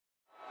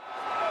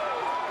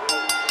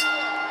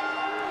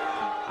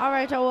All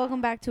right, y'all.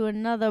 Welcome back to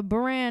another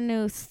brand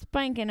new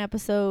spanking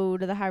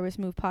episode of the High Risk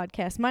Move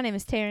podcast. My name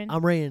is Taryn.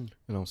 I'm Rayan.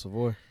 And I'm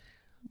Savoy.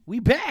 We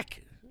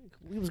back.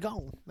 We was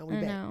gone. Now we I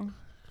back. know.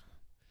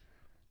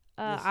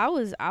 Yes.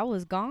 I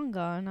was gone.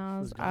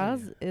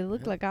 It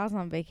looked like I was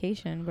on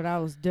vacation, but I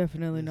was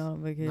definitely not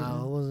on vacation.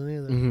 No, it wasn't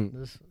either.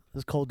 Mhm.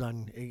 This cold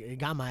done. It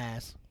got my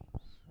ass.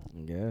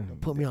 Yeah.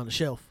 Put me on the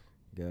shelf.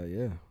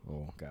 Yeah.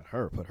 Oh, got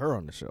her. Put her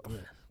on the shelf. Yeah.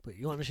 Put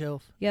you on the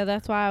shelf. Yeah,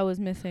 that's why I was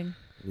missing.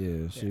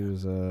 Yeah, she Yeah.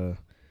 was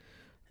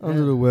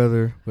under the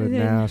weather, but And then-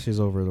 now she's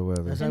over the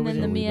weather. That's And how then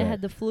we the do. Mia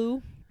had the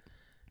flu.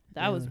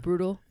 That was Yeah.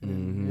 brutal.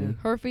 Mhm.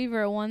 Her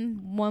fever at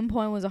one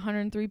point was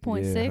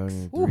 103.6.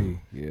 Yeah, 103.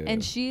 Yeah.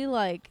 And she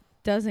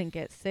doesn't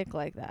get sick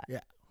like that.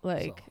 Yeah.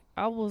 Like So.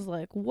 I was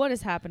like, what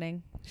is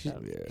happening? She's, Yeah.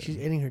 she's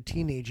ending her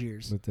teenage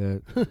years. But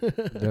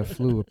that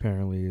flu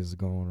apparently is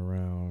going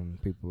around.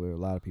 A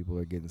lot of people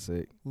are getting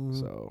sick. Mhm.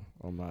 So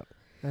I'm not.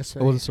 That's I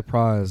right. wasn't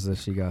surprised that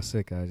she got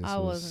sick. I just I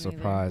was wasn't either.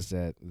 surprised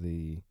at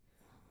the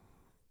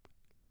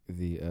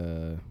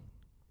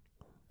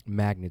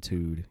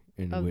magnitude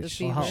in Of the which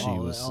she fever.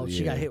 was.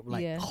 She got yeah. hit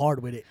Yeah.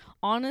 hard with it.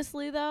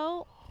 Honestly,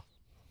 though,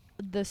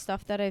 the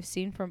stuff that I've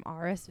seen from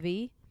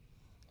RSV,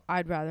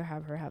 I'd rather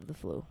have her have the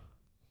flu.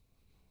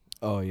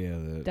 Oh yeah,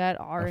 That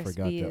I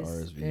forgot RSV that is,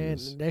 RSV And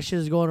is. that shit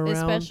is going around.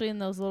 especially in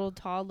those little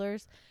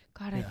toddlers.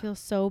 God, I Yeah. feel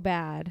so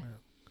bad.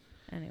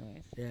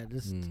 Anyways, Yeah,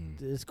 Mm.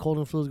 this cold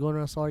and flu is going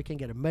around. Sorry, I can't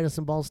get a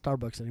medicine ball at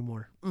Starbucks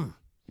anymore.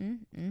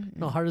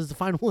 No, hard is to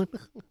find one.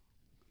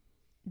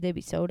 They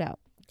be sold out,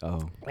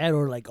 Oh, And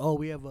or like,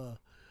 we have or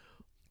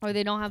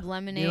they don't have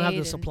lemonade. they don't have the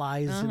and-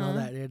 supplies and all Uh-huh.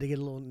 that. Yeah, they get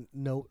a little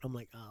note. I'm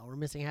like, we're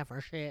missing half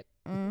our shit.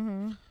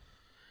 Mhm.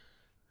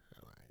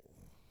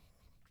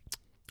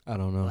 I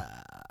don't know.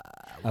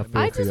 I feel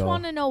I for just y'all.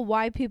 want to know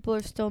why people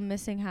are still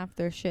missing half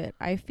their shit.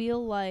 I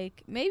feel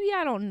like maybe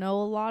I don't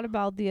know a lot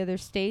about the other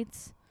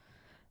states,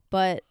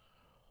 but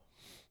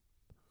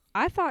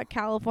I thought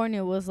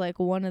California was like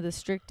one of the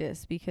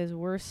strictest because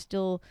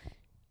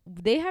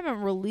they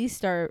haven't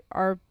released our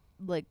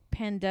like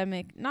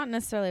pandemic, not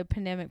necessarily a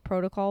pandemic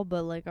protocol,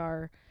 but like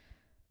the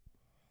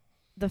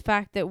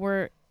fact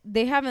that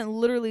they haven't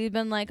literally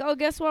been like, oh,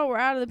 guess what? We're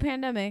out of the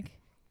pandemic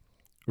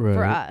right.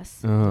 for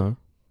us. Uh-huh.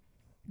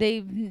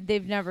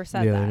 They've never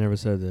said Yeah, that. they never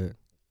said that.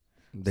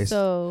 They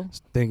So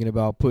thinking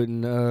about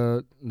putting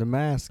the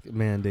mask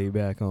mandate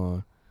back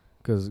on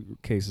because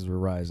cases were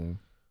rising.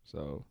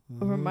 So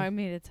remind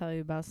me to tell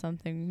you about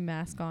something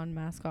mask on,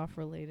 mask off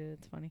related.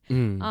 It's funny.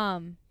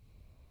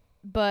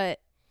 But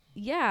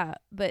yeah,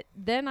 but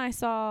then I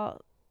saw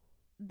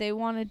they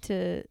wanted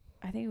to.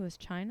 I think it was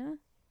China.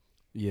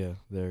 yeah,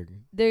 they're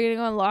They're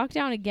gonna go on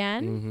lockdown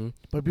again. mm-hmm.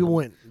 But people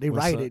went. They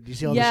What's rioted. up? You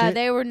see all the Yeah, shit?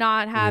 they were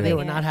not having. They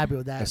were it. not happy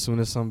with that. As soon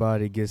as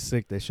somebody gets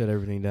sick, they shut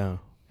everything down.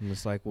 And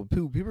it's like, well,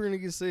 people are gonna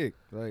get sick.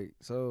 Like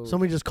so.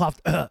 Somebody just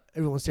coughed.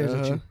 Everyone stares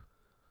at you.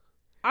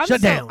 so,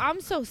 Shut down.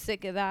 I'm so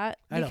sick of that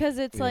I know. because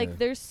it's Yeah. like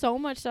there's so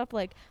much stuff.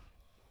 Like,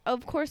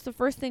 of course, the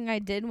first thing I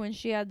did when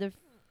she had the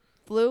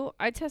flu,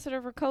 I tested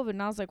her for COVID,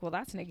 and I was like, well,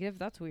 that's negative.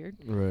 That's weird.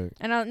 Right.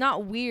 And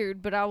not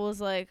weird, but I was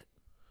like,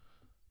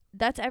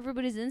 that's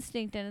everybody's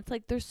instinct, and it's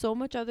like there's so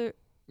much other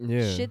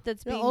Yeah. shit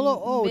that's Yeah,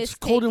 being it's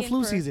cold and mistaken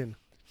flu for- season.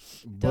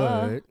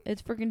 Duh, But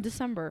it's freaking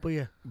December. But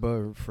yeah,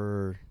 but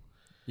for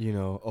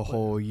a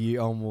whole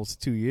year,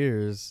 almost 2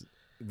 years,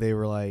 they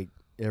were like,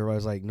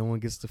 everybody's like, no one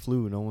gets the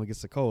flu, no one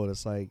gets the cold.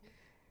 It's like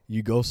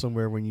you go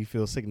somewhere when you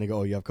feel sick and they go,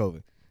 oh, you have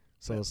COVID.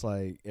 So it's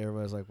like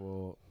everybody's like,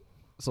 well,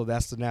 so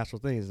that's the natural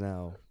thing is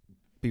now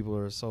people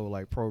are so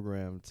like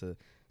programmed to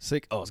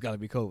sick. Oh, it's got to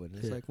be COVID.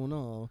 It's Yeah. like, well,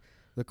 no,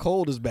 the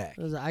cold is back.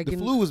 I The can,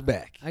 flu is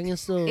back. I can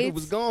still. It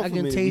was gone I for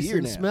can a taste year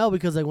and now. smell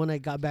because like when I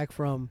got back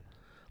from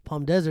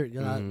Palm Desert,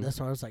 Mhm. that's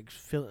where I was like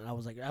feeling. I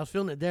was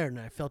feeling it there, and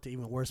I felt it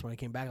even worse when I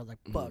came back. I was like,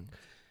 fuck. Mhm.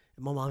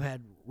 And my mom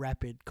had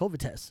rapid COVID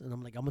tests, and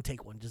I'm like, I'm gonna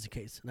take one just in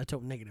case, and I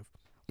took negative.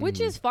 Which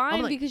Mhm. is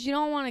fine like- because you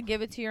don't want to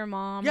give it to your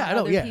mom Yeah, or I know,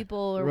 other yeah.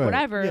 people or Right.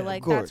 whatever. Yeah, of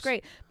Like, course. that's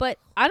great. But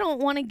I don't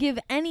want to give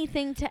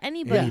anything to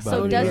anybody. So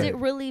Anybody, does right. it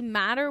really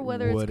matter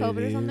whether What it's COVID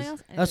it or something is.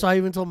 else? That's why I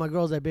even told my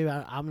girls that, baby,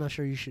 I'm not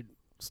sure you should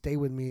stay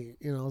with me.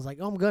 I was like,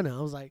 oh, I'm gonna.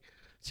 I was like,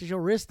 it's your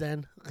risk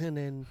then, and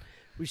then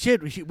we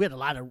had a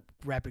lot of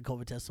rapid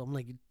COVID tests. So I'm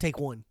like, take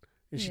one,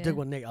 and she Yeah. took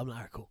one negative. I'm like,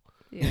 all right, cool.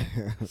 Yeah.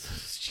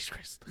 Jesus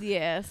Christ.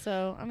 Yeah,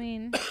 so I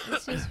mean,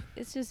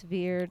 it's just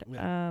weird.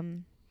 Yeah.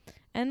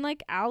 And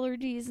like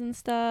allergies and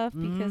stuff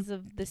Mhm. because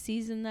of the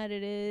season that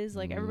it is.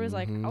 Like everybody's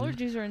like Mhm.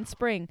 allergies are in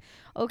spring.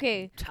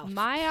 Okay, Tell-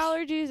 my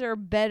allergies are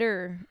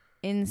better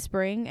in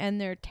spring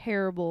and they're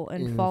terrible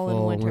in In fall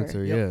and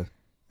winter. Yep. Yeah.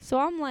 So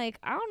I'm like,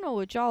 I don't know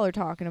what y'all are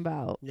talking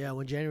about. Yeah,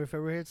 when January,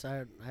 February hits,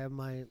 I have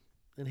my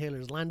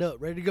inhalers lined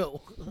up, ready to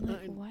go. I'm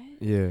like, what?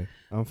 Yeah,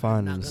 I'm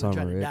fine not in the gonna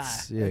try summer. to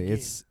It's die yeah, again.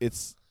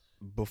 it's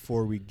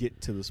before we get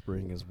to the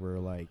spring is where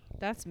like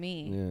That's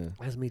me. yeah.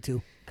 That's me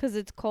too. Because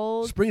it's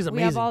cold. Spring is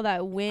We have amazing. all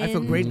that wind. I feel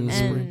great in the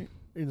and spring.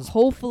 It's-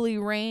 hopefully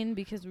rain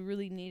because we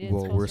really need it.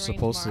 Well, It's we're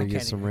supposed supposed to rain get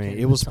can't some even- I rain. can't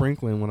It even was talk.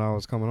 sprinkling when I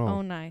was coming tomorrow. Oh,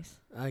 home. nice.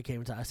 I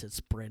came to. I said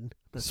spring.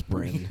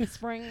 Spring.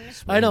 Spring.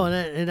 I know,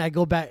 and I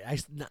go back.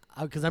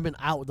 Because I've been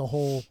out the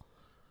whole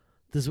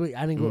This week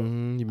I didn't go.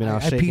 You've been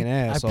out I shaking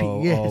peed- ass I peed-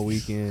 all yes.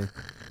 weekend.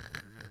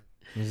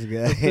 This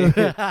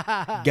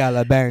guy got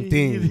la bang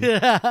thing.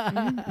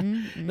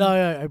 No,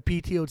 I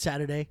PTO'd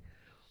Saturday.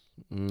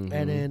 Mm-hmm.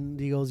 And then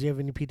he goes, "You have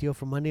any PTO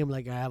for Monday?" I'm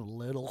like, "I have a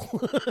little."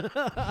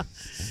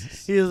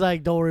 He was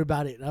like, "Don't worry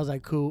about it." I was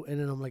like, "Cool." And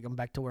then I'm like, I'm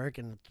back to work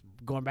and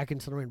going back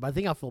into the rain. But I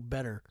think I feel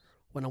better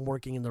when I'm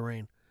working in the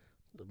rain.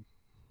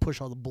 Push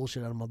all the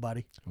bullshit out of my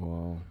body.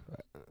 Well,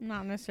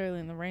 Not necessarily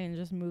in the rain,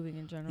 just moving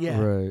in general. Yeah.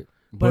 right.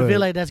 But I feel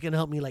like that's gonna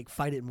help me like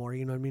fight it more.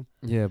 You know what I mean?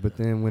 Yeah, but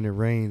then when it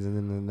rains and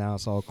then now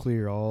it's all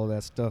clear, all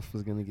that stuff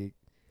is gonna get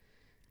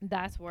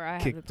That's where I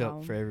have the kicked problem.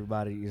 up for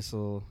everybody.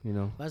 So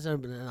That's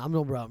I'm no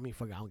about me.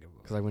 Fuck, I don't give a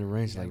fuck. because like when it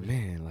rains, like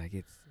man, like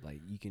it's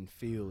like you can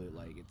feel it,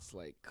 like it's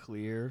like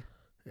clear,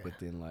 but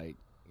then like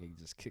it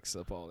just kicks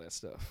up all that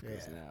stuff.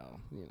 Because now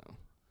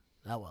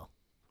Oh well,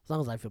 as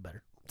long as I feel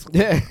better.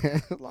 Yeah,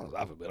 as long as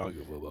I feel better, I don't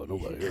give a fuck about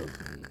nobody else.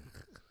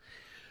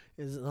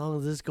 As long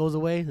as this goes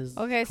away.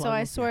 Okay, so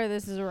I swear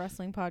this is a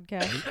wrestling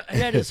podcast.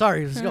 Yeah, it is.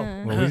 Sorry, let's go.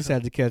 Uh-huh. Well, we just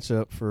had to catch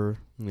up for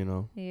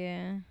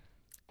Yeah.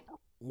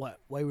 Why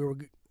we were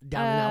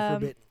down and out for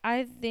a bit?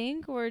 I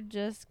think we're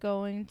just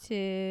going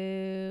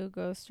to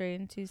go straight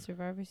into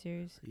Survivor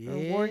Series. Or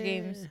War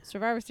Games. Yeah.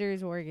 Survivor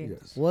Series War Games.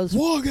 yes. Was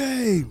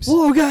WarGames.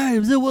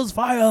 WarGames? It was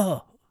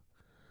fire.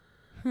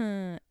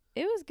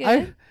 It was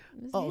good.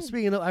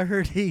 Speaking of, I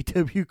heard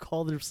AEW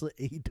called themselves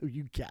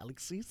AEW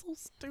Galaxy. So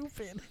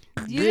stupid.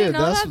 You Yeah, didn't know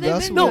that's- that? They've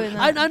that's been what- doing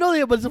I that. know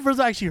that, but it's the first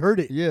I actually heard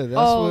it. Yeah, that's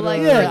Oh, what.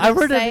 like Yeah, when I've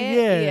you heard that, say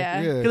it?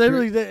 yeah. Yeah. Because I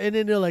really, and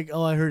then they're like,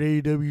 "Oh, I heard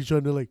AEW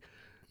trying to like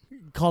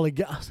call it."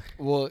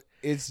 Well,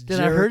 it's Then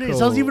Jericho. I heard it. It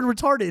sounds even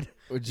retarded.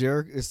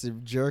 It's the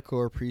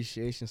Jericho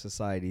Appreciation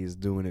Society is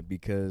doing it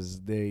because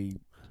they,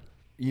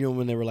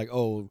 when they were like,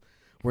 "Oh,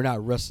 we're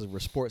not wrestlers, we're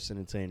sports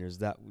entertainers."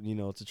 That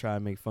to try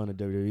and make fun of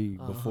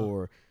WWE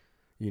before,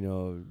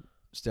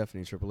 Stephanie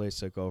and Triple H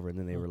took over, and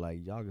then they were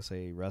like, "Y'all can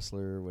say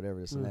wrestler or whatever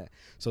this and that."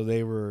 So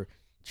they were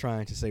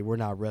trying to say we're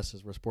not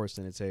wrestlers, we're sports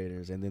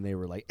entertainers, and then they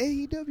were like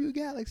AEW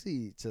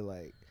Galaxy to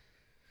like.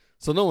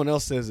 So no one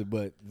else says it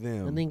but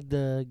them. I think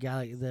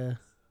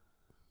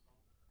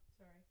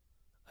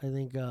I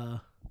think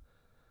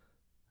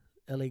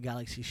LA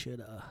Galaxy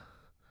should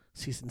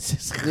cease and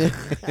desist.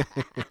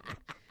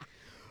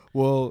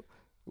 Well,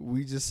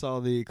 we just saw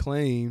the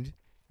Acclaimed.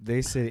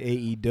 They said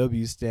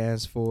AEW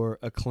stands for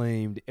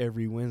Acclaimed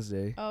every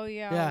Wednesday. Oh,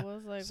 yeah. Yeah. I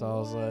was like, So I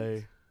was what?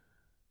 like,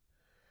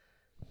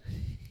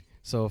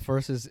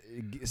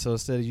 so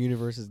instead of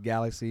Universe is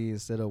Galaxy,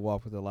 instead of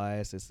Walk with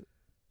Elias, it's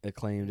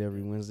Acclaimed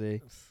every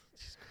Wednesday.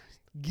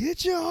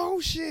 Get your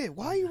own shit.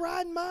 Why you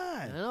riding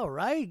I mine? know,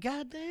 right?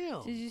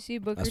 Goddamn. Did you see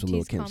Booker That's what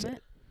Lil' T's Kim comment?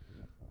 said.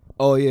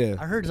 Oh yeah,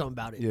 I heard something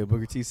about it. yeah.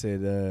 Booker T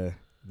said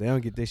they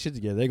don't get their shit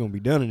together, they're gonna be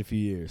done in a few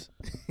years.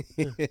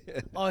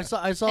 Oh, I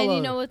saw. And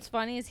you know what's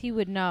funny is he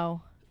would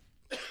know.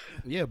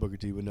 Yeah, Booker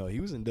T would know. He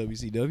was in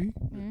WCW.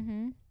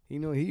 Mm-hmm.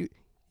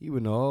 He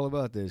would know all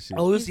about that shit.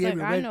 Oh, we'll He's see like,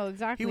 every I red. know He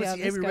exactly would how see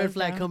this every red goes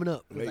flag down. coming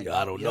up. Like, Like,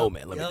 I don't know, yup,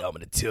 man. I'm yup.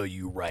 gonna tell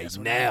you right That's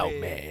what now,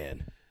 happened.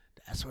 man.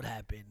 That's what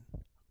happened.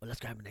 Well, that's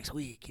gonna happen next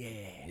week. Yeah.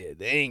 Yeah,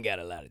 they ain't got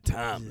a lot of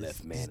time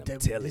left, man. I'm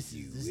telling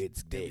you,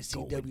 it's they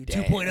going WCW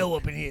down. 2.0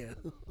 up in here.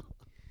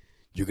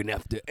 You're gonna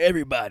have to.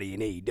 Everybody in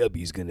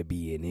AEW is gonna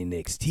be in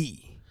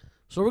NXT.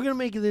 So we're gonna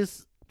make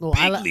this. Well,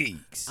 Big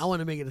leagues. I want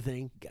to make it a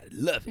thing Gotta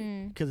love it.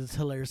 Mm. because it's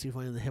hilariously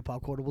funny. The hip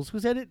hop quotables. Who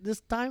said it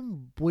this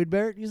time? Wade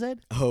Barrett. You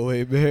said Oh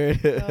wait,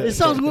 Barrett. it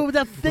sounds good with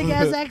that thick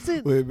ass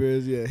accent. Wait,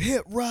 Barrett. Yeah,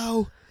 hit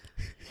row.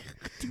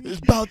 It's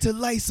about to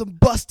lay some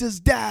busters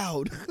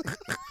down.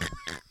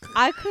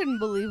 I couldn't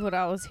believe what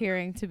I was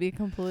hearing, to be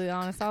completely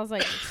honest. I was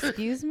like,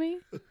 excuse me?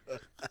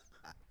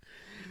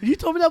 You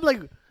told me that, I'm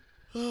like,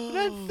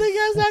 that thick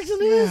ass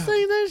accent is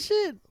saying that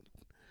shit.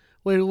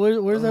 Wait,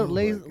 where's that? Oh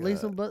Lay my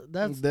some,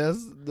 that's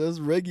That's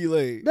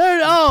regulate.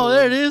 there. Oh,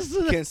 there it is.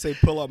 Can't say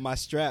pull up my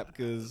strap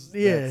because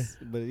Yeah.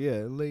 but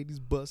yeah, ladies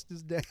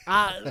busters down.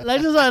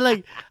 Like just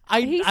like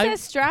I. He I said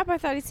strap. I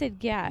thought he said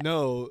gat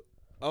No,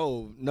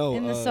 oh no.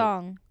 in the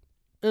song.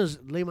 it was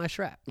lay my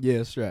strap.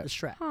 Yeah, strap. The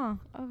strap. Huh.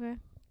 Okay.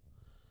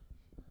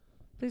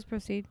 Please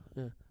proceed.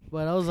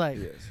 But I was like,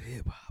 Yes,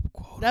 hip hop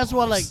quote. that's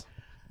what like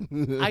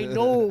I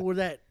know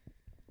where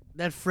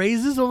that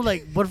phrase is. I'm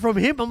like, but from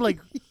him, I'm like,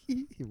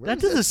 that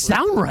doesn't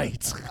sound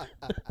right.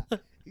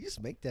 You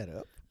just make that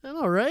up. I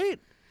know, right?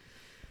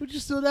 Where'd you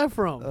steal that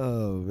from?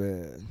 Oh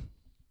man.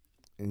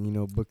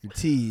 And Booker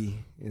T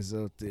is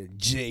up there.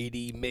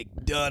 JD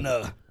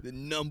McDonough, the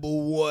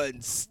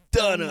 #1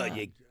 stunner.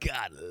 You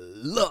gotta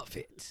love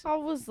it. I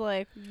was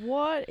like,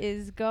 what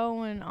is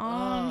going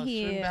on Finn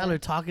here? Balor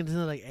talking to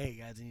them like, hey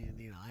guys,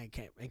 I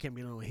can't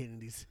be the one hitting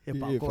these hip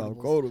hop Hip hop quotables.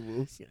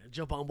 quotables. Yeah,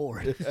 jump on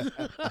board.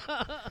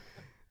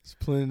 It's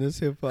playing this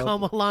hip hop.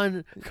 come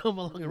along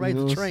and ride You know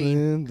the what I'm train.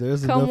 saying?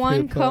 There's Come enough one,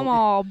 hip-hop. come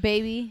all,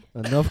 baby.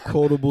 Enough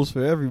quotables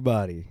for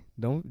everybody.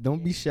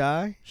 Don't be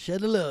shy. Share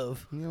the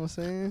love. You know what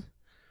I'm saying?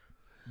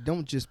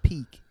 Don't just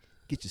peek.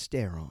 Get your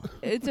stare on.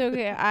 It's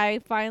okay. I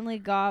finally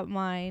got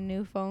my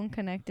new phone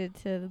connected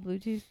to the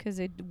Bluetooth because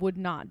it would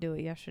not do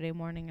it yesterday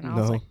morning. And I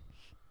was No. like,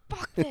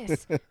 fuck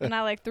this. And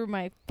I like threw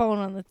my phone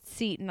on the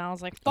seat and I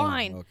was like,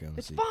 fine, okay,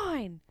 it's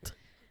fine.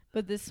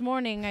 But this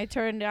morning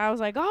I was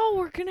like, oh,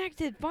 we're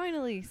connected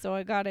finally. So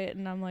I got it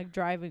and I'm like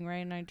driving right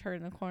and I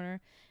turned the corner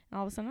and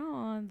all of a sudden,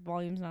 oh, the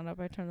volume's not up.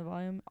 I turn the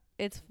volume.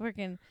 It's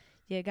freaking,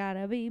 you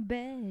gotta be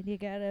bad, you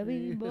gotta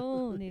be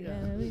bold, you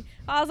gotta be.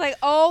 I was like,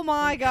 oh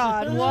my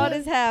God, what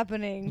is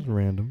happening?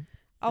 Random.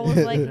 I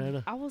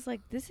was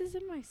like, this is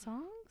in my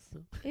songs?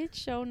 It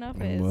sure enough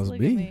It is. must Look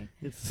be. at me.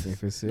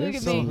 If it's Look at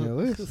it's me. on your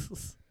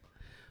list.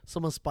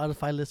 Someone's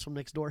Spotify list from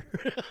next door.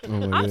 Oh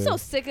my I'm so God.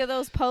 sick of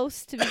those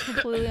posts, to be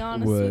completely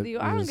honest What with you.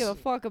 I don't is- give a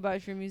fuck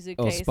about your music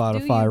Oh, taste. Spotify Do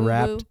you, boo-boo?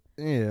 Wrapped.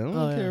 Yeah, I don't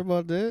Oh, care yeah.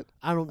 about that.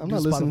 I don't. I'm do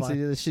not listening Spotify.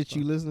 to the shit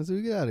you listen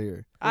to. Get out of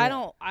here. I Yeah.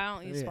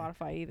 don't use Yeah.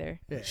 Spotify either.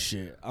 Yeah.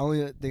 Shit.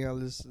 Only thing I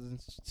listen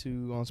to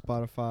on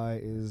Spotify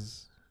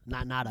is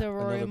Not nada. The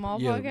Rory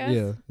Mall yeah, podcast?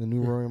 Yeah, the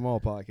new Rory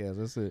Mall podcast.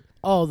 That's it.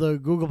 Oh, the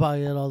Google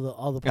podcast,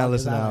 all the podcasts. I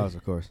listen to I like. ours,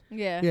 of course.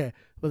 Yeah. Yeah,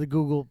 but the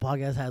Google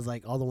podcast has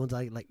like all the ones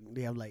I like.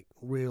 They have like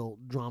real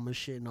drama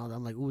shit and all that.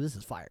 I'm like, ooh, this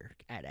is fire.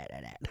 Add.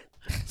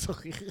 So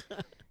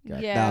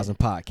Got Yeah. 1,000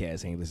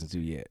 podcasts ain't listened to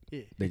yet.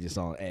 yeah, They just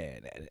on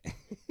ad at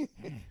it.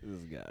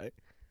 This guy.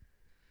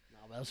 no,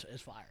 but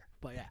it's fire.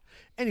 But yeah,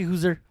 any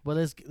whoser. But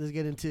let's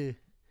get into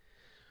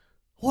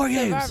War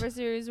Games. Survivor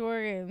Series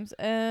War Games.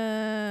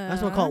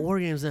 That's what I call it, War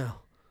Games now.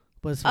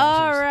 But it's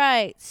All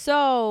right.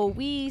 So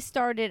we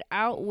started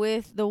out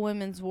with the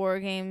women's War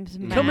Games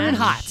match. Coming in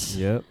hot.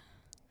 Yep.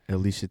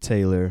 Alicia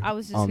Taylor I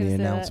was just on the gonna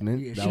say that.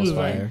 announcement. Yeah, that she was was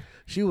like- fire.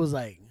 She was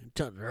like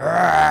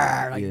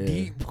Yeah.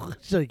 deep.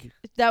 She's like,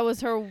 That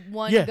was her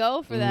one Yeah.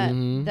 go for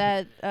Mhm.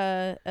 that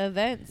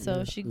event. So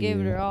Yeah. she gave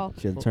it her all.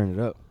 She had to turn it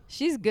up.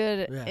 She's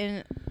good. Yeah.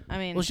 In I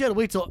mean, well, she had to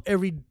wait till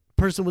every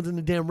person was in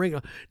the damn ring.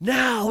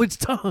 Now it's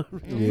time.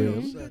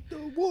 Mhm. Let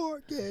the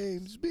War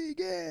Games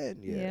begin.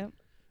 yeah.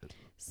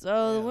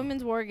 So the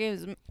women's War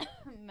Games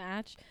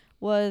match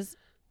was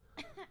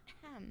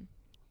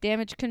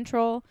Damage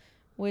Control,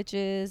 which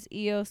is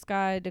Io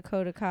Sky,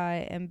 Dakota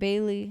Kai, and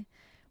Bailey,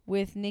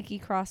 with Nikki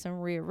Cross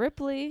and Rhea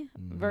Ripley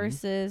Mhm.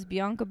 versus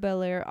Bianca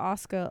Belair,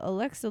 Asuka,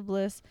 Alexa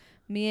Bliss,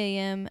 Mia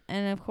Yim,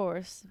 and of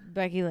course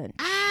Becky Lynch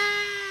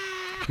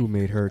Who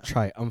made her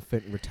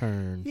triumphant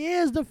return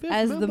Yes, the fifth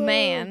as the member.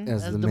 man.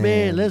 as As the the man.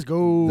 man. Let's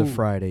go. The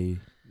Friday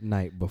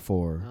night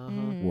before Uh-huh.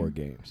 Mhm. War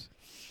Games.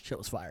 Shit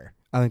was fire.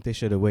 I think they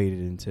should have waited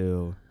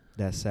until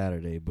that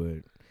Saturday,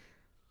 but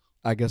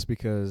I guess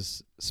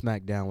because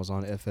SmackDown was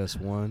on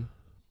FS1,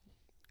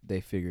 they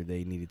figured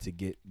they needed to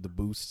get the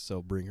boost,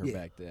 so bring her Yeah.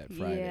 back that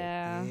Friday.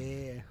 Yeah.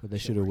 Yeah. But they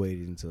should have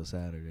waited until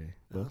Saturday.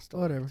 No, But still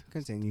whatever. worked.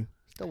 Continue.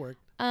 Still worked.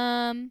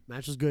 Yeah.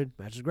 Match was good.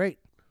 Match was great.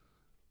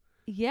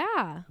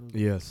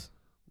 Yes.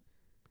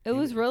 It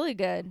was really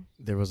good.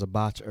 There was a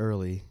botch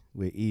early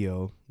with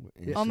EO.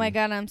 Yeah. Oh my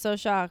God, I'm so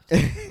shocked.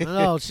 I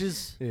know.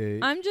 She's. Yeah.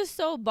 I'm just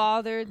so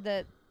bothered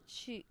that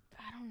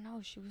I don't know,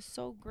 she was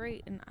so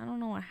great and I don't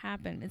know what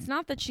happened. It's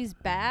not that she's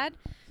bad,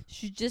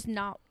 she's just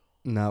not.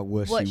 Not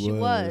what she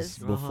was.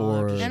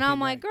 before. Uh-huh. And I'm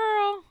like,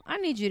 girl, I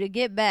need you to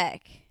get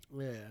back.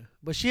 Yeah.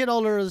 But she had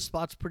all her other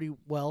spots pretty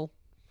well.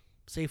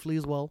 Safely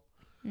as well.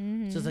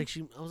 Mm-hmm. Just like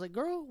I was like,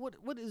 girl,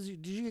 what is you?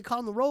 Did you get caught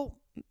on the rope?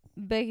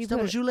 Becky Step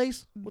on put,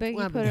 shoelace? Becky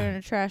what put happened? her in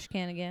a trash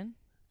can again.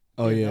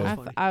 Oh Yeah, yeah.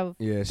 that I, was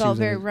funny. Yeah, she felt was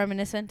very in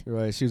reminiscent.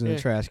 right. She was in Yeah.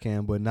 the trash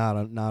can, but not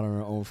on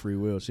her own free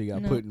will. She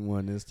got No. put in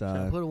one this So I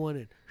time. put one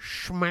in.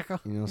 Schmacker.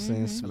 You know what I'm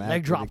saying? Mhm. Smacked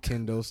Leg with dropped. a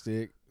kendo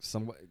stick.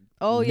 Somebody.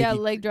 Oh, yeah,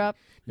 Nikki- leg drop.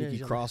 Yeah, Nikki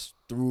she's Cross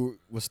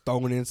was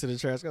thrown into the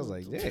trash. I was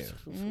like, damn,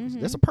 Mhm.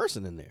 there's a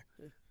person in there.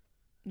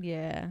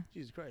 Yeah.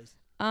 Jesus Christ.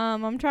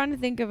 I'm trying to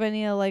think of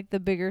any of, like, the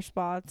bigger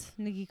spots.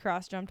 Nikki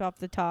Cross jumped off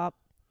the top.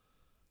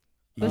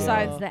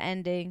 Besides Yeah. the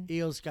ending.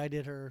 Io Sky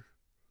did her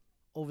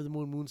over the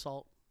moon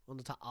moonsault on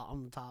the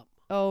top.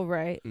 Oh,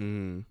 right.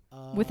 Mm.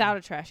 Without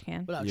a trash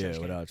can. without Yeah, trash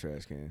can. without a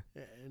trash can.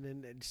 Yeah, and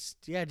then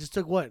it just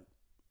took what?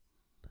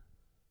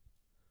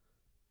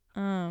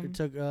 It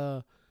took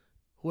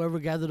whoever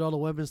gathered all the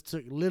weapons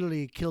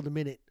literally killed a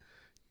minute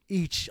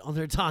each on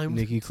their time.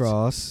 Nikki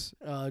Cross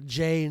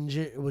Jay and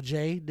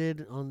Jay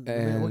did on.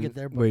 and We'll get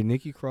there. But wait,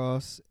 Nikki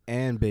Cross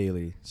and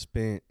Bailey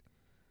spent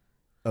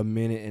a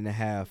minute and a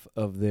half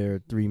of their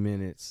 3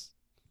 minutes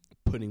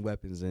putting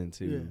weapons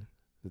into Yeah.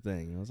 the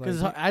thing. I was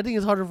because like, I think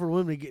it's harder for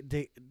women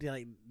to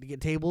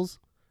get tables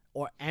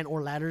or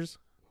ladders.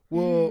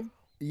 well, Mhm.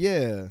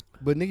 yeah,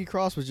 but Nikki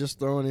Cross was just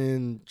throwing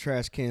in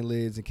trash can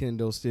lids and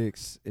kendo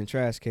sticks and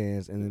trash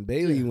cans, and then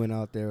Bailey Yeah. went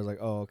out there was like,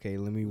 oh, okay,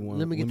 let me get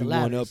the one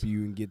ladders. up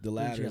you and get the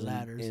Let me ladders. get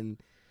ladders. And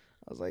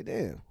I was like,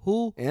 damn.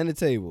 Who And the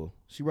table.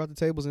 She brought the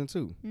tables in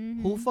too.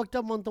 Mhm. who fucked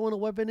up on throwing a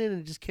weapon in and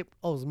it just kept?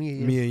 Oh, it was me.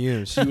 Again. Mia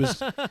Yim. She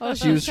was Oh,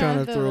 she was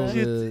trying to throw She-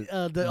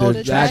 the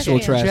the trash actual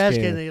can. trash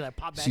can. and they like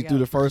pop back She out. threw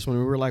the first one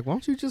and we were like, why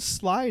don't you just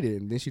slide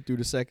it? And then she threw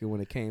the second one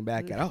and came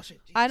back at oh shit.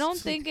 I don't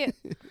think it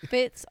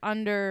fits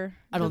under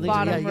I don't the think so.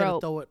 Yeah, bottom you gotta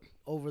rope. throw it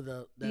over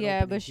the. that Yeah,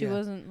 opening. but she Yeah.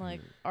 wasn't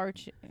like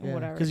arching,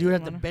 whatever. Because you would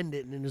have to wanna- bend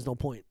it, and then there's no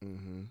point.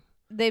 Mm-hmm.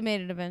 They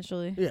made it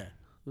eventually. Yeah,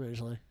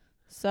 eventually.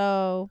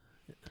 So,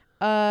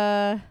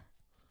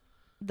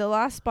 the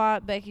last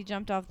spot, Becky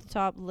jumped off the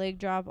top, leg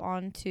drop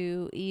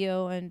onto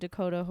Io and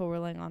Dakota, who were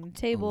laying on the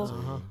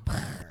table,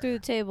 through the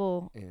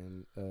table,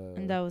 And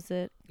that was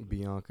it.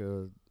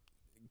 Bianca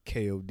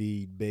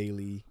KOD'd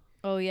Bailey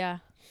Oh yeah,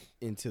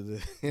 into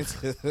the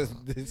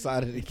the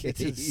side of the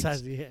cage.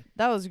 Yeah.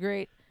 that was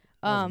great.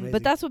 amazing.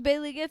 But that's what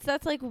Bailey gets.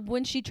 That's like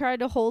when she tried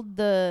to hold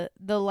the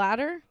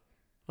ladder,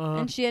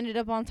 and she ended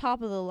up on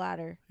top of the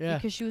ladder. Yeah.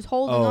 Because she was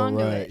holding Oh, on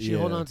to right, it. She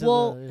hold on to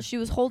Well, the, she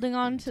was holding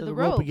on to the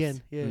rope ropes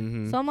again. Yeah.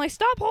 Mhm. So I'm like,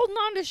 stop holding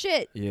on to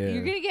shit. Yeah.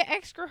 You're gonna get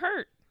extra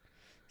hurt.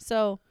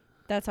 So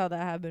that's how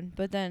that happened.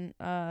 But then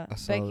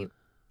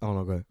Oh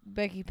no, go ahead.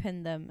 Becky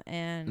pinned them,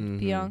 and Mhm.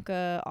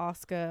 Bianca,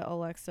 Asuka,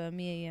 Alexa,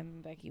 Mia Yim,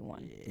 and Becky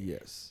won.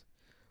 Yes.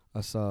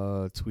 I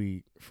saw a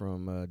tweet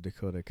from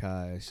Dakota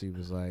Kai. She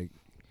was like,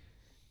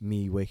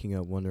 me waking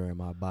up wondering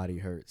my body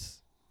hurts.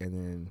 And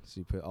then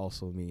she put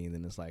also me, and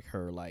then it's like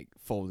her like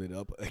folded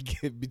up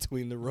again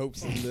between the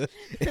ropes and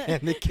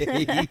the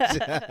cage.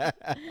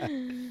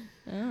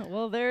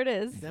 Well, there it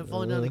is. Then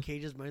falling down the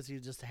cages reminds you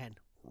just a hand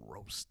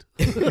roast.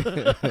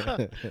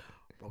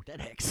 Broke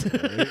that hex.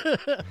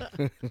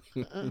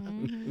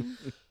 Mhm.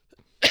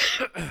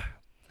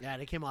 Yeah,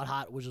 they came out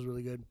hot, which was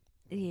really good.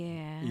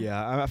 Yeah.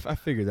 Yeah, I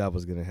figured that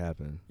was gonna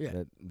happen. Yeah.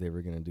 That they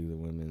were gonna do the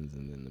women's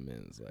and then the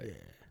men's. Like Yeah.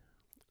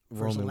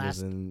 First Roman and was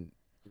last. in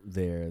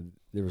there.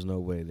 There was no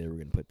way they were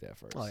gonna put that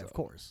first. Oh, yeah, so, of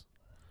course.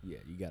 Yeah,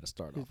 you got to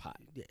start off hot.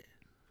 Yeah.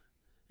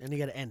 And they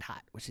got to end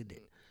hot, which they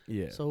did.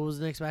 Yeah. So what was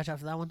the next match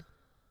after that one?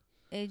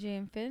 AJ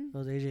and Finn. That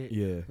was AJ.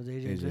 Yeah. Was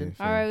AJ and Finn?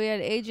 All right, we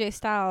had AJ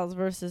Styles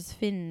versus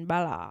Finn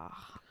Balor.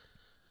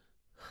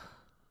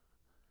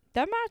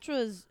 That match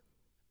was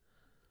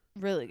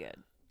really good,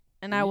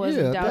 and I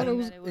wasn't doubting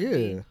that it would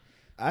be.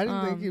 I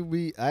didn't think it would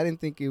be. I didn't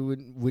think it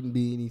wouldn't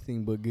be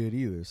anything but good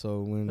either.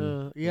 So when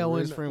when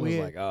his friend was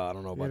like, "Oh, I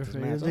don't know about this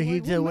match,"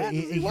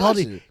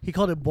 He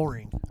called it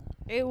boring.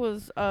 It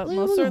was It most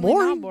wasn't certainly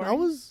boring. not boring. I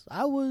was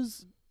I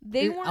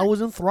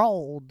was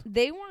enthralled.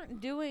 They weren't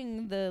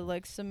doing the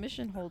like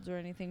submission holds or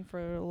anything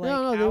for like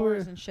No, they were-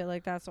 hours and shit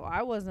like that, so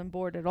I wasn't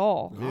bored at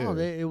all. No,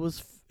 Yeah.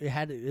 it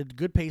had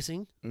good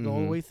pacing the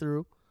whole Mhm. way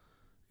through.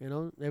 You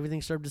know,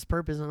 everything served its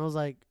purpose, and I was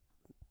like,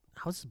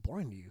 "How's this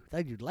boring to you? I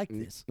thought you'd like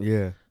this.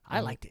 Yeah. I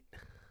liked it.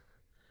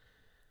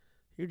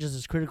 You're just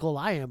as critical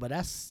as I am, but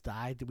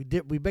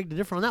we begged to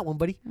differ on that one,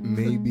 buddy. Mm-hmm.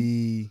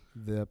 Maybe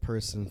the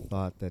person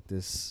thought that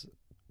this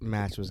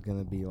match was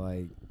gonna be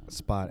like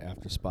spot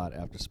after spot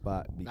after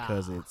spot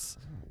because Nah. it's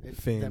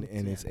Finn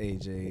and yeah. it's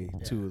AJ, Yeah.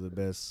 two of the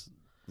best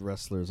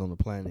wrestlers on the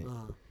planet.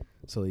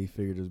 So he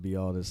figured it would be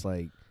all this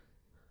like,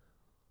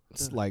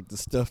 like the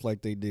stuff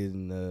like they did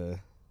in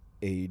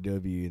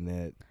AEW and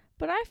that.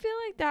 But I feel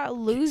like that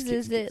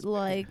loses it.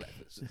 Like,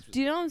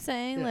 do you know what I'm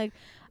saying? Yeah. Like,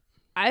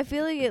 I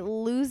feel like it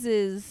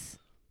loses.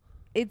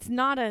 It's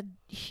not a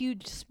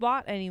huge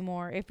spot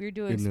anymore if you're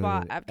doing No,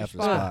 spot after after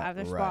spot spot, after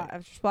right. spot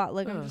after spot.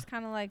 Like, I'm Yeah. just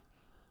kind of like,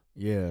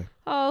 Yeah.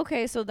 oh,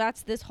 okay, so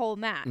that's this whole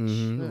match.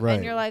 Mhm, right.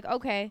 And you're like,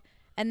 okay.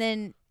 And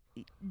then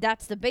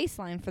that's the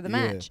baseline for the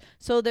Yeah. match.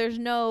 So there's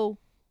no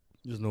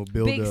There's no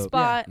build big up.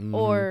 spot Mhm.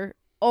 or,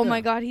 oh my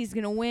Yeah. God, he's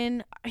going to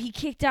win. He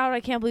kicked out.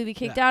 I can't believe he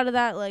kicked out of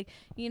that. Like,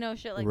 you know,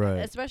 shit like Right.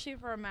 that. Especially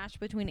for a match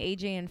between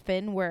AJ and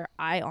Finn where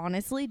I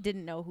honestly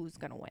didn't know who's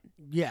going to win.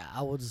 Yeah,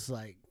 I was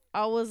like,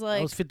 I was like,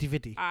 I was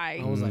 50-50.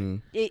 I was like,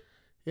 Mhm.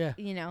 yeah.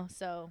 you know,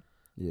 so.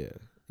 Yeah.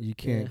 You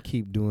can't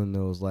keep doing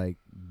those like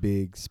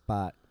big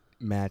spot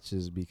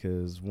matches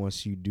because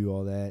once you do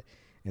all that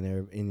and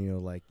you know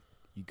like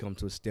you come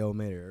to a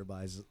stalemate or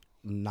everybody's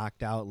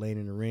knocked out laying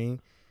in the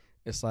ring,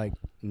 it's like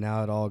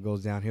now it all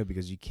goes downhill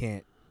because you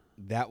can't.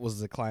 That was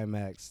the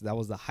climax. That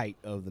was the height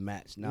of the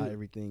match. Now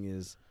everything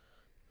is.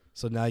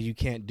 So now you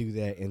can't do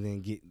that and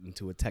then get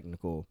into a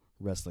technical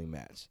wrestling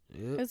match.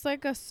 It's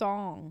like a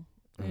song.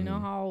 You know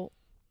Mhm. how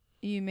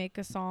you make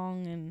a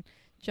song and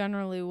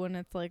generally when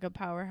it's like a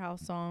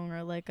powerhouse song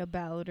or like a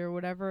ballad or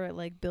whatever, it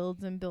like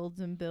builds and builds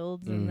and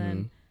builds and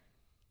then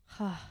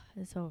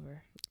it's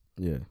over.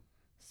 Yeah.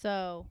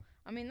 So,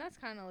 I mean, that's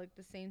kind of like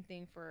the same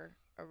thing for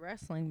a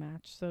wrestling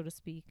match, so to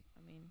speak.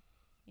 I mean,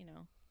 you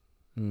know.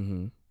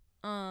 Mhm.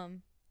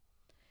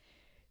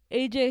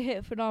 AJ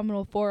hit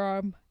phenomenal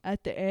forearm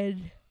at the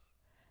end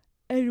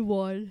and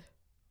won.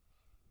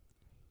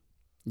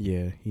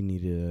 Yeah, he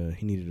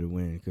needed a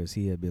win because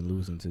he had been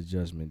losing to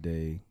Judgment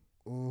Day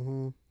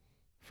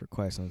for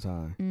quite some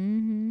time.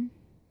 Mm-hmm.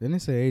 Didn't they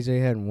say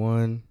AJ hadn't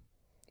won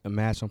a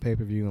match on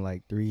pay-per-view in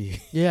like 3 years?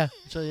 Yeah,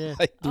 so yeah.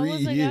 like I 3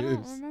 was like, years. I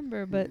don't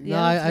remember, but No,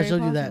 yeah, that's I very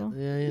showed you that.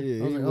 possible. Yeah, yeah.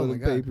 Yeah, I was he like, oh won my a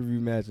God. pay-per-view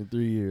match in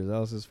 3 years. That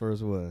was his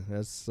first one.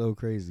 That's so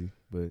crazy,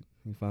 but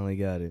he finally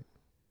got it.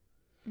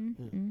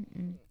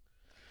 Mm-mm-mm.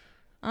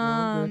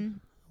 No, good.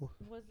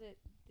 Was it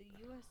the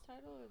U.S.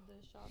 title or the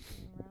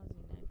Shotzi and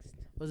Rousey next?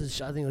 Was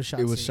it? I think it was Shotzi.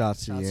 It was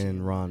Shotzi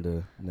and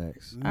Ronda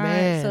next. All right,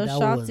 Man, so that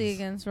Shotzi was,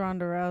 against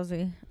Ronda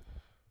Rousey.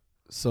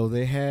 So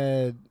they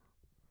had,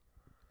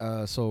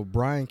 so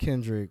Brian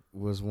Kendrick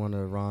was one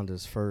of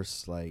Ronda's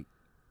first like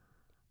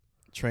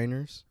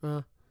trainers.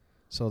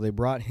 So they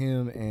brought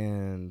him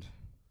and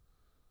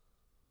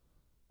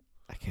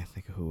I can't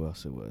think of who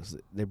else it was.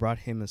 They brought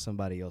him and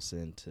somebody else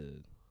in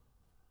to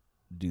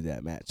do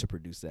that match, to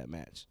produce that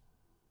match.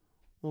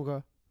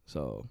 Okay.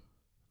 So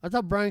I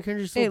thought Brian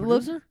Kendrick's still It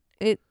looked producer.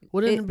 it.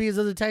 Wouldn't it- it be his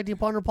other tag team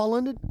partner, Paul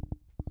London?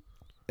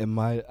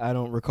 I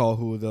don't recall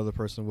who the other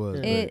person was.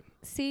 Yeah. It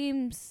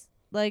seems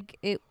like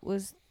it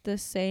was the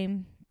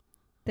same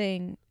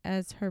thing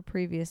as her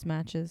previous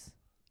matches.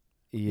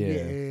 but yeah,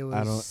 it was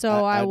I don't.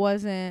 So I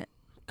wasn't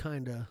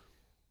kinda.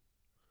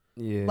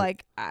 Yeah,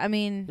 like. I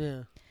mean,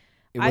 Yeah.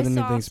 it I wasn't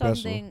saw anything special.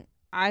 something.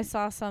 I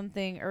saw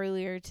something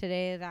earlier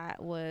today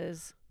that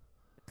was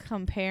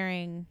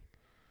comparing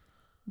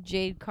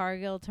Jade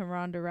Cargill to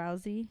Ronda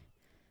Rousey,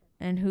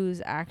 and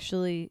who's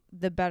actually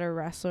the better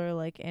wrestler,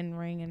 like in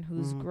ring, and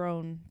who's Mhm.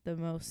 grown the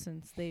most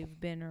since they've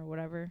been or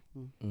whatever.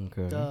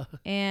 Okay. Duh.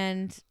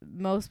 And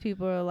most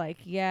people are like,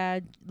 yeah,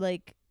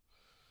 like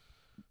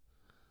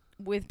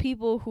with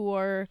people who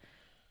are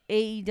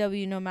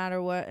AEW no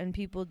matter what and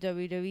people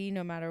WWE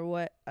no matter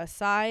what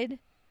aside,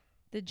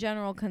 the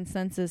general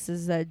consensus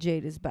is that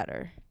Jade is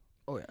better.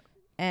 Oh, yeah.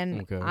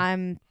 And Okay.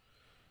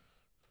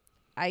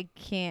 I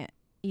can't,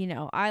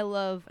 I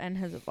love and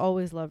have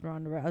always loved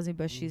Ronda Rousey,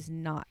 but she's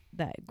not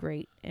that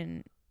great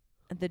in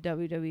the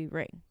WWE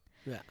ring.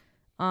 Yeah.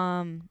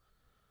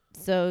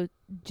 So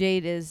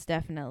Jade is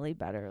definitely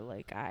better.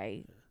 Like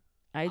I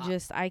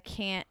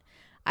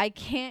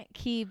can't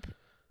keep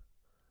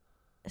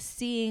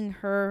seeing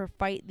her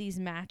fight these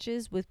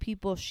matches with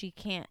people she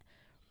can't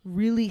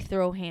really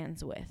throw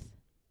hands with,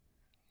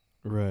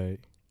 Right.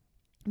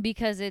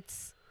 because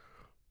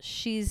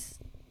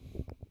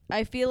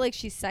I feel like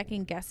she's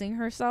second guessing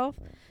herself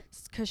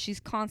because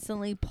she's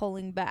constantly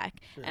pulling back.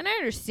 Yeah. And I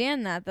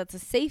understand that that's a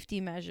safety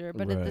measure,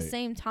 but at the Right.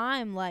 same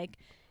time, like,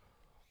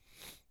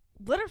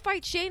 let her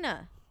fight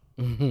Shayna.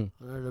 They're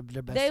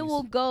They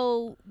will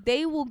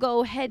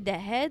go head to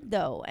head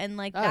though, and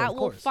like Oh, that of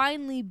will course.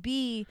 finally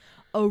be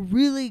a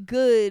really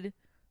good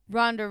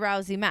Ronda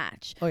Rousey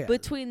match Oh, yeah.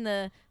 between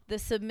the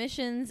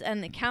submissions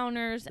and the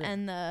counters Yeah.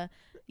 and the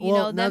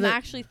Well, now them that-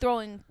 actually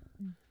throwing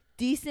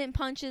decent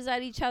punches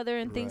at each other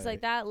and things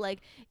like that.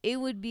 Like it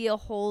would be a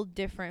whole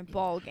different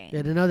ball game.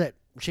 Yeah, to know that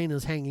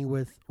Shayna's hanging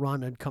with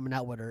Ronda and coming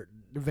out with her,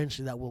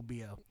 eventually that will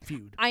be a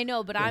feud. I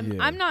know, but I'm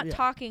Yeah. not Yeah.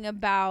 talking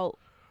about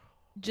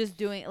just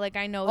doing like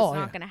I know it's Oh,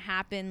 not yeah. gonna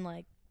happen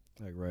like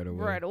Like right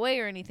away. right away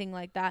or anything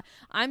like that.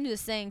 I'm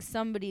just saying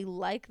somebody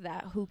like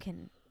that who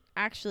can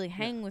actually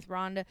hang with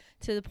Ronda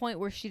to the point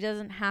where she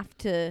doesn't have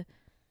to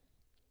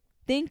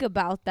think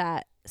about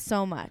that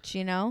so much,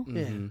 Yeah,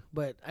 Mhm.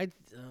 but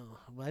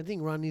I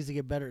think Ron needs to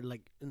get better,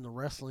 like in the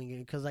wrestling game,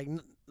 because like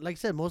I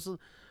said,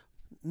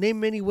 name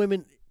many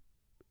women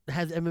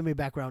has MMA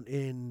background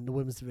in the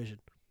women's division.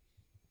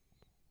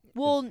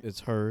 Well,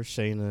 It's her,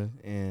 Shayna,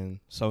 and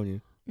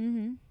Sonya.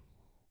 mhm.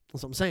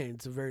 That's what I'm saying.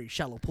 It's a very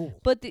shallow pool.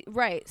 But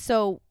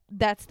so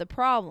that's the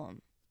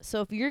problem.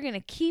 So if you're going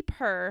to keep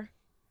her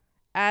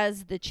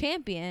as the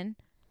champion,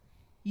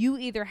 you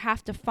either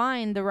have to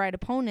find the right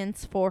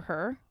opponents for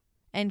her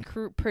and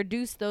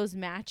produce those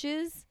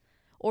matches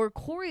or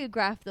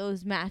choreograph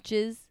those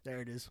matches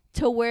There it is.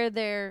 to where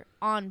they're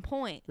on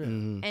point Yeah.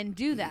 Mhm. and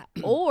do that.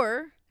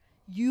 Or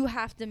you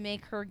have to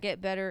make her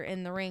get better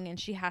in the ring and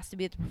she has to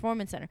be at the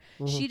performance center.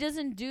 Mhm. She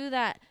doesn't do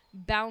that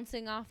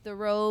bouncing off the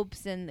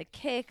ropes and the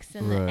kicks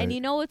and Right. and you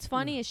know what's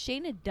funny is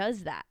Shayna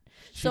does that.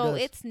 She So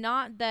does. it's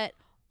not that,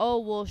 oh,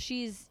 well,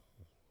 she's,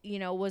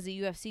 was a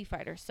UFC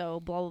fighter, so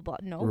blah, blah, blah.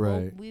 No,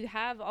 well, Right. we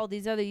have all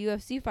these other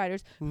UFC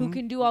fighters who Mhm.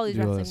 can do all these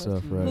Do all wrestling that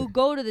moves, stuff, right. who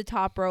go to the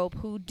top rope,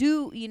 who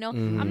do, I'm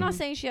Mhm. not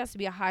saying she has to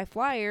be a high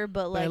flyer,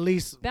 but, But like, at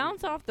least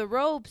bounce off the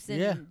ropes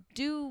and Yeah.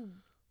 do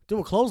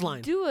a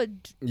clothesline. a,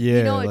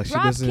 Yeah, a like she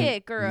drop doesn't-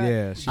 kick or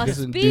yeah, she a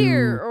doesn't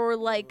spear do, or,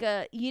 like,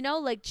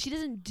 like, she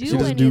doesn't do she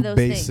doesn't any do of those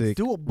things. basic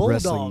Do a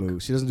wrestling bulldog.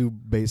 moves. She doesn't do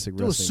basic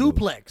Do a wrestling moves.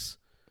 suplex.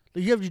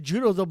 Like, you have your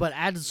judo though, but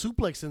add a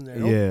suplex in there.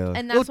 Yeah.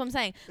 And that's what I'm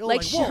saying. It'll,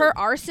 Like, like, whoa. her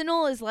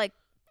arsenal is, like,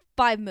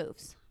 5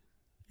 moves.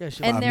 Yeah,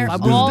 she And Five they're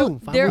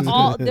moves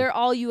all do. they're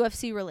all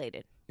UFC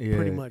related Yeah.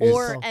 pretty much.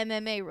 or So-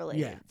 MMA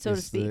related, Yeah. so to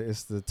It's speak.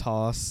 it's the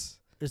toss.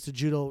 It's the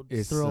judo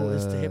It's, throw.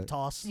 It's the hip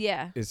toss.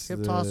 Yeah, It's Hip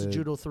the toss, the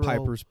judo throw.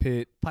 Piper's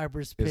pit.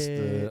 Piper's It's pit.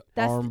 the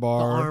That's arm The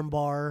bar. arm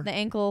bar. the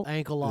ankle,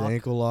 Ankle the lock.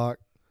 ankle lock,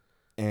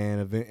 and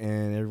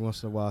every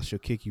once in a while she'll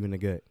kick you in the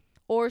gut.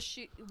 or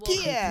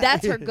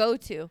that's her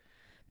go-to.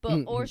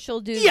 But or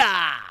she'll do.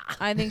 Yeah.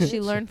 I think she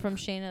learned from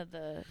Shayna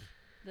the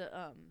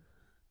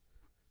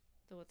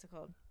what's it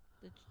called,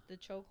 the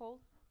chokehold,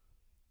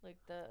 like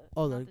the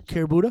Oh, not the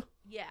choke- Kiributa?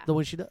 Yeah. The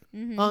one she does?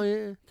 Mhm. Oh,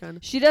 yeah, kind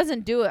of. She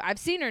doesn't do it. I've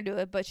seen her do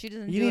it, but she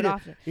doesn't You do need it it.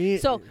 often.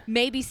 So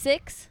maybe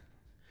 6.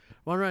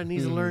 Ron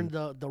needs to Mhm. learn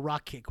the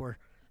rock kick where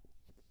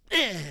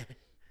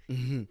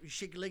you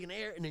shake your leg in the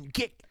air and then you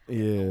kick.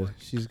 Yeah,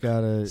 she's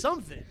gotta.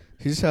 Something.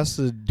 She just has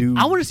to do.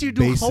 I want to see her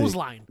do basic, a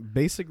clothesline.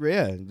 Basic,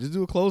 yeah. Just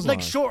do a clothesline.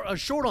 Like a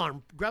short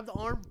arm. Grab the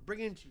arm, bring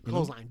it into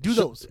clothesline. Do Sh-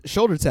 those.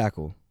 shoulder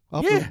tackle.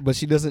 Yeah. But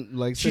she doesn't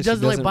like. She said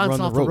doesn't, like, bounce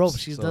run off the ropes.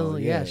 She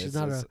doesn't- yeah, she's it's-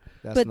 not it's- a-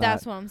 that's But not-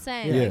 that's what I'm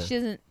saying. Yeah. Like, she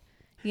doesn't.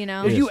 You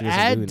know, If Yeah, you she doesn't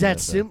add do that that,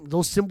 so.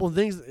 those simple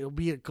things, it'll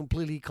be a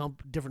completely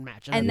different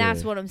match. and Yeah.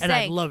 that's what I'm and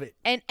I saying. love it.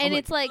 And I'm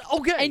it's like,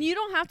 okay, and you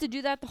don't have to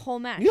do that the whole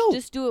match. No.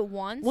 Just do it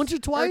once or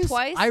twice,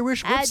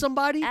 Irish whip add-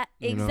 somebody.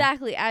 You know?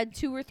 Exactly. Add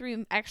 2 or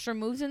 3 extra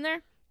moves in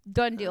there.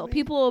 Done deal.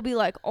 People will be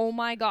like, "Oh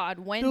my god,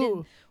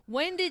 Dude.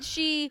 when did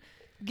she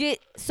get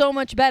so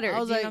much better?" I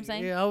was Do you like, know what I'm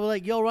saying? yeah, I was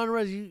like, yo, Ronda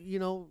Rousey, you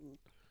know,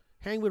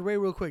 hang with Ray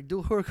real quick. Do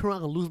a hurricane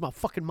and lose my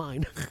fucking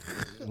mind.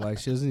 Like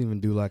she doesn't even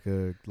do like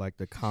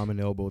the common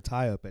elbow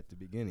tie up at the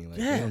beginning. Like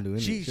Yeah. they don't do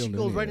any, She don't do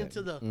goes any right of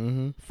into that.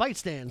 the fight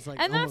stance. Like,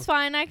 And that's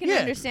fine. I can Yeah.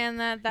 understand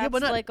that. That's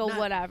but not- like a not-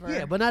 whatever.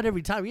 Yeah, but not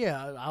every time.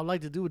 Yeah, I would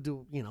like to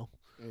do you know,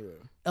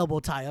 elbow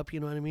tie up. You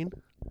know what I mean?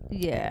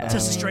 Yeah.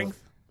 Test the Uh,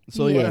 strength.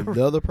 So Yeah. yeah,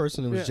 the other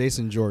person was Yeah.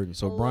 Jason Jordan.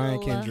 So Brian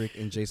Lola. Kendrick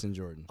and Jason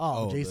Jordan.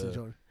 Jason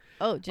Jordan.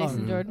 Oh,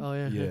 Jason Mhm. Jordan. Oh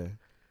yeah. Yeah.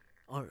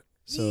 All right.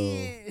 So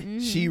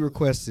Mhm. she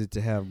requested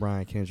to have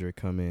Brian Kendrick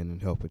come in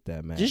and help with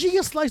that match. Did she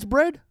get sliced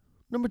bread?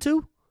 Number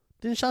 2?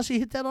 Didn't Shotzi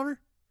hit that on her?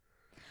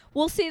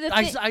 Well, see the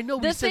I, thing. I know.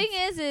 We The said, thing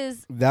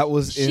is That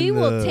was in she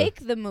will the-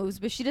 take the moves,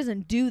 but she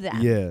doesn't do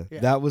that. Yeah, Yeah.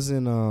 that was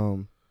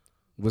in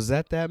was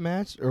that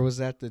match or was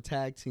that the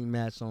tag team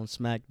match on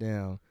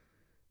SmackDown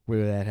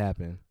where that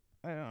happened?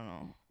 I don't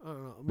know. I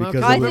don't know.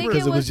 Because I it was- think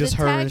because it it was was just the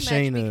her tag and match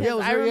Shayna. because Yeah, it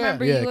was I her, yeah.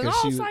 remember Yeah, you going, 'cause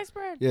 "Oh, she- sliced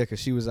bread." Yeah, because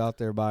she was out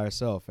there by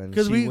herself and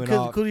Because she went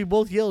off. we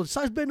both yelled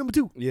sliced bread number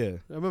 2. Yeah,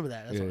 I remember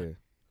that. That's yeah, why.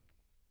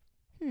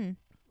 yeah. Hmm.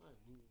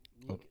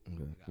 Okay.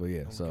 Well,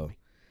 yeah. Don't So look at me.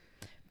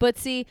 But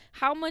see,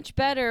 how much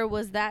better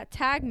was that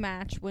tag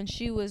match when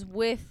she was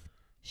with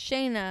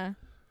Shayna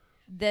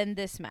than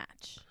this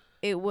match?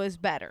 It was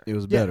better, it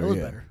was Yeah, better. it was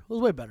yeah. better. It was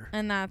way better.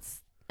 and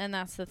that's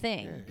the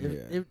thing. Yeah. If,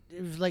 Yeah.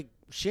 if was like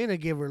Shayna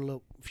gave her a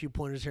little few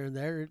pointers here and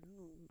there, it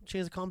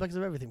changed the complex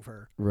of everything for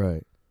her.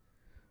 Right.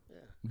 'Cause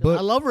But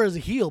I love her as a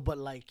heel, but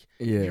like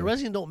yeah, your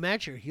wrestling don't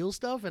match your heel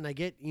stuff, and I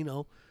get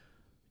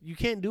you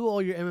can't do all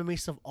your MMA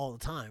stuff all the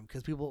time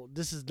because people.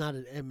 This is not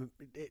an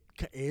it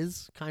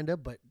is kind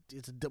of, but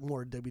it's a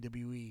more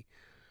WWE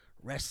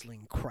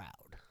wrestling crowd.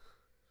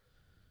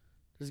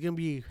 There's gonna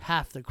be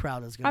half the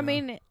crowd that's gonna. I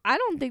mean, I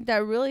don't think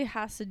that really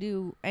has to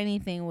do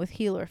anything with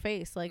heel or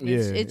face. Like yeah,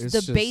 it's the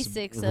just-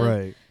 basics of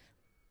right.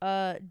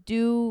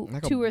 Do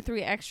Like a- 2 or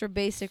 3 extra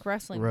basic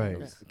wrestling Right.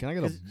 moves. Can I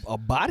get a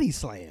body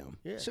slam?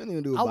 Yeah. Shouldn't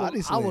even do a I would- body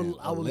I slam. would-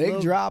 I a would leg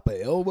love- drop,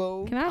 an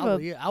elbow, Can I have I a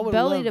would- yeah, I would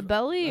belly love to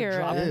belly a or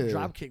drop, Yeah.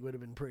 drop kick would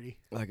have been pretty.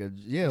 like like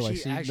she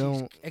she actually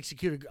don't.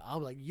 executed. I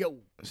was like, yo,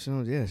 She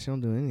don't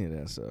do any of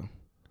that. So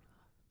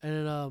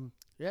and then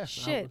yeah, I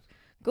shit? would-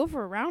 Go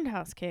for a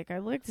roundhouse kick. I'd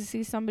like to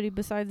see somebody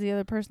besides the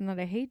other person that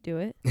I hate do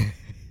it.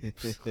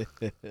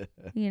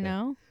 You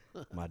know,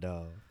 my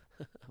dog.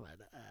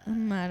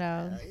 my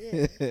dog.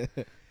 yeah.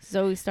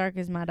 Zoe Stark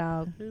is my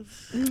dog.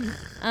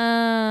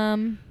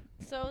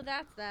 So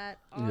that's that.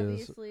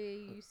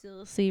 Obviously, you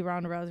still see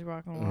Ronda Rousey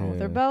rocking along with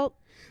her Yeah. belt.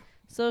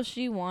 So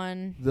she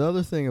won. The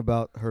other thing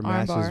about her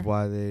matches, Armbar.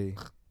 why they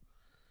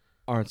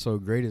aren't so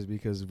great, is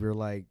because we're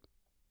like,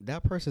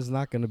 that person's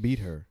not gonna beat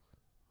her.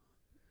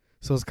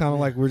 So it's kind of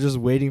Yeah. like we're just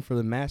waiting for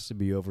the match to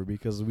be over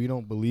because we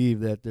don't believe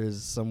that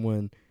there's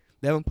someone.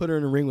 They haven't put her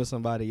in the ring with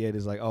somebody yet.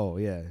 It's like, oh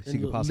yeah, she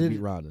And could possibly lit-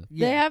 beat Ronda.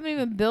 Yeah. They haven't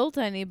even built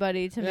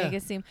anybody to make Yeah.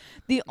 it seem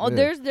the Yeah.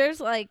 there's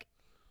like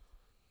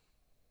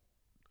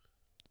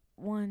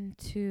 1,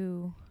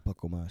 2,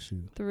 Buckle my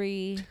shoe.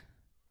 3, Shut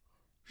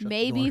the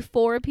maybe door.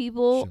 4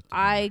 people Shut the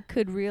I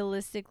could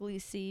realistically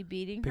see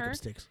beating Pick her, up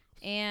sticks.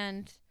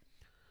 and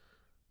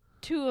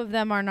 2 of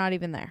them are not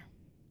even there.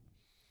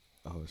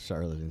 Oh,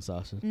 Charlotte and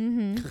Sasha.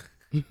 Mm-hmm.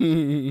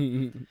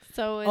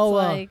 So it's Oh,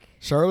 like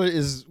Charlotte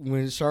is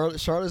when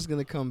Charlotte's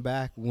gonna come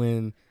back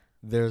when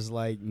there's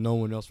like no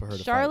one else for her to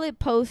fight. Charlotte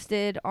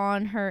posted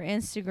on her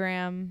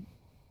Instagram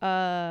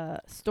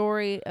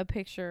story a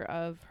picture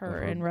of her Of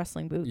her- in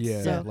wrestling boots.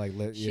 Yeah, So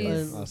yeah,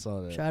 she's- I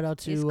saw that. Shout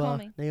out She's to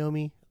coming.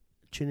 Naomi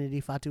Trinity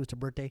Fatu. It's her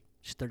birthday.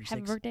 She's 36.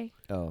 happy birthday.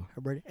 Oh,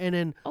 Her birthday. And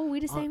then Oh, we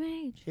the same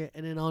age. yeah,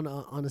 and then on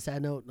a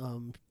sad note,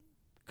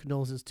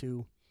 condolences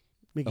to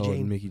Mickey oh,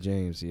 Jane. Mickey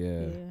James,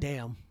 yeah.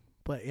 Damn.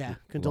 But yeah,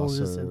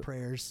 condolences her- and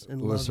prayers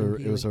and It was love her.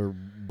 and It was healing. her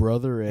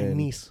brother and and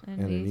niece. And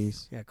and her niece.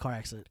 niece. Yeah, car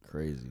accident.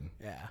 Crazy.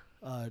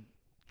 Yeah.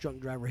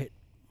 Drunk driver hit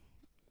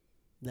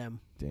them.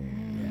 Damn,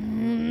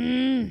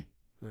 Mm.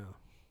 Yeah.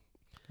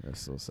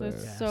 that's so So sad.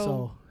 it's Yeah.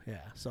 So-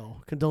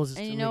 So condolences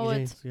And to you know Mickey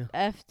what's James.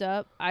 Yeah. effed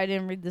up? I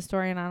didn't read the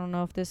story, and I don't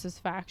know if this is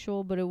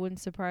factual, but it wouldn't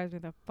surprise me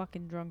if that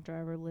fucking drunk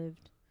driver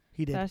lived.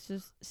 He did. That's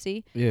just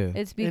Yeah,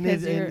 it's And,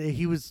 because and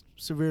he was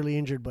severely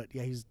injured, but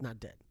yeah, he's not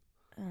dead.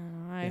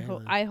 Yeah,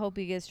 I hope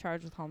he gets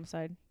charged with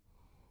homicide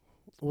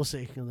We'll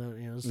see.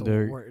 They're still,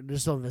 They're- they're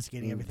still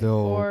investigating everything.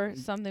 or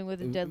something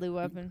with a deadly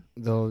weapon.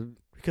 they'll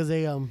Because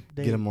they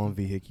get him on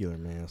vehicular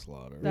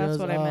manslaughter. That's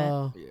what I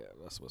meant. Yeah,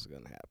 that's what's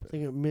gonna I happen.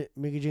 think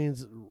Mickey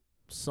Jane's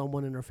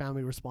someone in her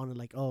family responded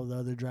like, "Oh, the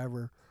other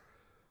driver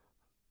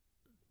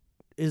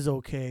is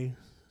okay,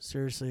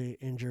 seriously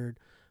injured,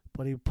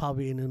 but he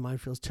probably in his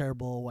mind feels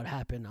terrible. What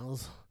happened?"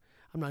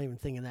 I'm not even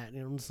thinking that.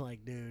 I'm just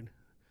like, dude,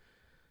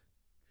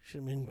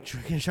 should have been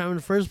drinking shine in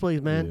the first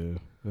place, man.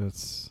 Yeah,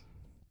 that's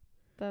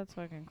That's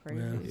fucking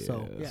crazy. Yeah.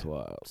 So, that's yeah.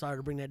 wild. Sorry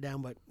to bring that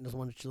down, but just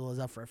wanted to throw those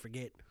out for I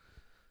forget.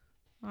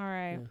 All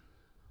right. Yeah.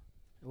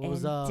 What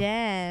was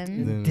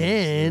And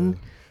then it was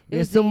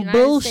there's the some United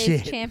bullshit.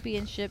 States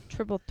Championship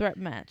triple threat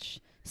match.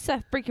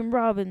 Seth freaking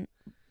Robbins.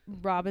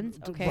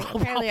 Okay.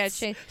 Apparently I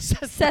changed.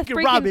 Seth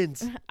freaking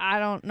Robbins. I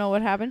don't know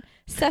what happened.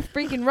 Seth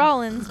freaking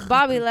Rollins,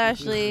 Bobby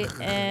Lashley,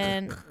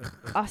 and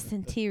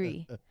Austin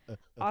Theory.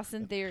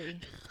 Austin Terry.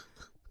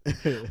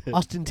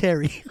 Austin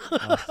Theory.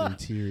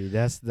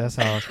 That's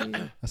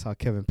how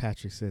Kevin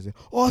Patrick says it.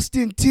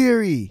 Austin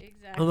Theory.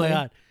 Exactly. Oh my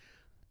god.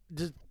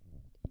 Just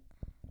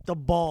the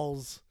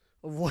balls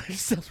of what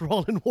Seth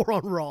Rollins wore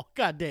on Raw.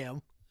 God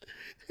damn.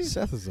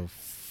 Seth is a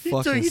He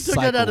fucking took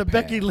that out of psychopath.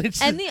 Becky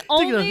Lynch. And the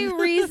only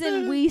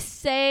reason we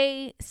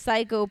say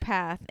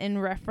psychopath in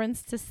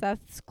reference to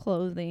Seth's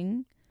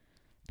clothing,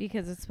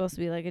 because it's supposed to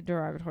be like a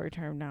derogatory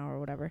term now or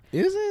whatever.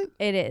 Is it?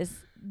 It is.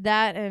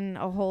 That and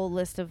a whole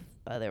list of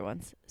other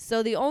ones.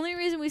 So the only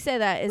reason we say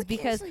that is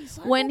because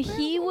when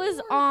he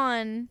was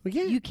on,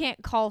 you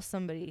can't call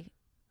somebody.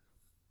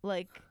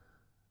 Like,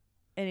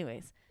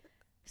 anyways.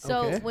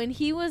 So Okay. when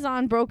he was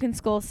on Broken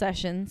Skull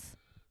Sessions,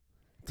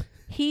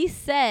 he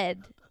said,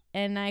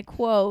 and I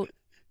quote,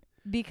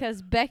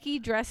 because Becky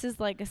dresses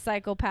like a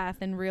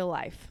psychopath in real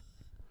life.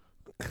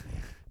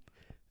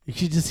 You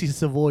should just see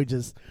Savoy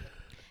just.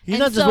 He's And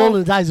not just so-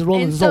 rolling his eyes, he's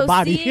rolling And his so whole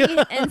body.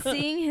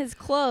 seeing his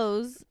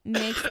clothes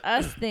makes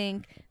us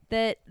think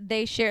that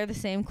they share the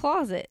same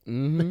closet.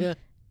 Mm-hmm. Yeah.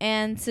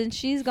 And since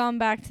she's gone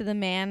back to the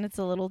man, it's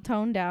a little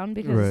toned down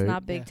because Right. it's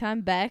not big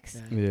time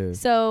Bex. Yeah. Yeah.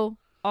 So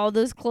all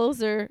those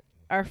clothes are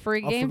free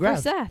Up for game for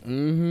grabs. Seth.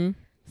 Mm-hmm.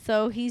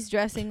 So he's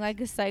dressing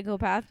like a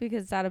psychopath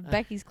because it's out of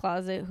Becky's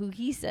closet, who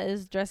he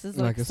says dresses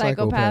Like like a a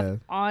psychopath psychopath.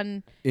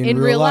 on In in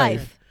real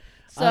life.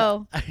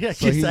 So I So guess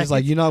he's I just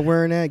like, can- you're not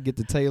wearing that? Get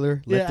the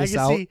tailor. Let yeah, this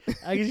I out. can see.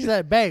 I can see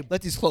that, babe.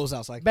 Let these clothes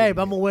out. So I can Babe,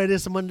 get I'm gonna wear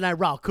this on Monday Night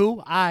Raw. Cool.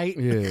 All right.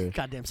 Yeah.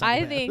 Goddamn. I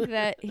psychopath. think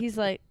that he's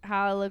like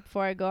how I look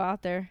before I go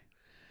out there.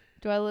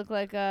 Do I look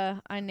like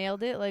I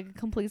nailed it, like a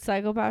complete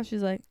psychopath?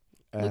 She's like,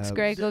 looks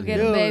great. Go get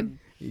him, Dude, babe.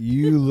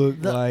 You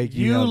look The- like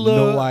you you have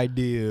look- no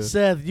idea.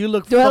 Seth, you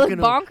look Do I look fucking.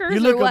 bonkers you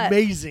or look what?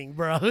 amazing,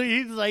 bro.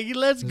 He's like,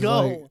 let's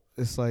go.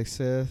 It's like,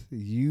 Seth,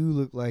 you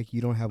look like you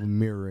don't have a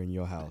mirror in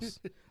your house.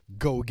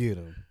 Go get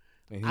him.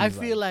 And I he's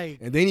feel like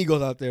and then he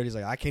goes out there and he's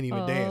like, I can't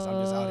even dance.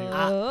 I'm just out here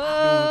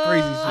Oh.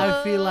 doing crazy shit.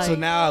 I feel like- So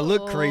now I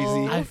look crazy.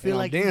 I feel and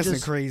like I'm dancing you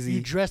just, crazy.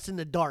 You dressed in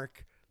the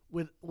dark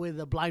with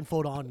a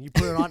blindfold on. You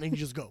put it on and you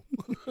just go.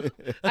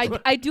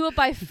 I do it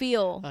by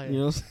feel. Oh, yeah. You know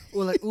what I'm saying?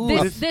 Well, like,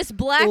 ooh, This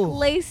black Ooh.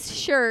 lace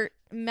shirt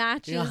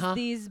matches Uh-huh.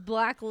 these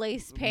black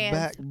lace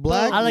pants.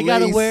 Black all I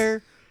gotta lace-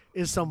 wear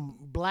is some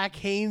black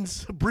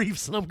Hanes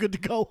briefs and I'm good to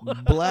go.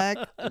 black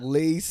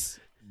lace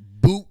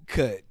boot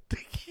cut,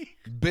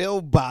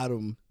 bell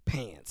bottom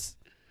pants.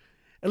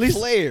 At least,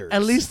 Flares.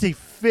 at least they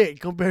fit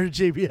compared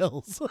to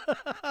JBL's.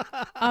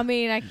 I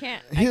mean, I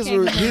can't. His I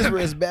were can't his were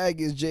as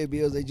baggy as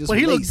JBL's. They just But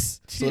he looked-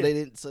 lace, so yeah. they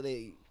didn't. So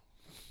they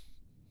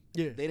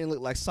Yeah. didn't look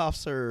like soft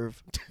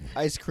serve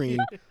ice cream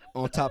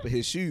on top of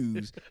his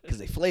shoes because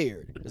they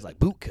flared. It was like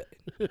boot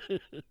cut,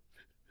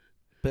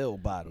 bell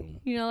bottom,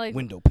 You know, like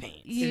window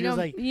pants. you It know, was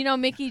like-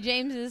 Mickey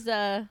James's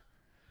when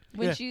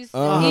Yeah. she's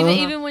Uh-huh.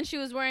 even when she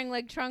was wearing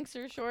like trunks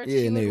or shorts,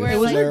 Yeah, she and would they wear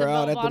would like flare the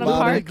out at the bottom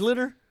bottom. part. The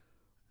glitter?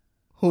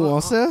 Who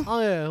on Seth?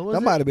 Oh yeah, what was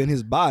That it? might have been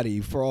his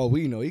body. For all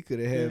we know, he could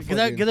have had Because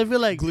I fucking feel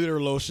like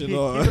glitter lotion he'd be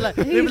on. like,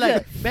 they'd be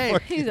like,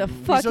 babe, He's a you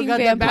still fucking got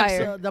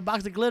vampire. the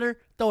box of glitter?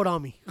 Throw it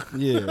on me,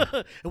 Yeah.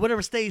 and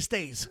whatever stays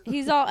stays.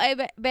 He's all, hey,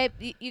 babe,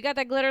 you got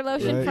that glitter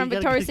lotion Right. from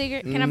You gotta Victoria's get-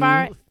 Secret? Can I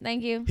borrow it?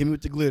 Thank you. Hit me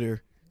with the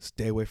glitter.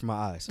 Stay away from my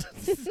eyes.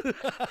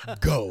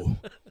 Go.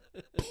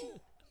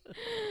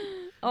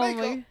 Oh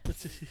Makeup.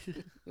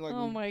 my, Like,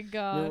 oh my remember,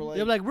 god. like,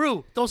 You're like,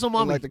 Rue, throw some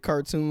on me. like the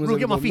cartoons Rue, and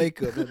get my the feet.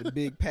 makeup, like the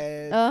big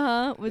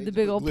pad. With They the just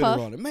big put old glitter puff.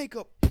 on it.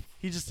 Makeup.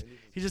 He just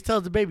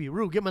tells the baby,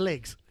 Rue, get my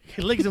legs,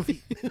 legs and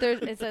feet.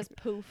 It says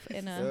poof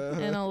in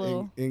a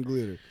little. in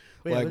glitter.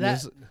 But yeah, like, but when,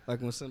 that-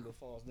 like when Simba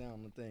falls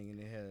down the thing and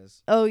it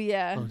has Oh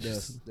yeah. Oh,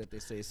 dust that they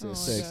say says Oh,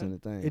 sex God. in the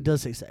thing. It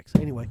does say sex.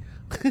 Anyway,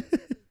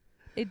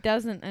 It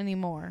doesn't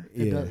anymore.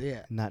 It Yeah. does,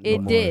 yeah. Not It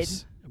no did.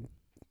 more.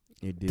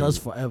 It did. does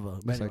forever.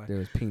 But It's anyway. like there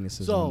was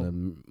penises So-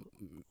 on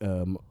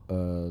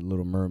the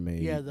Little Mermaid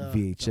Yeah, the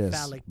VHS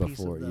phallic piece of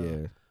before.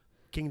 the- Yeah.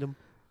 Kingdom.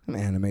 Them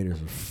animators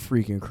are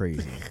freaking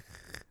crazy.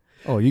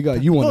 Oh, you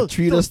want Don't- to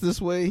treat don't- us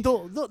this way?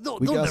 Don't We don't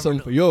got never something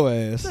know. for your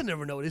ass. They'll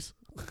never notice.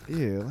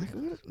 Yeah, like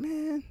what,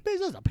 man. Bitch,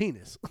 that's a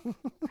penis.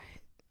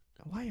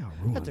 Why y'all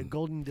That's a ruin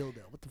golden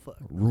dildo. What the fuck?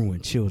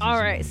 children? All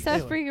right,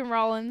 Seth Anyway. freaking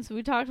Rollins.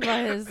 We talked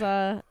about his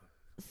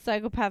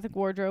psychopathic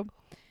wardrobe.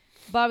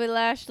 Bobby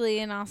Lashley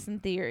and Austin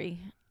Theory.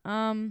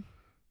 I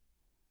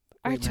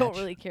Great don't match.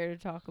 really care to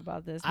talk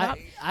about this.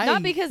 I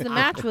Not because the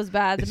match was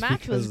bad. The It's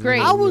match was because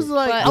great. I was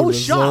like, But- I was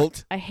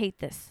shocked. I hate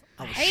this.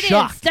 I was hate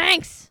shocked. it. It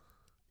stinks.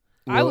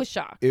 I Well, was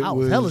shocked. It I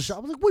was hella shocked.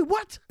 I was like, wait,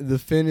 what? The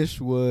finish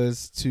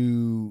was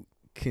to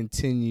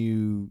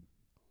continue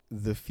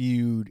the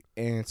feud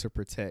and to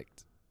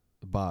protect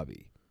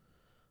Bobby.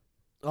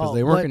 Because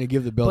they weren't going to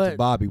give the belt to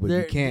Bobby, but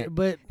you can't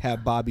But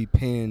have Bobby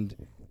pinned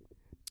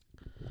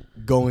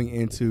going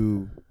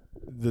into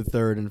the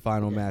third and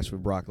final match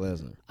with Brock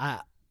Lesnar.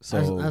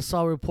 So I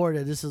saw a report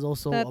that this is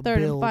also That a third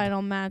build. and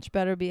final match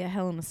better be a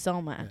Hell in a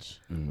Cell match.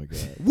 oh my god,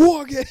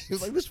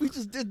 WarGames! Like, we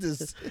just did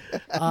this. No,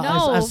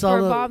 I saw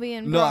for the- Bobby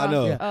and No, I Brock.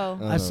 know. Yeah. Oh.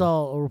 I I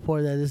saw a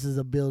report that this is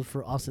a build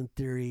for Austin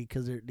Theory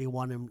because they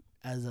want him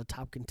as a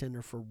top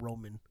contender for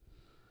Roman.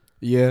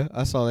 Yeah,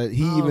 I saw that.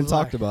 He I even was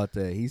talked like- about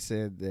that. He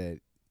said that.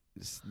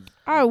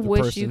 I the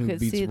wish person you who could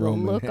beats see the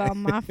Roman- look on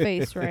my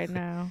face right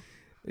now.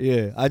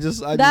 Yeah, I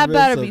just That read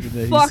better be something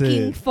that he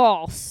fucking said.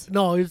 false.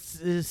 No, it's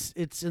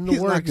in the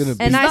He's not works. gonna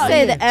And He's I not-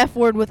 say yeah. the F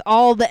word with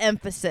all the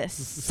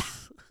emphasis.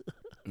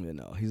 You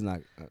know, he's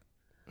not.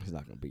 He's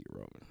not gonna beat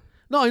Roman.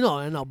 No,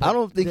 I know. But I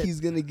don't think the- he's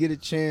gonna get a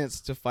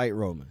chance to fight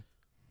Roman.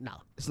 No.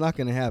 It's not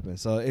gonna happen.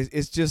 So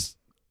it's just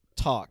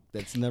talk.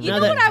 That's never. You know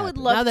gonna what I would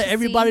happen. love now that to see?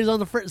 everybody's on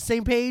the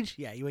same page,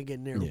 yeah, you ain't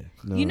getting near him. Yeah.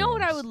 No, You know no,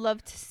 what I it's- would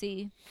love to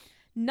see?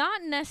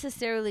 Not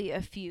necessarily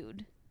a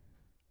feud,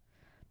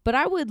 but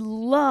I would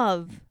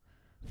love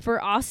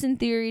for Austin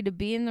Theory to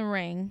be in the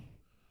ring,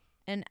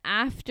 and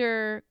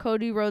after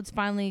Cody Rhodes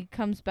finally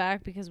comes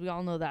back, because we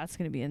all know that's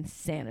going to be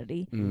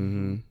insanity,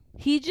 Mhm.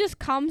 he just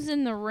comes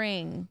in the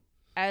ring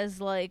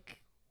as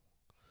like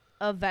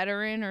a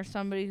veteran or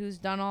somebody who's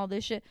done all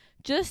this shit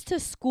just to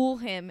school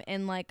him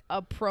in like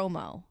a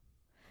promo,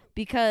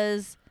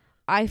 because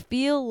I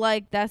feel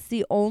like that's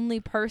the only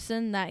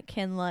person that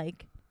can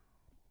like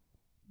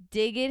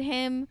dig at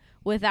him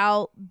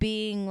without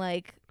being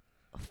like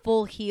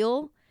full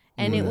heel,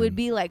 and it would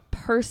be like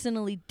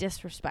personally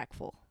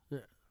disrespectful.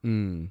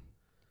 Mm.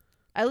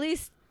 At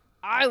least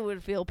I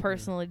would feel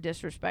personally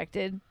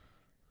disrespected,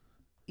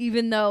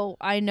 even though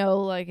I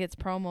know like it's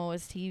promo,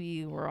 it's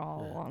TV, we're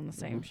all on the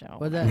same show,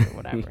 But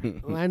whatever.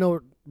 I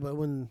know, but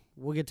when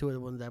we'll get to it,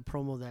 when that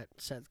promo that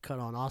Seth cut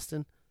on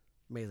Austin,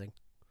 amazing.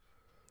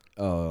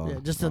 Oh. Yeah,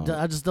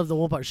 I just love the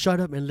one part. Shut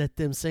up and let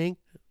them sing.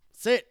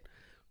 That's it.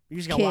 You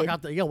just gotta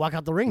Kid. walk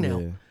out the ring now.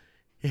 Yeah.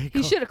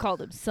 He should have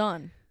called him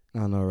son.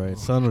 I know, right?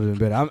 Son would have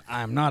been better.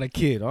 I'm not a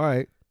kid. All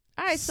right.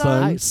 All right,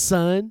 Son.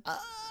 son. Hi,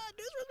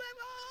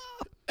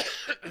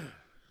 son.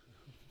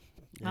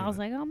 I was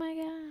like, oh my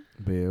god.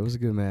 But yeah, it was a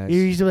good match.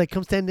 You usually like,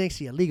 come stand next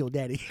to you, legal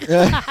daddy.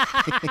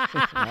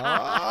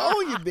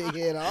 Oh, you big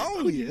head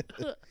on you.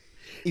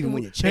 Even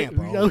when you're champ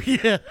on Oh you.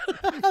 yeah,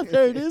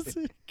 there it is.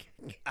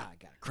 I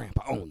got a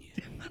cramp on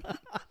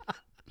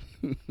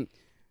you.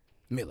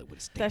 Miller with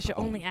a stamp. That's your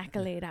on only you.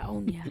 accolade. I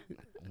own you.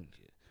 I own you.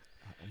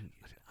 I own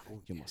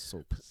you. You're my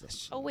sole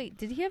possession. Oh wait,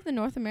 did he have the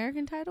North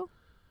American title?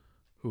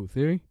 Who,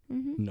 Theory?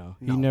 Mm-hmm. No,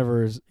 he No.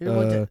 never. He didn't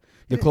want to-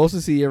 The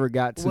closest he ever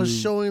got to Was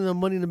showing the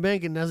Money in the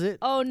Bank, and that's it.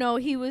 Oh no,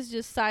 he was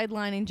just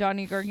sidelining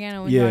Johnny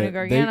Gargano when Yeah, Johnny they-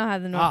 Gargano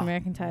had the North Ah,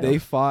 American title. They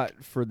fought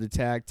for the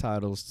tag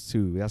titles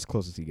too. That's the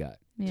closest he got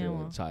Yeah, to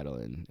well. a title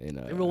in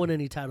Never won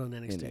any title in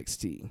NXT.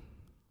 NXT.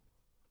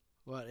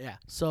 But yeah,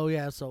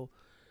 so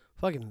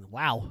fucking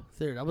wow,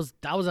 Theory. That was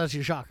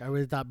actually a shock. I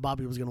really thought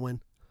Bobby was gonna win.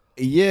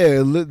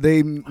 Yeah,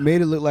 they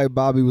made it look like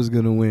Bobby was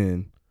gonna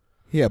win.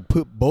 He had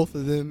put both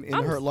of them in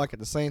I'm the hurt lock at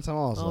the same time. I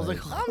was like,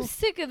 I'm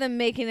sick of them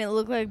making it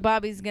look like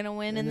Bobby's gonna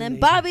win, and then they-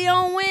 Bobby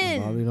don't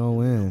win. Bobby don't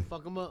win.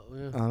 Fuck him up.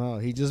 Yeah. I don't know.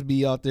 He just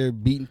be out there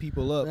beating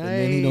people up, and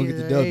then he don't get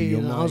the W.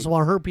 I'm I like, just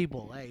want to hurt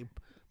people. Hey,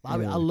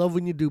 Bobby, Yeah. I love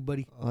when you do,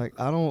 buddy. I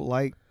don't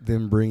like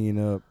them bringing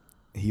up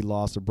he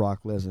lost to Brock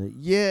Lesnar.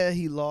 Yeah,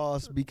 he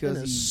lost because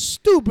In a he,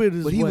 stupid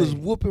as but he way. was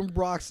whooping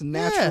Brock's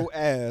natural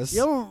ass You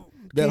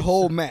don't- that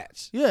whole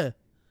match. Yeah.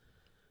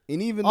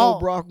 And even All- though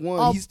Brock won,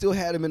 all- he still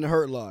had him in the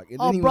hurt lock.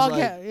 And All then he Brock was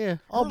like, had,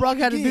 all hurt Brock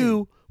had to again.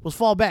 do was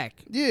fall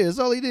back. yeah, that's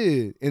all he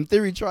did. And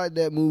Theory tried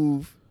that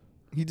move.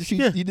 He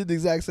did the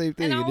exact same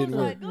thing. And I It didn't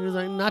was work. like, He was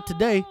like, "Not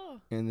today." "Oh,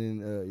 And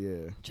then,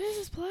 yeah.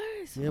 Jesus,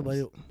 please. Yeah, but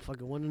he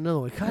fucking won another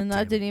one. God And damn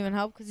that it. didn't even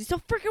help because he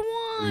still freaking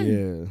won.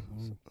 Yeah.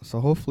 So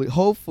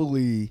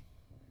hopefully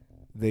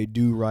they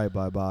do right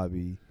by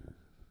Bobby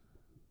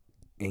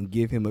and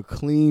give him a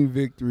clean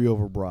victory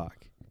over Brock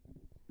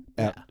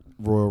at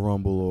Royal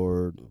Rumble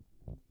or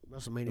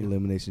WrestleMania.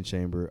 Elimination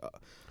Chamber.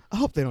 I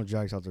hope they don't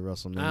drag us out to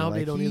WrestleMania. I hope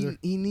they don't either.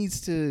 He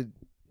needs to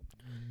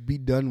be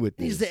done with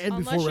Needs this. to end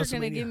Unless before you're WrestleMania.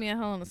 gonna give me a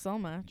Hell in a Cell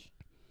match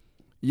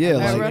Yeah,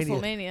 at like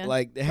WrestleMania.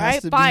 like it has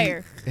Right? to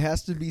Fire. be. It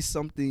has to be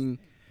something.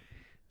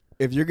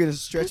 If you're gonna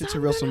stretch it to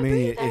 'Cause I'm gonna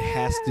WrestleMania, be it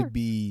has to there.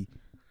 be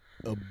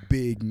a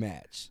big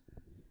match.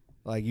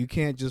 Like you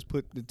can't just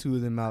put the two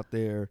of them out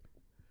there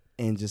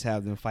and just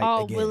have them fight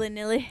all again. willy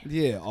nilly.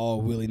 Yeah,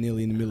 all willy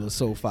nilly in the middle of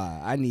SoFi.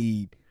 I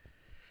need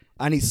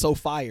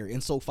SoFire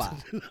in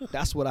SoFi.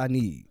 That's what I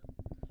need.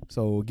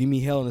 So give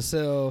me Hell in a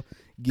Cell.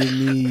 Give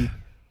me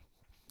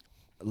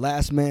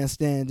Last Man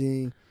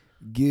Standing.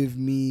 Give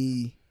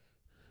me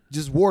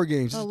just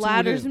WarGames. A just two of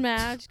ladders them.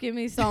 match. Give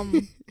me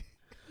some.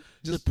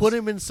 Just put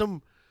him in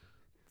some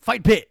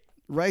fight pit.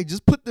 Right,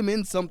 just put them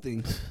in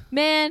something.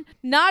 Man,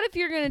 not if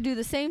you're going to do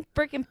the same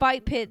freaking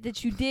fight pit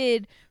that you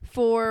did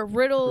for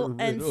Riddle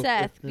and Riddle.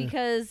 Seth,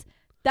 because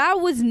that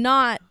was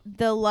not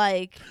the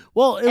like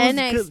Well, it was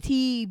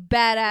NXT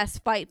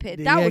badass fight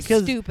pit. That was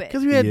stupid.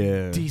 Because we had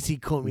Yeah. DC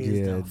Cormier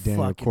Yeah, as the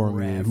Daniel fucking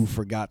Cormier, ref. who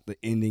forgot the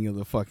ending of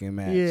the fucking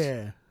match.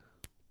 Yeah.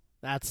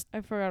 That's I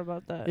forgot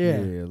about that.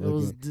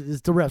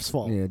 it's the ref's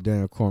fault. Yeah,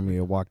 Daniel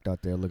Cormier walked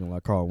out there looking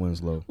like Carl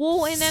Winslow.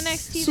 Well, in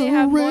NXT So they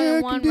have more rare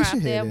than one ref. condition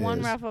They have it one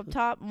is. ref up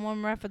top and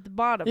one ref at the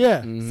bottom.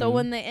 Yeah. So Mhm.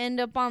 when they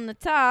end up on the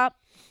top,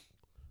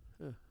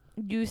 Yeah.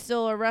 you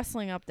still are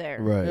wrestling up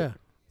there. Right. Yeah.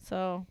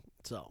 So,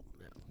 So.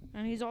 Yeah.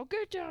 and he's all,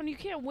 get down, you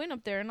can't win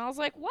up there. And I was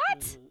like,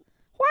 what?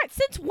 What?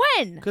 Since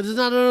when? Because there's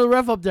not another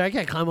ref up there. I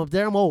can't climb up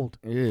there. I'm old.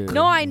 Yeah.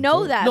 No, I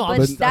know that, No, but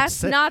I'm that's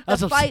saying- not the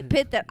that's what I'm fight saying.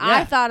 pit that I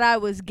Yeah. thought I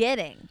was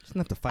getting. It's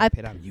not the I- fight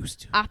pit I'm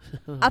used to. I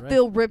Right.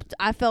 feel ripped.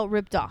 I felt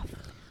ripped off.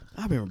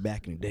 I remember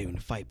back in the day when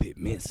the fight pit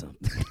meant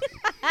something.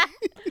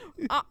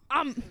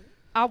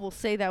 I will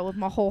say that with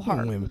my whole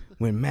heart.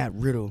 when Matt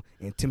Riddle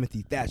and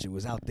Timothy Thatcher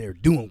was out there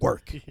doing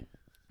work.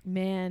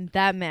 Man,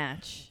 that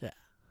match Yeah.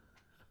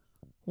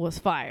 was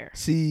fire.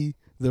 See,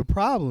 the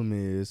problem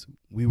is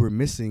we were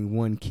missing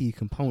one key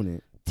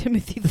component.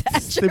 Timothy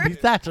Thatcher. Timothy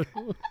Thatcher.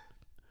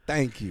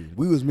 Thank you.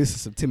 We was missing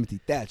some Timothy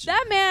Thatcher.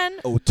 That man.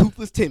 Oh,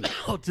 Toothless Timmy.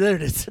 Oh, there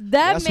it is. That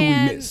That's who we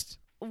man missed.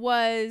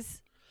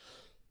 was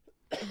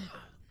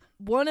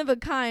one of a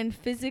kind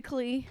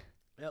physically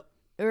Yep.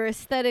 or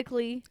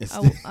aesthetically.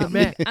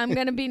 Man. I'm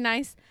going to be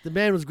nice. The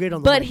man was great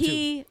on the But mic, too.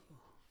 he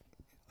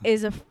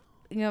is a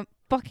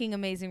fucking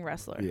amazing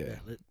wrestler. Yeah.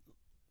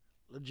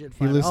 Legit He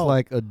fighter. looks Oh,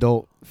 like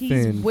adult He's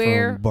Finn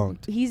where- from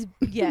Bunked. He's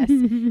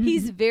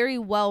he's very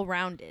well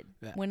rounded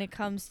Yeah. when it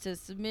comes to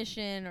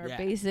submission or Yeah.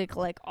 basic,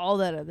 like all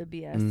that other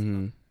BS.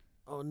 Mm-hmm.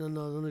 Oh, no. I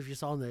don't know if you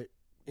saw on the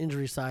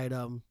injury side,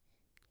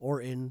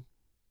 Orton,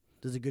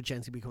 there's a good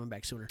chance he'll be coming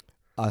back sooner.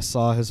 I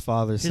saw his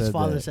father His said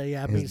father that. said,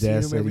 yeah, I've been His seeing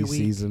dad him said every he week.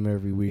 sees him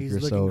every week He's or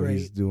looking so. great.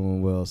 He's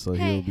doing well, so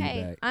Hey, he'll be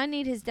hey, back. I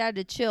need his dad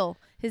to chill.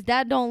 His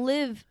dad don't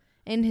live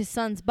in his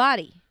son's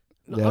body.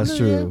 That's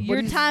true. But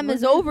Your he's time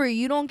is looking- over.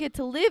 You don't get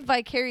to live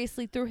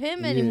vicariously through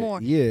him anymore.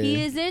 Yeah.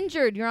 He is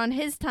injured. You're on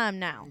his time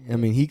now. I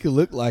mean, he could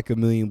look like $1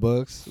 million,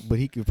 but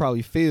he could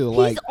probably feel He's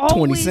like 20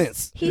 always-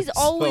 cents. He's So-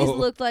 always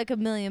looked like $1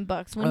 million.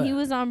 When he Yeah.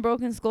 was on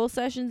Broken Skull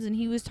Sessions and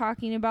he was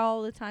talking about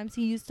all the times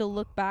he used to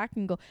look back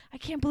and go, I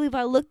can't believe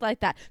I looked like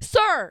that.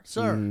 Sir,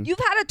 Sir. Mhm. you've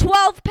had a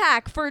 12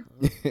 pack for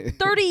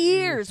 30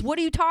 years. What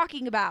are you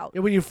talking about?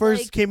 And when you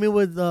first Like- came in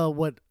with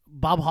what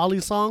Bob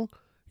Holly's song,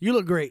 you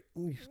look great.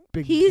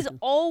 Big, He's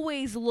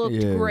always looked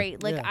Yeah.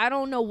 great. Like, Yeah. I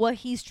don't know what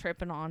he's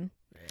tripping on.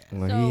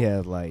 Well, So- he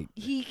had like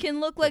He can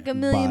look like $1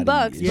 million,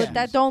 Body issues. but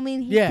that don't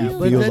mean he yeah, feels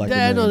but feels that, like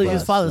that, I $1 know that million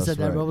his father bucks. said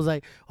that, That's but I right. was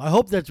like, I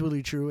hope that's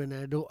really true, and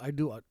I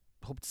do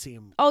hope to see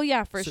him Oh,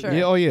 yeah, for So- sure.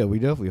 yeah, oh yeah, we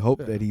definitely hope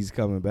Yeah. that he's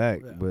coming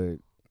back, Yeah. but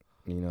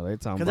you know they're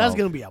talking because about that's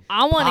gonna be a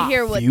I want to pop.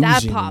 hear what that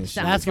Fusion pop and shit.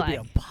 sounds That's gonna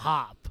like. be a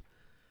pop.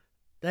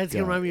 That's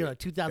gonna Yeah. remind me of like if,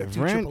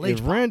 2002 Ran- Triple H.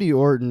 if pop. Randy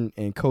Orton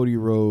and Cody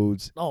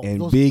Rhodes Oh,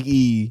 and those- Big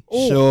E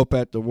Oh. show up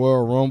at the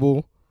Royal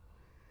Rumble,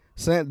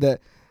 saying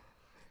that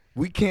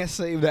we can't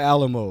save the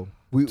Alamo.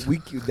 We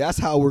that's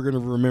how we're gonna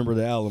remember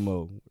the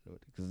Alamo.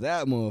 Because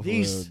that motherfucker,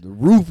 These the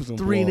roof is gonna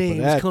three blow off of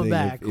names that come thing.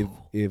 back.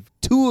 If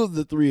two of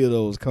the three of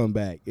those come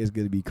back, it's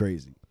gonna be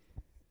crazy.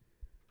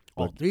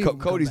 Oh, But three of them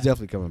come Cody's back.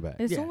 definitely coming back.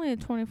 It's Yeah. only a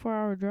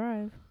 24-hour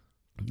drive.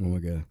 Oh my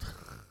god.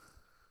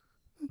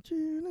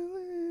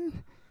 Adrenaline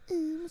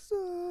in my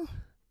soul.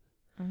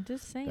 I'm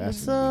just saying.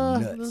 That's-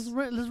 Let's nuts.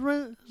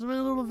 rent a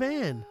little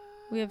van.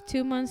 We have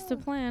 2 months to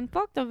plan.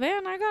 Fuck the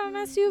van. I got an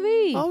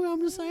SUV. Oh, I'm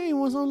just saying,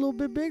 what's a little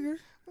bit bigger?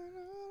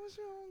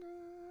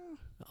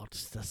 Oh,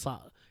 just that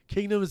song.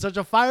 Kingdom is such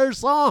a fire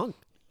song.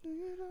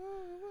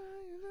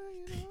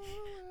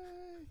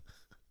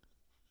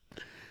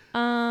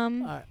 All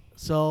right,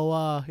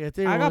 so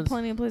yeah, I got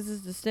plenty of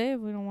places to stay if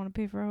we don't want to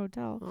pay for a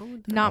hotel.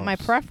 Not Oh, my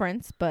s-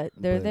 preference, but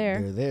they're But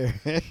there.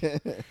 They're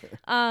there.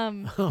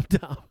 Um, I'm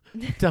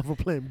down for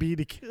playing B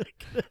to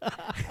kick.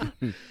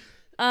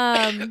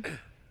 um,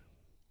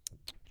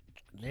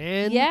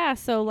 Man, yeah.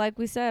 So like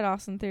we said,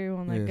 Austin Theory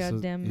won that Yeah, so-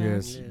 goddamn match.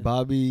 yes, Yeah.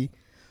 Bobby,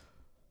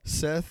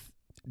 Seth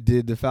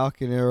did the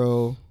Falcon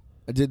Arrow.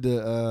 Did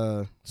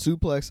the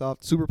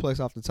superplex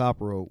off the top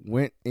rope.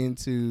 Went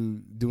into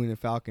doing the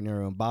Falcon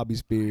Arrow, and Bobby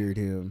speared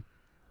him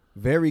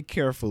very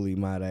carefully.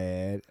 Might I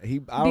add? He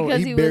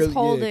Because he was barely,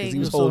 holding- Yeah, 'cause he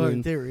was So hard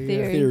holding theory.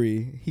 Theory.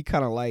 Theory. He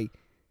kind of like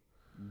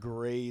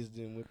grazed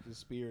him with the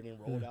spear and then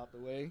rolled out the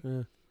way,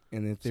 Yeah.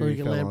 and then So Theory he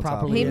can fell land on top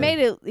properly. He of him. made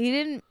it. He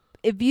didn't.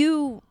 If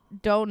you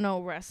don't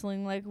know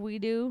wrestling like we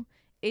do,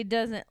 it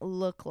doesn't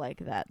look like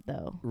that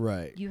though.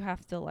 Right. You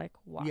have to like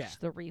watch Yeah.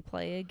 the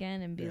replay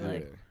again and be Yeah.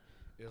 like,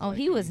 It "Oh, like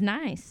he was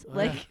nice."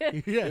 Like,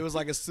 yeah. It was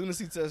like as soon as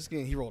he touched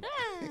skin, he rolled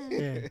out.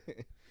 Yeah.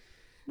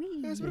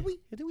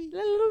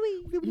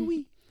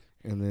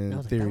 And then I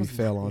was like, that Theory was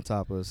fell nice. on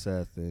top of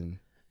Seth, and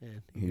Yeah,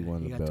 He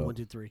won he the got the belt. 1,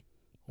 2, 3.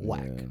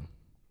 Whack. yeah,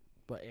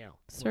 But yeah,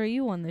 sir,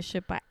 you won this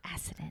shit by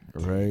accident.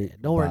 right.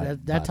 don't worry. By-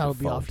 That by title will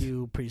be off default.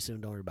 you pretty soon.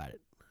 Don't worry about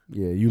it.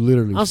 Yeah, you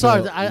literally. I'm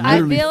sorry, fell- I- you I I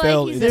literally feel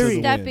fell like he's into a the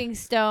wind. stepping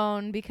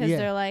stone because Yeah.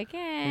 they're like,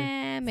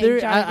 maybe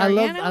Theory, Johnny I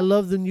love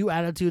Gargano? the new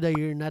attitude that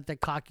you're not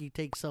that cocky,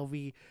 take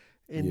selfie,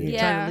 and Yeah. you're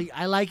trying to leak.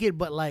 I like it,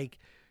 but like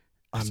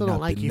I I'm still not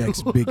don't like the you.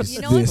 next biggest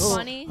You know what's this.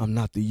 funny? I'm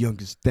not the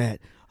youngest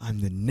that. I'm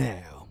the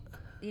now.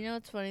 You know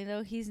what's funny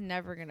though? He's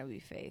never gonna be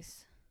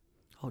face.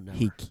 Oh no.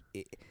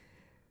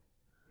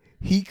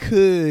 he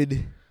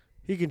could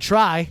He can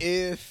try.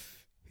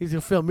 if He's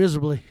gonna fail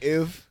miserably.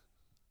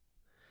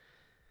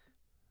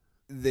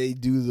 they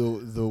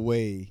do the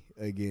way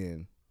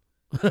again.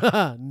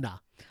 Nah.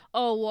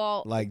 Oh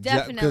well, Like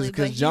definitely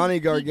because but Johnny he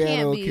can't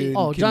Gargano be-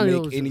 can Johnny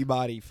make was-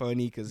 anybody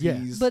funny because Yeah.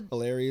 he's But-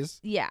 hilarious.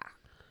 Yeah,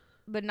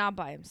 but not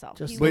by himself.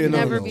 Just He like- would no,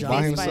 never no, be no. faced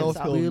By himself,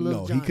 by himself. he'll- Wheel of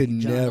no, he Johnny, could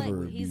Johnny.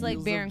 never He's be. like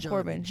Wheels Baron of Johnny,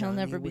 Corbin. He'll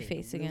never be wins.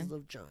 faced again. Wheels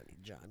of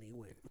Johnny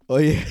wins. Oh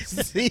yeah,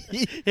 see,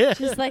 Yeah.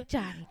 Just like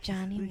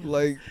Johnny wins.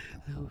 like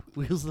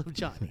Wheels of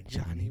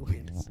Johnny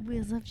wins.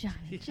 Wheels of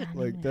Johnny like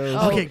wins. that was,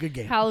 Oh, Okay, good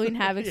game. Halloween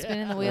Havoc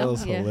spinning the that wheel.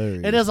 was Yeah.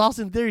 hilarious. And there's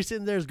Austin Theory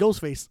sitting there as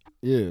Ghostface.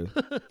 Yeah.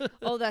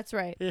 Oh, that's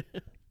right.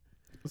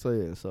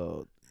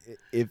 So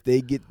if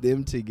they get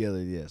them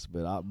together, yes,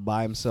 but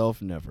by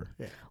himself, never.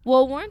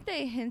 Well, weren't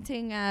they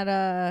hinting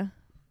at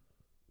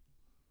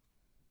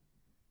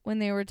when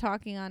they were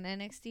talking on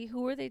NXT?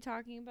 Who were they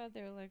talking about?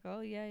 They were like,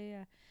 "Oh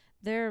yeah,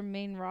 they're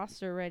main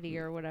roster ready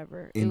or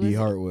whatever." Indy it was,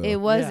 Hartwell. It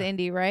was Yeah.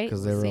 Indy, right?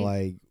 Because they were See?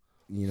 like,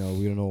 we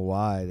don't know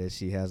why that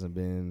she hasn't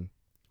been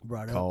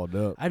Brought up. called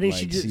up. I think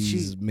like she just-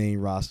 she's main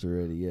roster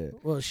already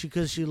yet. Well,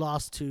 because she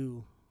lost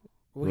to.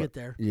 We'll Ru- get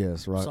there.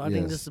 Yes, right. So I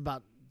think this is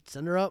about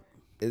send her up.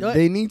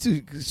 They need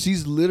to. 'Cause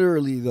she's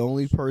literally the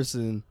only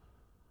person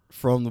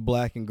from the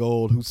Black and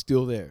Gold who's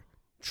still there.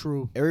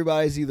 True.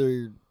 Everybody's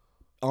either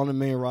on the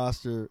main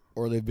roster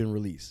or they've been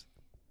released,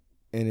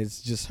 and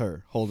it's just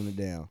her holding it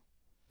down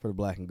for the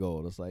Black and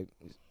Gold. It's like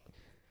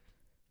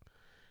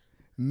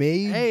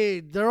maybe. Hey,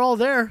 they're all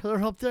there.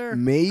 They're up there.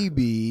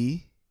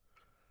 Maybe,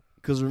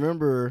 because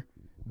remember,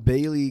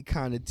 Bailey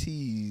kind of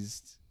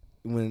teased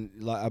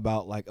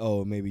about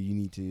oh, maybe you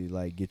need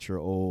to get your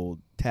old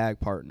tag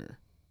partner.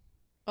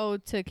 Oh,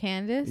 to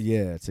Candace.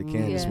 Yeah, to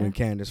Candace Yeah. when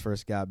Candace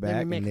first got back,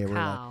 Let me and make they a were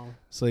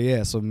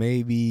cow. so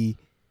maybe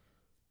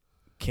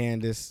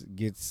Candace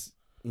gets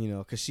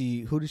because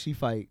who did she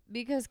fight?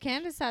 Because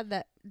Candace had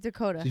that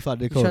Dakota. She fought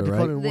She Dakota, shot Dakota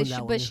right? and won that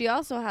one, But yeah. she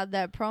also had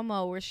that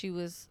promo where she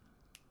was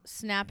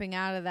snapping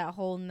out of that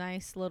whole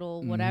nice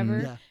little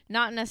whatever. Yeah.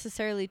 Not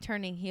necessarily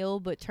turning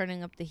heel, but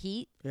turning up the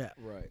heat.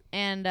 Right.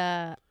 And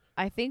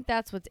I think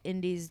that's what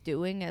Indy's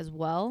doing as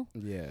well.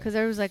 Yeah. Because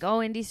there was like,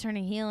 oh, Indy's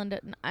turning heel, and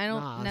I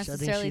don't Nah, I think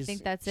necessarily she's-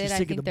 think that's she's it. I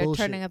sick of think the they're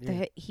bullshit, turning up the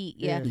yeah. heat.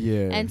 Yeah. Yeah.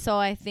 Yeah. And so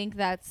I think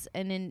that's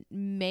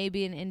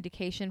maybe an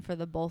indication for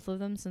the both of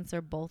them, since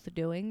they're both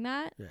doing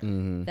that,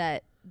 Mm-hmm.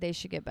 that they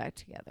should get back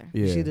together.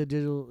 Yeah. You see the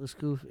digital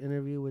scoof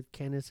interview with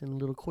Candace and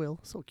Little Quill?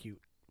 So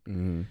cute.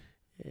 Mm-hmm.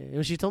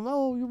 And she told him,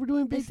 "Oh, you were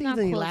doing big It's things," not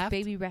and he cool. It's laughed.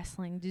 baby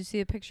wrestling. Did you see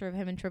a picture of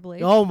him and Triple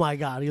H? Oh my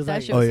God, he was That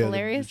like, shit was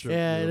hilarious.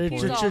 "Yeah." And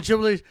He's all-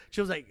 Triple H,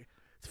 she was like,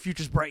 "The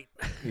future's bright."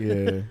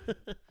 Yeah.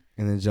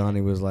 And then Johnny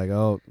was like,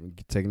 "Oh,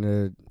 taking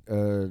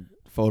a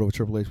photo of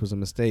Triple H was a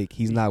mistake.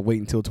 He's not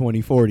waiting until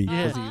 2040."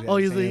 Yeah. Uh-huh. He Oh,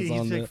 has he's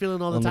hands on like the-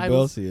 feeling all on the the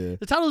titles. belts, yeah.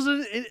 The titles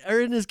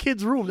are in his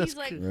kid's room. He's That's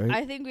like, cool. Right.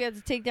 I think we had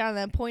to take down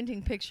that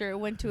pointing picture. It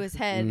went to his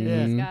head, Mhm.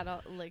 and he's Yeah. got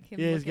all, like him.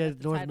 Yeah, he's looking at got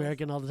the North titles.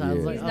 American all the titles.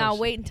 Yeah. Like, He's oh, not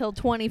shit. waiting until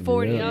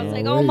 2040. Yeah, I was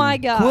like, not oh my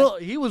waiting. God. Quill,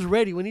 he was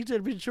ready when he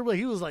said Triple H.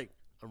 He was like,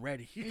 "I'm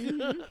ready."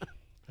 Mhm.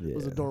 It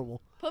was Yeah.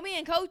 adorable. Put me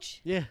in,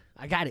 coach. Yeah,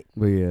 I got it.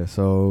 But yeah,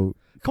 so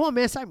Come on,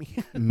 man, sign me.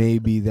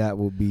 maybe that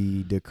will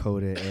be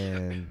Dakota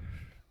and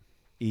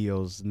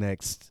Io's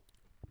next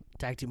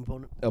Tag team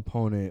opponent,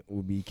 opponent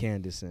will be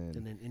Candice and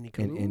and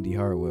then Indy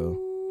Hartwell.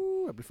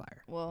 Ooh, that'd be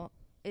fire. Well,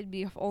 it'd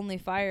be only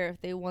fire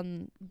if they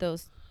won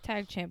those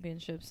tag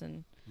championships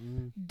and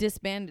Mm.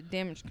 disbanded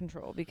Damage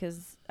Control,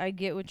 because I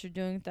get what you're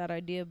doing with that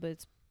idea,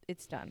 but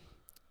it's done.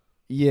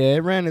 Yeah,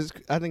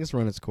 I think it's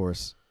run its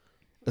course,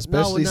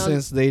 especially no.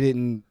 since they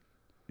didn't.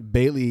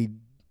 Bailey,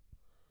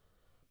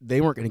 they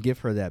weren't going to give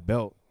her that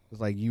belt.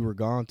 It's like, you were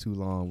gone too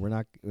long. We're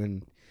not.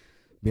 And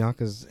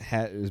Bianca's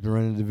has been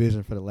running the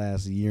division for the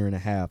last year and a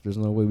half. There's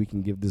no way we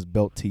can give this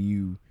belt to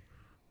you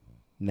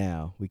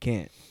now. We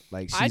can't.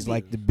 Like, she's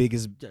like the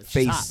biggest Yeah, she's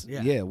face.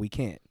 hot, yeah. We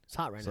can't. It's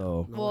hot right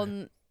So- now. No Well,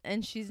 way.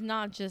 and she's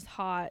not just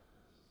hot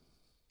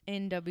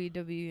in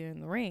WWE in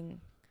the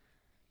ring.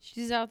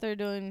 She's out there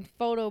doing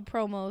photo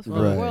promos for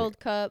Right. the World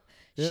Cup.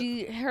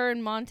 Yep. Her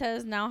and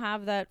Montez now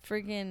have that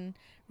freaking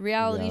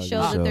reality Reality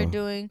show that they're show.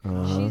 doing.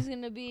 Uh-huh. She's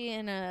gonna be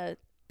in a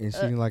And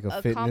she's like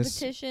a fitness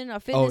competition, a Oh,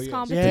 fitness yeah.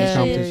 competition. Yeah,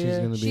 competition. yeah, She's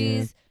yeah. gonna be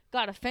in. She's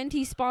got a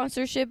Fenty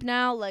sponsorship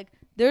now. Like,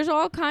 there's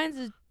all kinds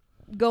of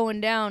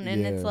going down,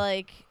 and it's Yeah.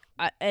 like,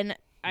 I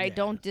Yeah.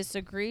 don't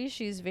disagree.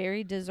 She's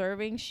very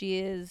deserving. She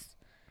is.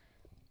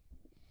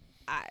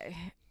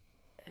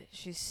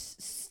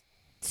 She's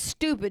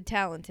stupid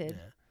talented.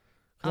 Yeah.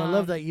 'Cause I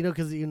love that,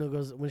 because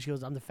goes when she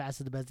goes, "I'm the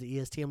fastest, the best at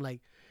EST." I'm like,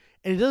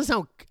 and it doesn't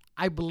sound.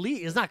 I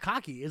believe it's not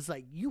cocky. It's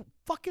like, you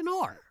fucking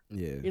are.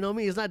 Yeah. You know what I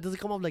mean? It's not. It doesn't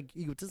come off like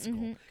egotistical.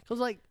 Mhm. Cause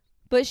like,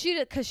 But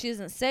because she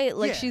doesn't say it,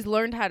 like Yeah. she's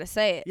learned how to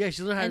say it, yeah,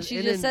 she's learned how and to, she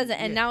and just then- says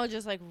it, and yeah. now it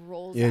just like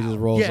rolls. Yeah, it out. just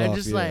rolls yeah, off. and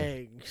just yeah.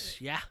 like,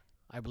 yeah,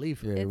 I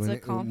believe. Yeah, It's when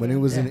a when it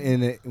was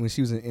confidence. when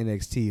she was in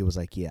NXT, it was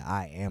like, yeah,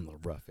 I am the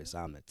roughest.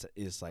 I'm the.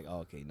 It's like, oh,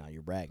 okay, now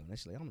you're bragging.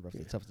 That's like, I'm the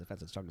roughest, the toughest, the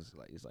fastest, the strongest.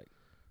 It's like,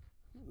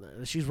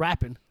 She's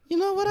rapping. You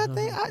know what I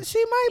think?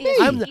 She might be.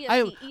 I'm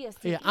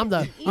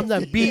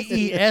the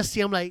BEST.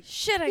 I'm like,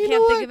 Shit, I you know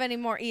can't think what? of any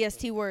more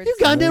EST words. You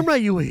goddamn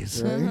right you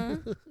is.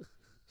 Uh-huh.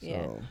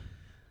 Yeah.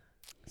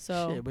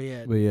 So Shit, but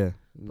yeah, But yeah.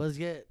 let's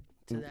get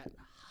to that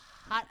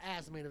hot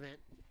ass main event.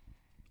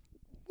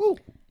 Woo,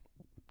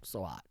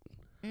 so hot.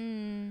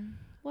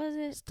 was it?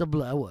 It's the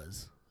blood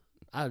was.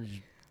 I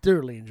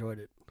thoroughly enjoyed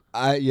it.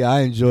 I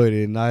enjoyed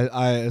it, and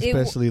I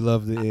especially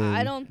loved the end.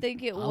 I don't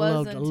think it I was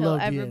loved until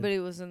the end. everybody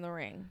was in the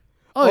ring.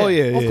 Oh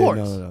yeah, of course.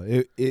 No.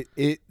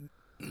 It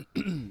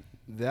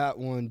that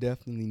one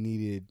definitely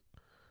needed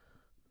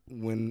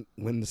when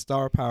the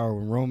star power,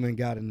 when Roman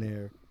got in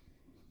there,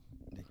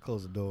 they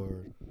closed the door,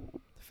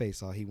 the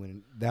face off, he went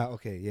in.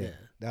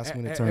 That's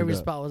when it turned Every up.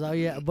 spot was out,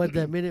 yeah. But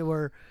the minute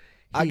where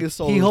I give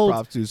Solo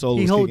props too.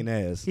 Solo was kicking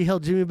ass. he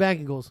held Jimmy back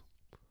and goes,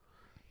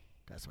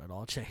 that's when it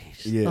all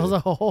changed. Yeah. I was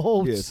like,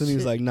 oh Yeah, shit. so he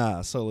was like,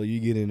 nah, Solo, you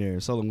get in there.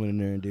 And Solo went in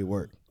there and did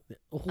work.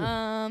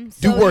 Oh.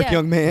 Do work, yeah.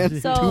 young man.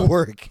 So- Do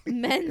work.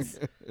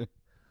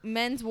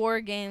 Men's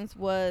War Games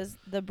was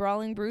the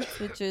Brawling Brutes,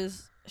 which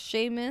is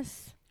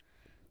Sheamus,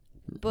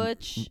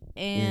 Butch,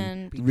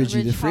 and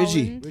Reggie the Ridge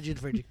Friggy. Holland, Rigid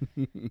Frigid.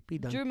 Be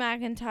done. Drew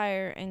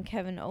McIntyre, and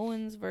Kevin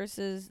Owens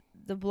versus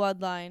the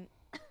Bloodline,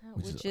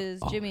 which is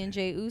Jimmy and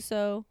Jay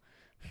Uso,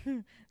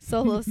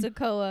 Solo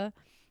Sikoa,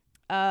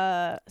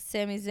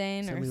 Sami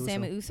Zayn, Sami or Uso.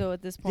 Sami Uso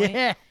at this point.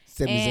 Yeah.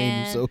 Sami Zayn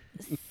And Uso.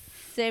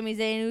 Sami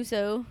Zayn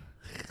Uso.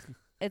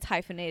 It's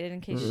hyphenated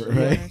in case you didn't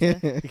Right.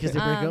 understand. Because they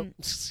break up.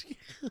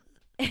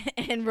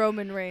 And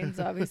Roman Reigns,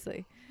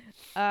 obviously.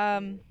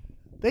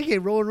 They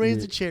gave Roman Reigns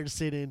Yeah. the chair to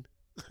sit in.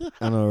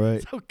 I know,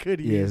 right? So good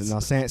he Yeah, is. now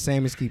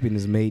Sam is keeping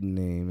his maiden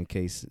name in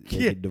case they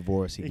Yeah. get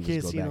divorced. He In can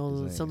case, just go you back know,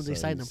 to Zayn. some of they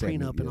So signed a Sami,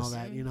 prenup and all yes.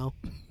 that, you know.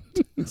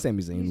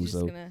 Sami Zayn He's just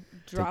Uso. gonna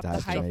drop the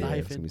Take hyphen. the Yeah, hyphen.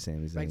 it's gonna be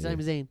Sami Back to Zayn.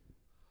 Sami Zayn.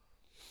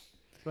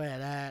 But yeah,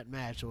 that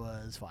match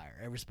was fire.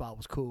 Every spot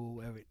was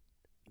cool.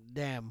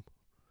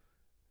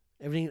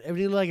 Everything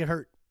looked like it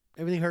hurt.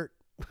 Everything hurt.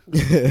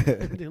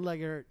 Everything looked like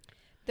it hurt.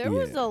 There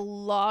was Yeah. a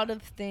lot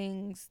of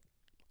things,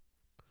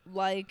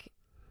 like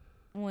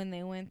when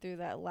they went through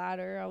that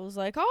ladder. I was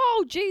like,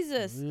 "Oh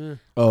Jesus!" Yeah.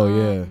 Oh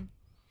yeah.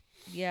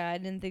 Yeah, I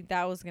didn't think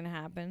that was gonna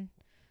happen.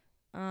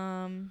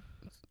 And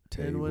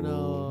when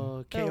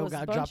Table. There KO was a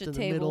got bunch dropped of in the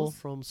middle tables.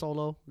 from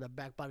Solo, that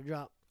back body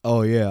drop.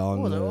 Oh yeah,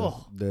 on was the, it?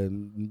 Oh.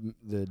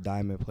 the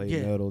diamond plate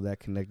Yeah. metal that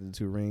connected the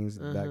two rings,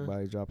 the back Uh-huh.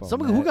 body drop.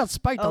 Someone who got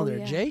spiked Oh, on there,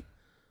 yeah. Jay.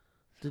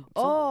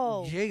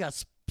 Oh. Jay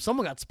got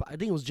someone got spiked. I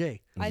think it was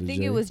Jay, I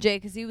think it was Jay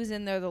because he was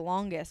in there the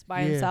longest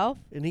by Yeah. himself.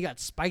 and he got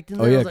spiked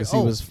in Oh there. I yeah,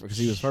 was because like,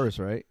 he was first,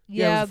 right? Yeah,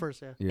 it Yeah, was the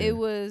first. Yeah. Yeah. it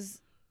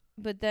was.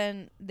 But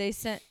then they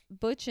sent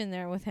Butch in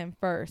there with him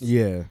first.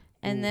 Yeah.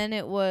 And Ooh. then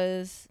it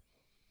was,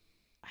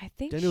 I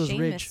think Then it was Sheamus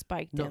Ridge.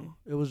 spiked him.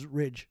 No, it was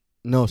Ridge.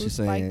 No, Who she's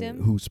spiked saying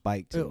him? who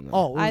spiked him.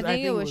 Oh, I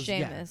think it was yeah.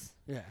 Sheamus.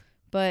 Yeah.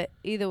 But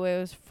either way, it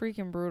was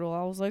freaking brutal.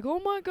 I was like, oh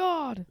my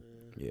God.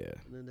 Yeah.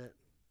 And then that.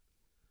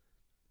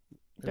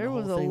 There the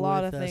was whole a thing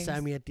lot with, of things.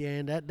 Sammy at the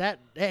end. That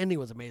ending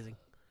was amazing.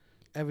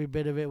 Every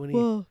bit of it when he.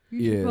 Well,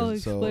 you should Yeah. probably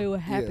So explain what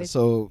yeah, happened.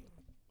 so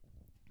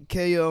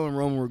KO and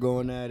Roman were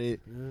going at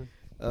it.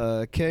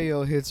 Yeah.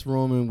 KO hits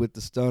Roman with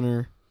the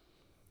stunner.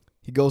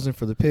 He goes in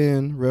for the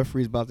pin.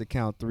 Referee's about to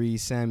count 3.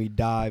 Sammy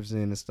dives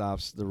in and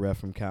stops the ref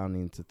from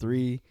counting to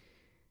 3.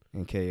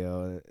 And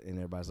KO and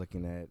everybody's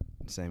looking at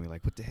Sammy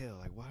like, "What the hell?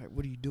 Like, why?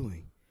 What are you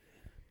doing?"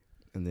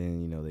 And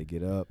then they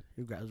get up.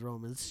 You guys,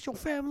 Roman. This is your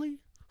family.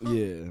 Yeah,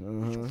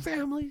 It's your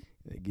family.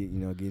 They get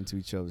get into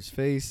each other's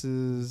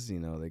faces.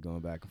 They're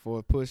going back and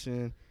forth,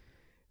 pushing.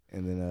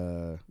 And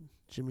then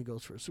Jimmy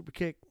goes for a super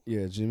kick.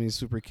 Jimmy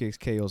super kicks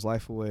KO's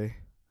life away.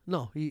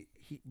 No, he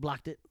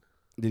blocked it.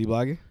 Did he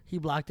block it? He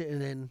blocked it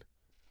and then.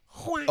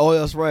 Oh,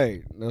 that's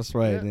right. That's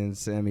right. Yeah. Then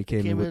Sammy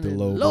came in with the and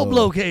low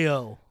blow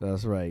KO.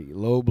 That's right.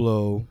 Low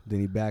blow. Then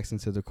he backs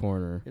into the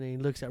corner. And then he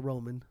looks at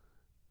Roman.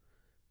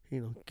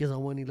 Gets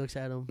on one. He looks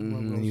at him. Roman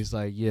And goes, he's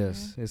like,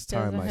 "Yes, it's Does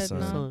time, a my head son."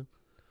 nod. son.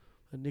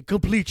 And then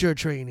complete your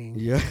training.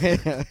 Yeah.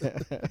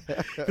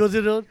 Goes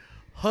in on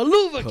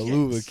haluva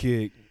Haluva kicks.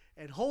 kick.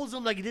 And holds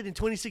him like he did in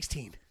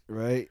 2016.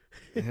 Right.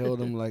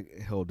 Held him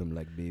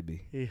like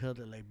baby. He held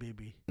it like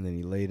baby And then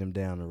he laid him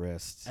down to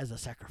rest. as a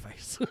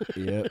sacrifice.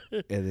 Yep.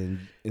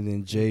 And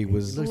then Jay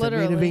was He looks at main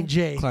Literally. event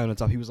Jay. climbing on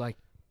top. He was like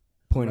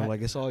pointing Right.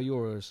 like, "It's all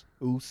yours.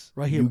 Oos.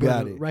 Right here, you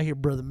brother. got it." Right here,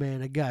 brother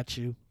man. I got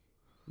you.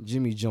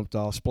 Jimmy jumped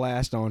off,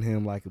 splashed on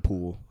him like a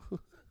pool.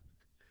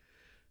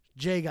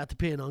 Jay got the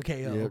pin on KO.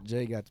 Yep,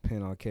 Jay got the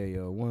pin on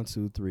KO. 1,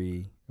 2,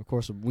 3. Of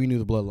course, we knew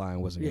the Bloodline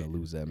wasn't Yeah. going to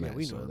lose that Yeah, match,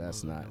 we so knew it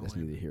that's wasn't that's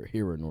gonna neither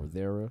here nor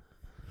there.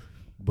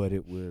 But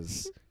it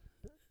was,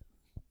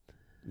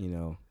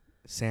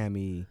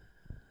 Sammy,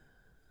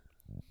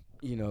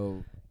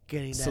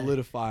 Getting that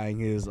solidifying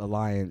his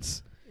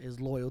alliance, his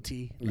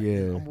loyalty.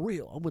 Yeah. I'm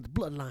real. I'm with the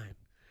bloodline.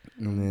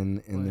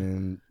 and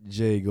then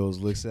Jay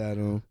looks at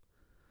him,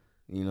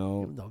 Give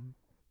him the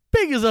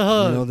big as a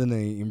hug. then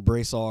they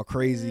embrace all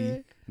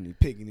crazy, and they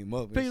picking him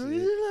up. Big, And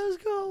shit.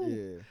 let's go.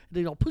 Yeah.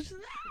 They don't push it.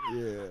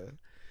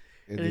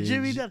 Yeah. And then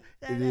Jimmy done.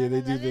 And then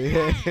they do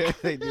the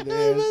they do the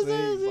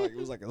handshake. It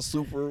was like a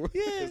super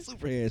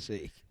super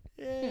handshake.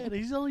 Yeah, and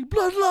he's only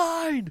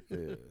bloodline.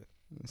 Yeah.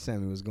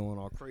 Sammy was going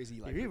all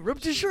crazy. Like He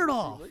ripped his shirt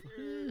off.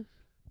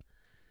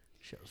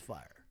 Shit was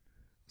fire.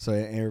 So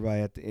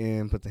everybody at the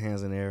end put the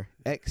hands in the air,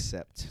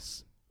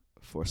 except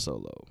for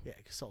Solo. Yeah,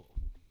 Solo.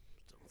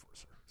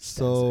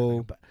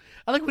 So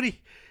I like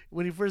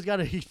when he first got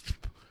it, he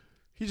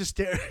just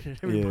stared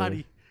at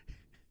everybody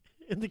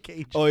in the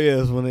cage. Oh yeah,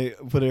 it's when they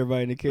put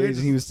everybody in the cage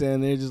and he was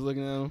standing there just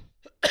looking at them.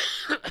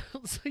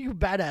 So you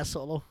badass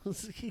Solo.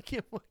 He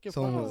can't fucking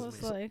Someone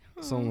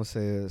would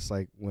say it's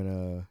like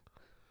when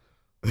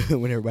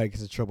when everybody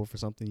gets in trouble for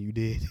something you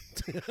did.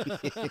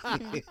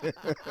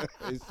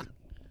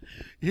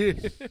 Yeah.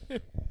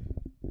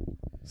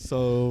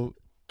 So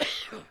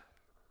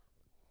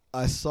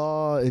I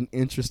saw an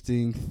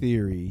interesting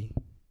theory.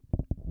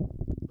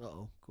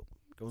 Uh-oh.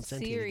 Going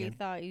sentient Siri again.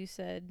 thought you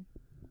said.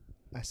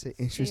 I said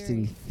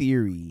interesting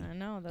Theory. theory. I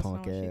know that's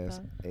Punk not what she ass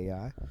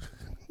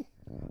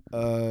thought.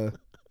 AI.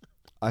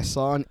 I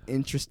saw an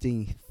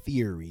interesting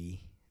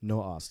theory. No,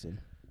 Austin.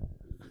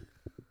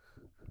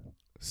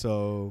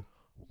 So,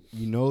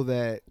 you know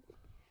that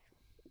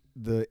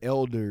the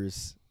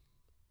elders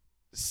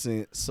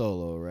sent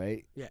Solo,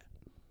 right? Yeah.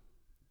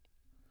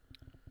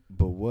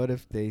 But what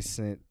if they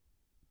sent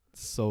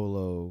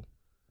Solo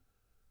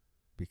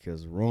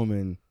because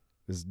Roman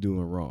is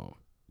doing wrong?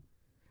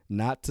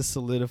 Not to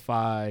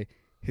solidify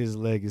his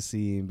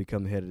legacy and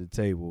become the head of the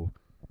table.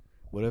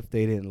 What if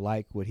they didn't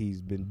like what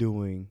he's been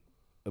doing,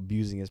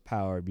 abusing his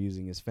power,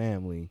 abusing his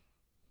family?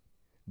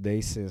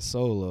 They sent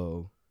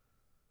Solo.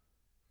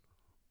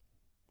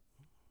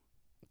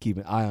 Keep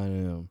an eye on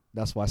him.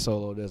 That's why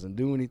Solo doesn't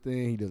do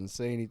anything. He doesn't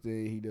say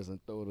anything. He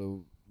doesn't throw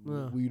the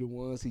we the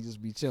ones. He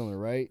just be chilling,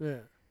 right? Yeah.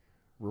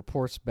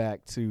 Reports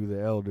back to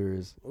the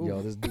elders.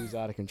 Yo, this dude's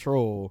out of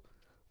control.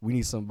 We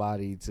need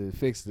somebody to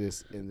fix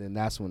this. And then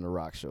that's when The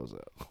Rock shows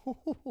up.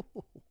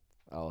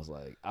 I was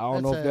like, I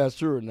don't know if that's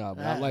true or not,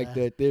 but I like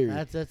that theory.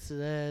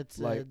 That's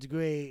like, a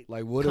great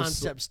like what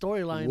concept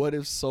storyline. What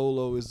if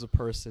Solo is the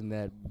person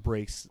that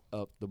breaks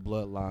up the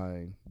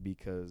bloodline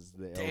because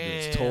the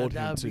elders told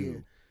him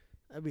to?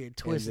 That'd be a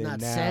twist, then not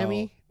now-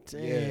 Sammy.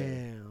 Yeah.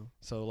 Damn.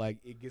 So like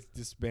it gets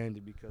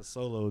disbanded because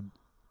Solo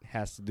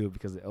has to do it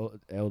because the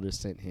elders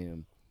sent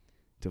him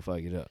to fuck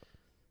it up.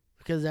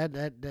 Because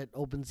that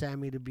opens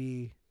Sammy to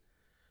be,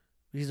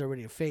 he's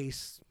already a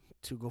face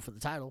to go for the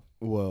title.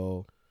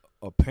 Well,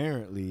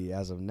 apparently,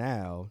 as of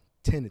now,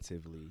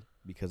 tentatively,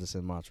 because it's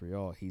in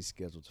Montreal, he's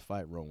scheduled to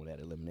fight Roman at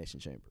Elimination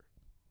Chamber.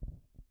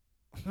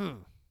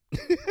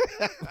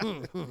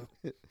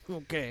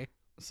 Okay.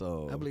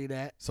 So I believe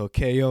that. So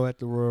KO at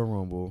the Royal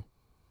Rumble,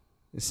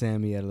 and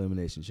Sammy at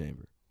Elimination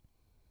Chamber.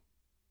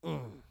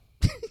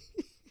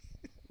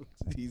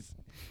 These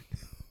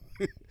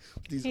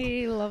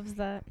He loves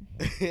that.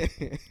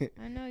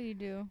 I know you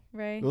do,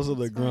 Ray. Those are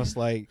the It's grunts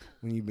fine. like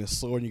when you've been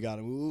sore and you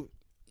gotta move.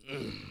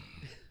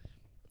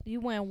 You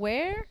went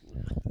where?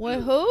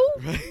 With who?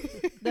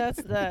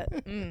 That's that.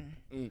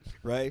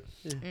 Right?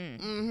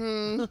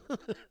 Mm.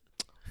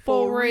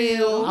 For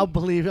real. I'll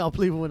believe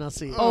it when I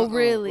see it. Oh,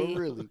 really?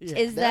 Really? Yeah.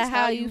 Is that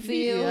how you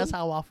feel? Yeah, that's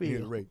how I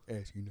feel. Right.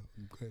 Asking all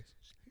them questions.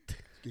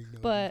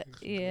 But,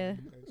 yeah.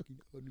 Asking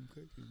all them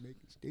questions,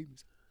 making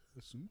statements.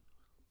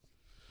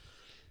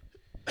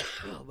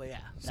 But yeah.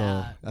 So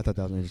I thought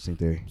that was an interesting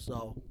theory.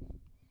 So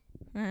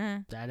Uh-huh.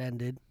 that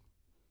ended.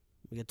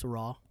 We get to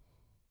Raw.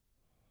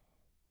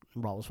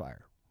 And Raw was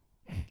fire.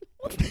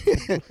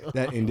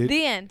 That ended.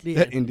 The end.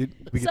 That ended.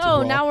 We get to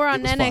So Raw. now we're on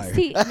It was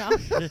NXT.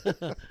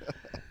 fire.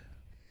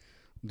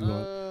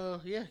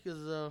 No. Yeah,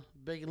 because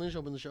Becky Lynch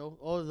opened the show.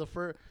 Oh, the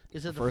first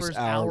First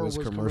hour was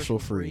commercial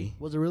free.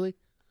 Was it really?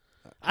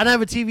 I don't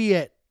have a TV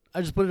yet.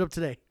 I just put it up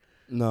today.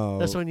 No,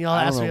 That's when y'all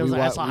I don't asked me. know. I was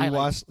like, I saw we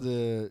highlights. watched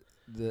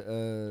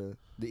the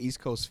East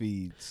Coast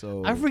feed.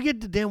 So I forget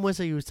the damn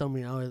Wednesday you was telling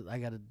me. I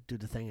got to do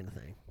the thing and the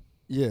thing.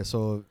 yeah.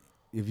 So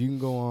if you can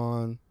go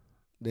on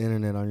the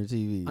internet on your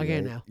TV, I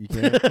can right? now. You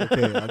can.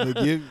 Okay, I'm gonna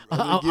give you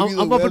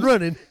I'm up and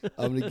running.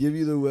 I'm gonna give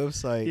you the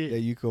website Yeah. that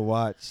you can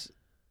watch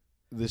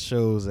the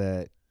shows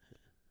at,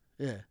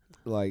 Yeah,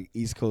 like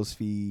East Coast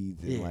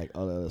feeds and Yeah. like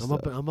all that other I'm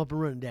stuff. up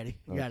and running, Daddy.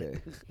 You got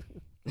it.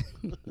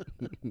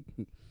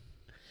 Okay.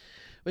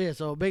 But yeah,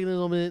 so Becky Lynch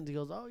opened it. And he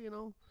goes,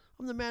 "Oh,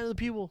 I'm the man of the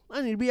people.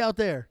 I need to be out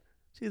there.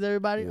 See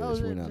everybody. Yeah, oh,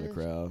 just went out the shit.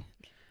 crowd.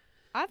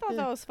 I thought Yeah.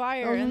 that was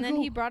fire, That was and really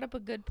then he cool. brought up a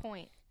good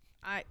point.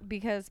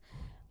 Because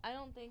I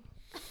don't think,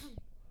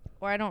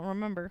 or I don't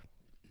remember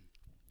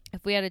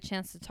if we had a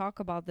chance to talk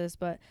about this,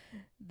 but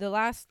the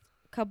last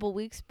couple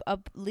weeks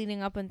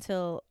leading up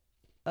until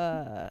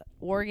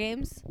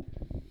WarGames,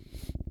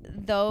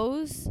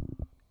 those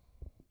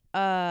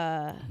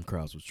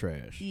Crowds was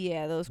trash.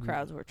 yeah, those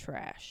crowds were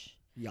trash.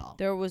 Y'all.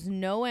 There was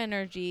no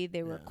energy.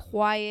 They were Yeah.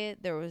 quiet.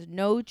 There was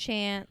no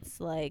chance.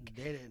 Like,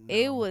 They didn't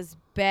it know. was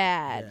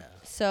bad. Yeah.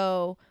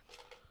 So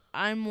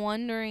I'm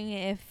wondering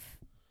if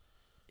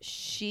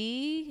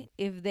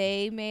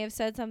they may have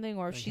said something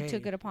or if Like, she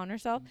took hey. it upon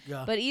herself.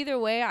 Yeah. But either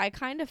way, I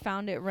kind of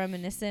found it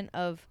reminiscent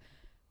of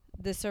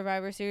the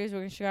Survivor Series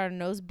where she got her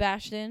nose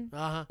bashed in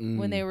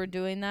when they were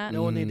doing that.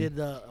 No, when they did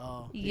the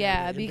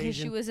yeah, the because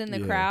she invasion. was in the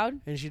Yeah.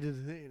 crowd. And she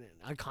did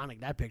iconic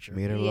that picture.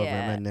 Made her look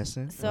Yeah.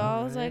 reminiscent. So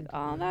I was like,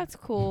 oh, that's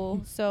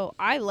cool. So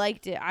I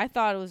liked it. I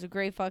thought it was a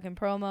great fucking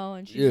promo.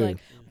 And she's like,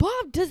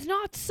 Bob does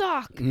not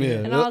suck. Yeah.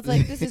 And I was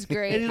like, this is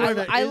great. And he's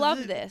wearing I the-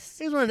 love this.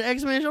 He's wearing the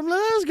X-Men. I'm like,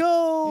 let's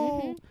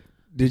go. Mhm.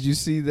 Did you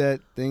see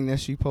that thing that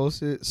she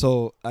posted?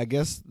 So I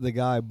guess the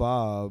guy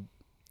Bob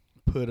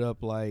put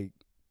up like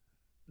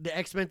The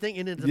X-Men thing,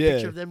 and then the Yeah.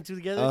 picture of them two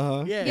together.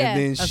 Yeah. and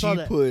then I saw she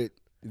that. put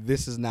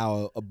this is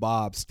now a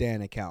Bob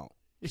Stan account.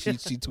 She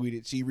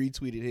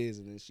retweeted his,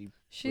 and then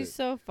She's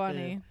so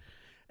funny.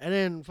 And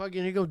then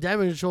fucking here goes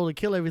Damage Control to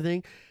kill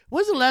everything.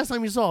 When's the last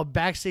time you saw a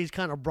backstage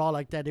kind of brawl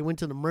like that? They went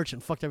to the merch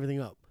and fucked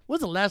everything up.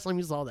 When's the last time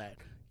you saw that?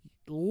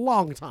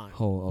 Long time.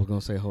 I was gonna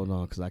say hold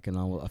on because I feel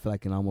like I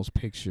can almost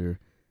picture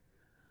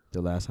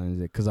the last time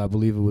they did, because I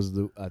believe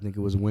I think it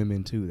was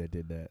women too that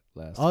did that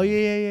last. Oh time.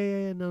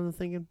 yeah. Now I'm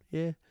thinking,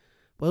 yeah,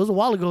 but it was a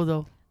while ago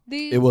though.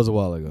 It was a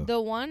while ago. The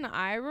one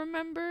I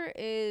remember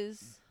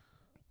is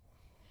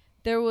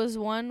there was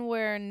one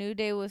where New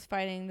Day was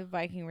fighting the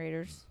Viking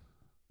Raiders.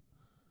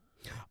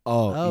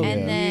 Oh, yeah.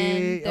 And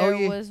then there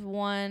yeah. was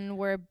one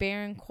where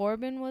Baron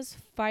Corbin was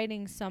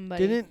fighting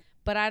somebody.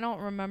 But I don't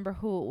remember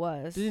who it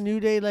was. Didn't New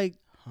Day like?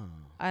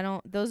 I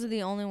don't. Those are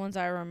the only ones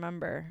I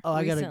remember. Oh,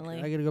 recently.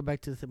 I gotta go back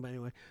to the thing. But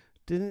anyway,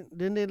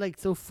 didn't they like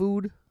throw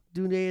food?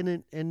 New Day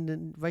and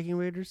the Viking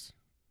Raiders?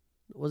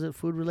 Was it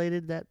food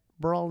related, that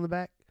brawl in the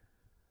back?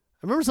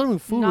 I remember something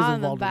food was Not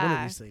in the involved in one of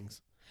back. these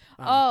things.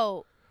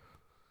 Oh,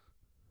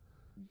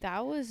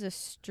 that was a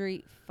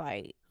street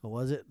fight. Or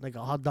was it like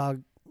a hot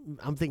dog?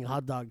 I'm thinking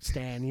hot dog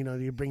stand. You know,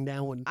 you bring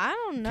down when I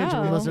don't ketchup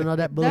and mustard and know. all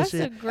that That's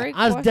bullshit. a great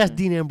That's question.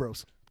 Dean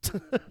Ambrose.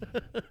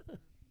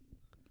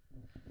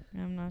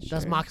 I'm not sure.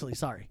 That's Moxley.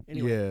 Sorry.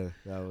 Anyway. Yeah,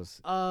 that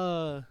was.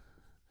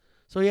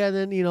 So yeah,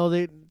 then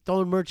they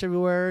throwing merch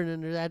everywhere,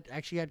 and then that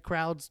actually had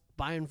crowds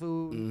buying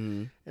food,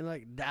 Mhm. and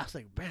like that's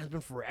like, man, it's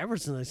been forever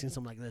since I've seen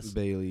something like this.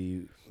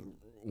 Bailey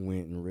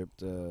went and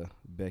ripped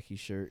Becky's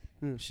shirt.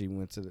 Hmm. She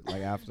went to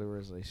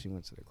afterwards. Like she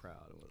went to the crowd.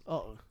 It was,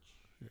 Oh,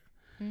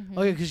 Mhm.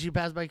 oh yeah, because she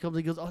passed by, comes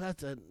and goes, oh,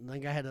 that's a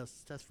like I had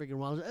that's freaking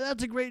wild.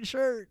 That's a great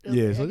shirt.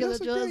 yeah, so I guess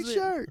that's a that great does it.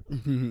 shirt.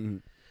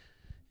 And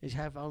she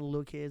had all the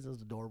little kids. That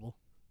was adorable.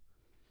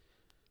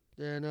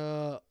 Then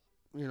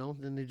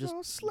then they just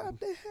slap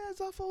their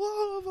heads off of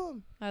all of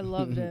them. I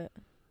loved it.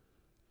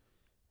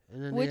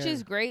 and then Which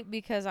is great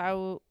because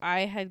I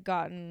had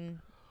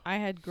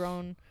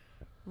grown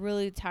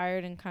really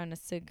tired and kind of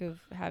sick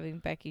of having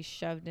Becky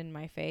shoved in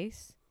my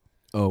face.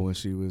 Oh, when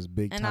she was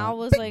big And time. I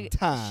was big like,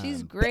 time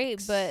she's great,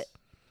 Bex. but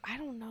I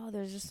don't know.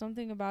 There's just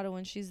something about it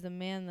when she's the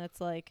man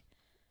that's like,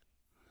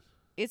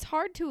 it's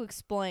hard to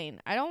explain.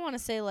 I don't want to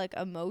say like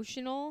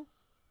emotional,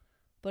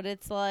 but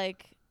it's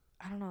like,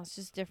 I don't know. It's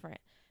just different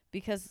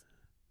because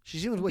she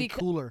seems way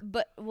cooler.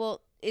 But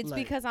it's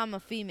Like- because I'm a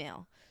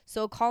female.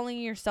 So calling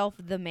yourself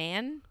the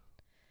man,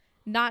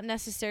 not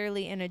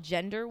necessarily in a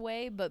gender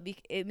way, but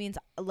it means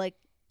like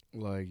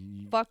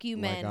fuck you,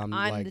 men.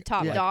 I'm the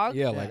top dog.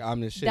 Yeah, like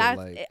I'm the shit. That's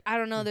Like I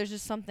don't know. There's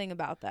just something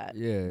about that.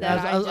 yeah,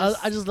 that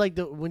I just like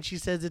when she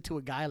says it to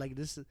a guy like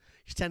this.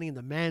 She's standing in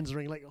the man's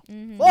ring, like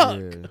Mhm.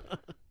 fuck. Yeah.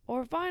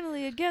 Or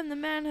finally, again, the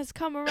man has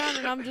come around,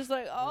 and I'm just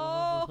like,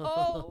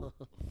 oh.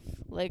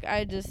 Like,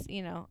 I just,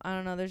 I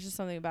don't know. There's just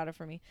something about it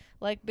for me.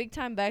 Like, Big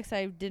Time Bex,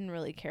 I didn't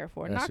really care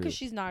for. That's Not because it.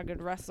 she's not a good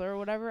wrestler or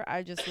whatever.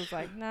 I just was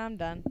like, nah, I'm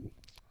done.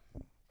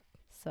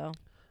 So.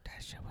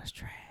 That shit was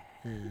trash.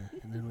 Yeah.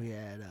 And then we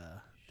had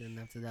then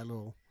after that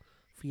little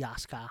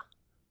fiasco,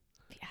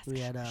 we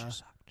had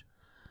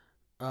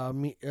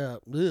me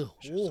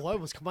oh, I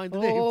was combined the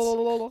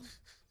names.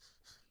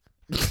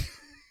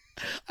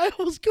 I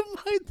was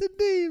combined the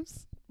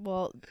names.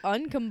 Well,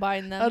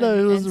 uncombine them. I know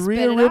it was and Rhea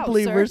spit it out,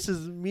 Ripley sir.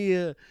 versus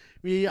Mia.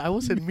 I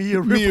almost said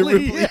Mia Mia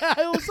Ripley. Ripley. Yeah,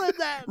 I almost said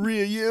that.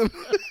 Rhea Yim.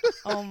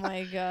 Oh,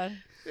 my God.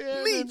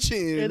 Yeah, Me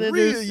Chin. and then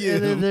Rhea there's,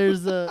 and then Yim.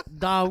 there's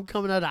Dom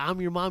coming out of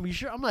I'm Your Mommy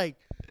shirt. I'm like,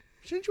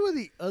 shouldn't you wear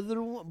the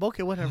other one?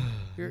 Okay, whatever.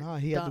 Nah,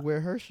 he had to wear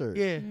her shirt.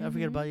 Yeah, I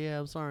forget Mhm. about it. Yeah,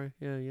 I'm sorry.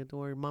 Yeah, you have to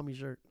wear your mommy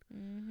shirt.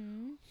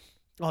 Mm-hmm.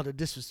 Oh, the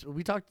disrespect.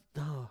 We talked.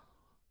 Oh,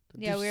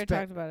 the Yeah, we already disrespect.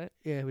 talked about it.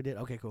 Yeah, we did.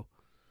 Okay, cool.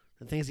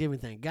 The Thanksgiving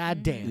thing.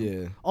 God damn.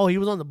 Yeah. Oh, he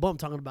was on the bump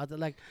talking about that.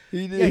 Like,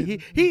 He yeah,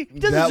 did. he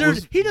doesn't That deserve.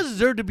 was- He doesn't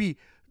deserve to be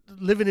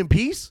living in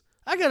peace.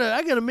 I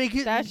gotta make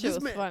it. That shit this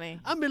was man- funny.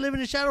 I've been living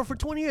in shadow for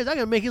 20 years. I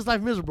gotta make his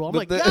life miserable. I'm But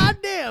like, the- God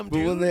damn, But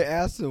dude. when they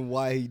asked him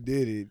why he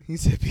did it, he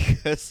said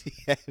because he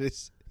had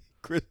his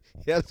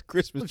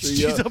Christmas tree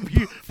She's up up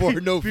before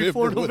November.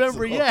 Before was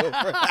November, over.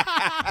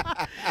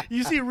 yeah.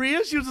 You see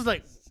Rhea? She was just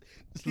like,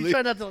 she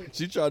tried not to. Like,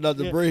 She tried not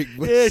to Yeah. break.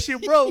 But yeah, she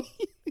broke.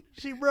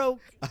 She broke.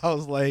 I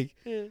was like,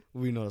 Yeah.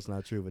 we know it's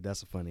not true, but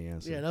that's a funny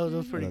answer. Yeah, that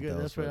was pretty I thought good. that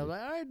That's was pretty. I was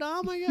funny. like, all right,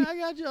 Dom, I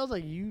got you. I was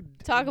like, you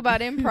Talk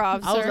about improv,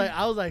 I sir.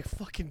 was like,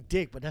 fucking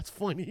dick, but that's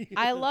funny.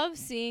 I love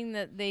seeing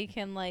that they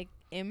can, like,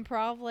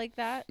 improv like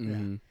that.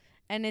 Mhm.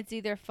 And it's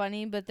either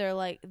funny, but they're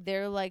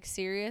like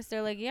serious.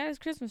 They're like, yeah, his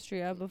Christmas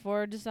tree up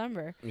before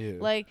December. Yeah.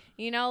 Like,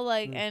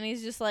 and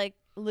he's just like,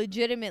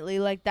 legitimately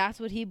like that's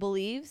what he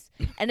believes,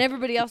 and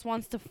everybody else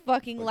wants to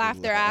fucking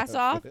laugh their ass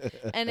off,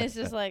 and it's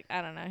just like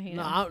I don't know. You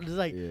No, know. I'm just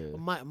like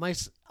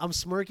I'm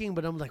smirking,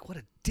 but I'm like, what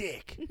a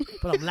dick.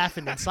 But I'm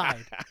laughing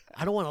inside.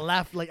 I don't want to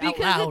laugh like out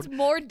Because loud. it's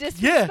more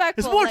disrespectful.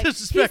 it's more like,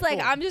 disrespectful. He's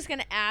like, I'm just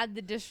gonna add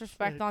the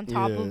disrespect on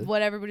top Yeah. of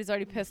what everybody's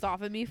already pissed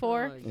off at me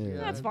for. Oh, my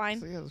That's God. fine.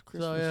 So, yeah, this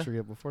Christmas So, yeah. tree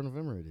up before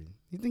November already.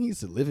 You think he used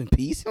to live in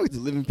peace? He don't get to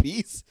live in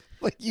peace.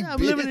 Like you, Yeah, I'm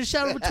living in the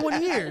shadow for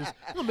 20 years.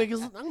 I'm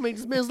gonna make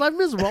this man's life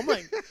miserable. I'm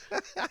like,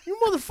 you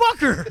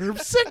motherfucker! I'm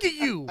sick of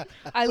you.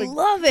 I Like,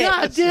 love it.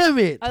 God damn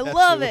it! I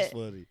love That it.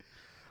 was funny.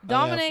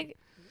 Dominic,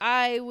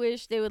 I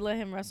wish they would let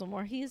him wrestle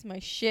more. He is my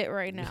shit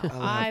right now. I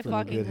laugh from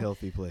a good, fucking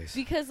healthy place.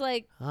 because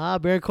like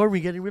Baron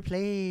Corbin getting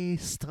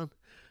replaced.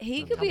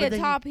 he On could top be of a the-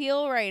 top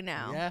heel right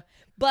now, Yeah,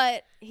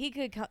 but he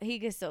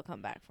could still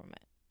come back from it.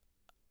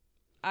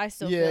 I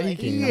still Yeah, feel he like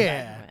he can. can come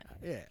yeah, back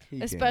from it, yeah. He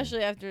can.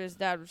 especially after his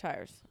dad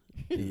retires.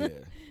 yeah.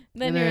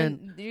 Then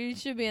And you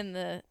should be in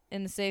the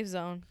safe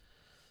zone.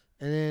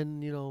 And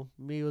then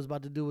me was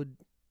about to do a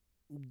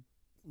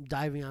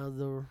diving out of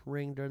the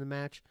ring during the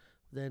match.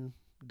 Then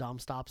Dom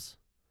stops,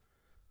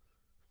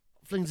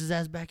 flings his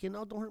ass back in.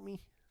 Oh, don't hurt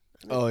me.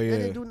 Oh, I yeah.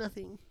 didn't do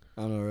nothing.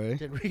 I know, right?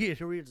 Then Rhea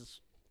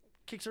just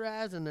kicks her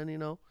ass, and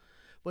then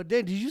But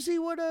then did you see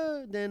what?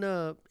 Then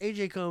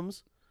AJ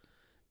comes,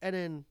 and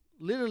then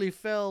literally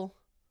fell.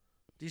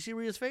 Do you see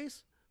Rhea's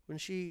face when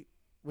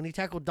he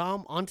tackled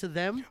Dom onto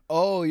them?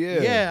 Oh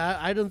yeah. Yeah,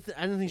 I don't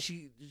think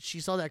she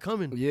saw that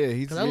coming. Yeah,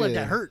 he's 'Cause I let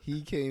that hurt.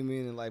 He came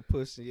in and like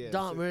pushed. Yeah.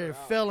 Dom took her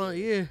out. fell on.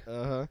 Yeah,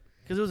 Uh huh.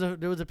 because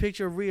there was a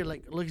picture of Rhea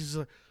like looking just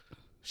like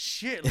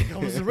shit. Like I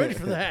wasn't ready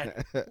for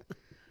that.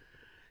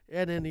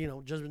 And then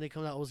Judgment Day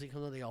comes out. OC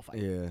comes out. They all fight.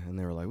 Yeah, and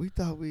they were like, we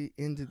thought we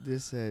ended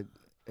this at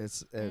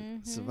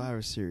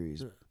Survivor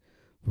Series.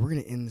 We're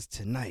gonna end this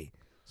tonight.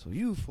 So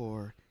you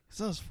four, it's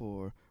us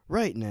four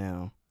right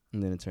now.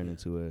 And then it turned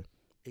into a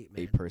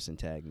 8-man. 8-person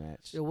tag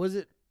match. Yeah, was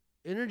it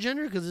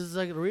intergender? Because it's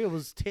like Rhea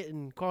was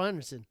hitting Carl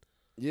Anderson.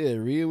 Yeah,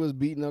 Rhea was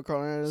beating up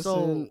Carl Anderson.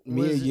 So,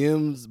 Mia was it-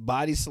 Yim's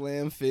body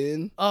slam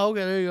Finn. Oh, okay,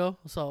 there you go.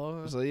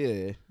 So So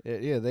yeah,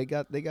 they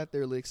got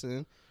their licks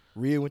in.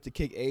 Rhea went to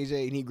kick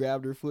AJ and he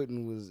grabbed her foot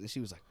and she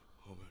was like,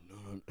 oh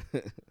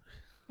no.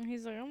 And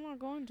he's like, I'm not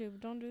going to, but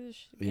don't do this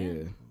shit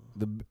again.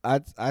 Yeah,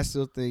 I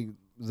still think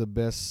the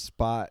best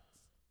spots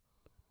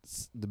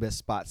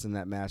in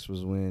that match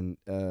was when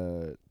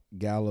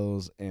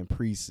Gallows and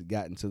Priest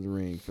got into the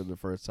ring for the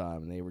first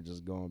time and they were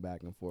just going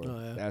back and forth. Oh,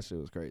 yeah. That shit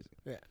was crazy.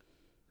 Yeah.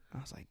 I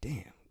was like,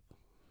 damn,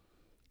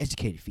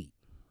 educated feet.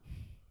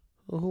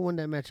 well, who won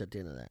that match at the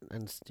end of that?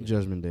 And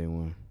Judgment Day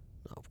won.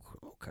 Oh,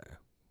 okay,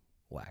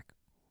 whack.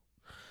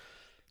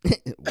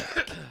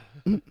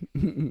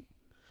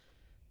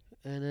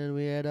 And then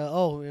we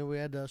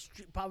had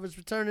Street Profits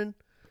returning.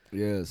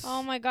 Yes.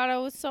 Oh my god, I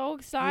was so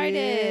excited.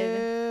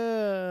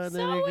 Yeah. And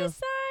then So here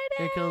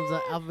excited. comes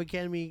Alpha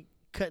Academy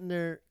cutting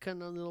on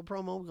a little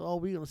promo. Oh,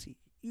 we're gonna see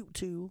you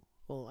two.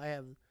 Well, I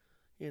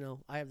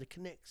have the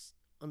connects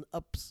on the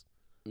ups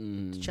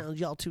to challenge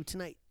y'all two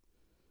tonight.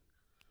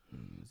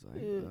 It's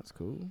like, Yeah. that's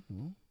cool.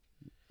 Well,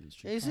 the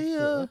Street Hey, Profits see,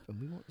 are up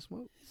and we want to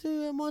smoke.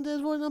 See,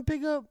 Montez was gonna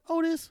pick up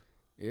Otis.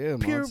 Yeah,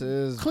 Pure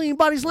Montez clean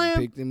body slam.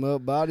 picked him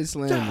up, body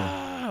slammed him.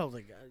 I was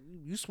like,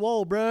 you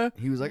swole, bruh.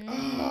 He was like,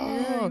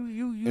 Yeah, oh.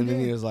 you And then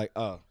did. he was like,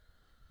 oh.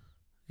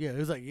 Yeah, it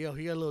was like, yo,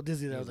 he got a little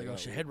dizzy there. I was He like,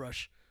 was oh like, shit,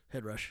 oh.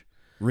 head rush.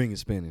 Ring is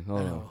spinning. I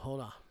Hold know, on.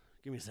 hold on.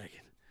 Give me a second.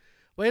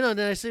 But then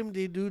I see him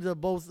do the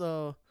both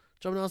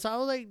jumping outside. I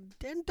was like,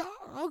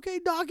 okay,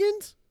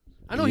 Dawkins.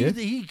 I know Yeah.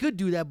 he could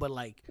do that, but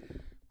like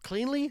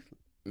cleanly,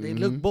 they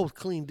look both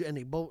clean and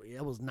they both.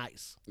 It was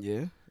nice.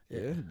 Yeah. Yeah.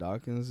 Yeah.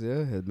 Dawkins,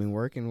 had been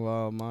working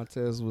while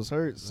Montez was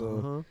hurt.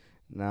 So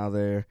now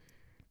they're,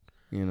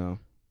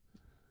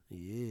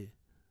 Yeah.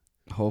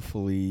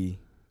 hopefully.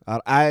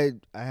 I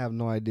have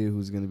no idea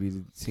who's going to be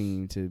the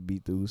team to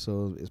beat the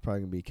Usos. It's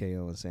probably going to be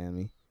KO and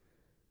Sammy.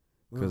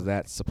 Because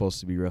that's supposed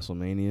to be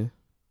WrestleMania.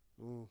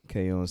 KO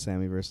and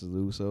Sammy versus the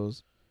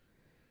Usos.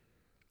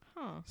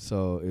 Huh.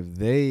 So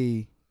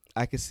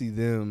I could see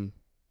them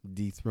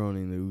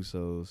dethroning the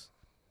Usos,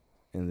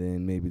 and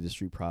then maybe the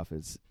Street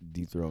Profits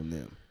dethrone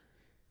them.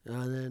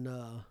 And then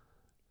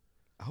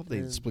I hope they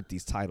And- split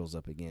these titles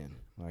up again.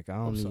 Like I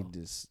don't Hope so. need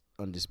this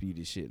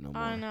undisputed shit no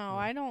more. I know.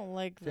 I don't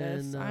like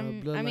this. then I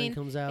Bloodline mean,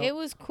 comes out. it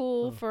was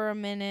cool Oh. for a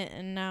minute,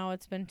 and now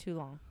it's been too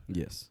long.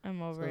 Yes.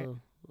 I'm over it. So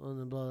when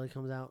the Bloodline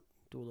comes out,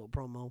 do a little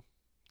promo.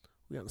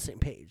 We on the same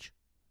page.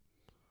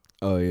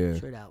 Oh yeah.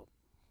 Straight out.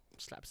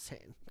 Slaps his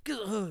hand. Get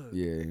a hug.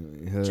 Yeah.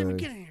 Jimmy,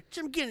 get in here.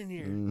 Jimmy, get in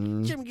here.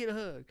 Mhm. Jimmy, get a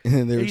hug.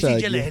 And they were You see trying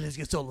to Jelly, get, hey, let's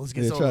get solo. Let's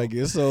they get were solo. trying to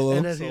get solo.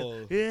 And that's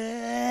it.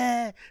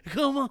 Yeah,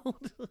 come on.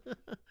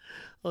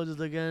 I was just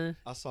looking at it.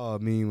 I saw a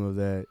meme of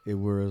that. It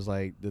was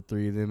like the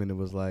three of them, and it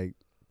was like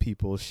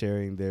people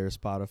sharing their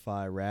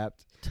Spotify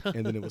Wrapped,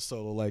 and then it was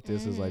solo like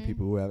this. It's like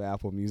people who have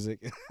Apple Music.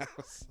 I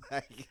was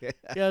like,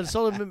 Yeah,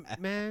 Sullivan,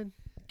 man,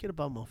 get up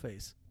on my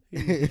face.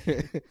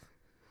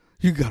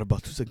 you got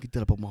about 2 seconds. Get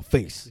that up on my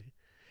face.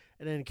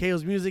 And then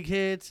KO's music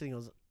hits, and he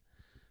goes,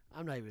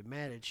 I'm not even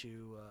mad at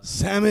you.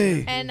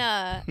 Sammy. And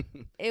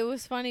it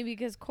was funny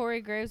because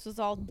Corey Graves was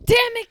all, "Damn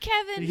it,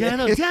 Kevin!" Yeah,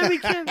 no, damn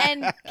it, Kevin.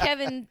 And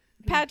Kevin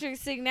Patrick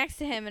sitting next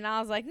to him, and I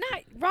was like,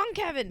 "Not wrong,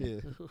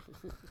 Kevin.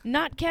 Yeah.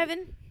 Not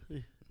Kevin."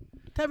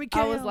 Damn it, I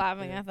Kevin. was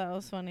laughing. I thought it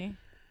was funny.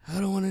 I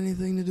don't want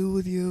anything to do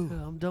with you.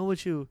 I'm done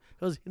with you.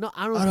 It was, I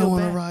I don't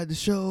want to ride the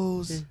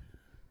shows. Yeah.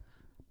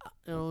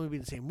 I don't want to be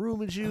in the same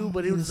room as you, but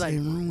I'm it in was the like,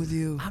 same room with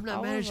you. I'm not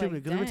I mad was at you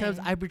like, because every time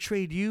dang. I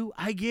betrayed you,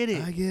 I get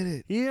it. I get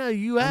it. Yeah,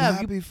 you I'm have.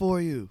 happy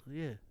for you.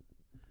 Yeah.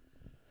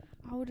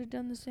 I would have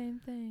done the same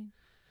thing.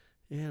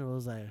 Yeah, it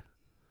was like,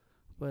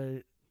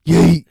 but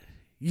Yeet.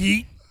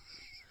 yeet.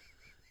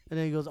 And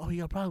then he goes, "Oh, you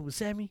got a problem with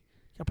Sammy? You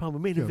got a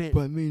problem with main event?"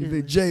 But main Yeah,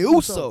 event yeah. Jey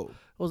Uso.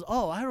 I was,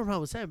 "Oh, I don't have a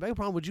problem with Sammy. But I have a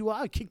problem with you.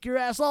 I'll kick your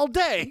ass all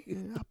day." Yeah,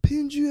 I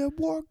pinned you at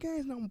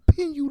WarGames, and I'm going to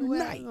pin you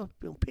tonight. I'm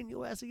gonna pin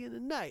your ass again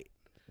tonight.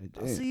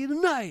 I'll Damn. see you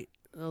tonight.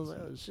 And I was like,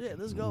 "Oh shit,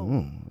 let's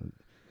go."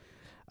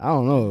 I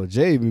don't know.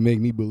 Jay be make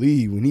me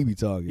believe when he be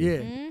talking. Yeah,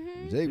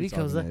 Mm-hmm. Jay be He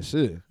comes talking that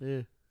shit.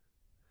 yeah.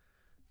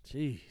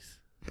 Jeez,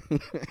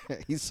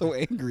 He's so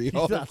angry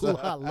all the I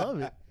time. love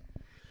it.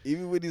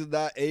 Even when he's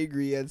not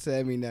angry at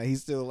Sammy now,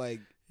 he's still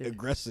like Yeah.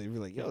 aggressive. He's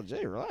like, "Yo,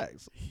 Jay,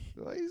 relax."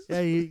 Like,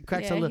 Yeah, he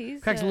cracks Yeah, a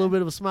he's, cracks a little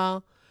bit of a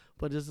smile,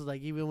 but this is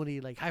like even when he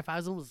like high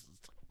fives him,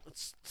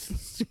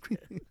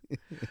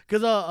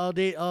 because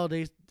they on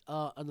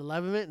the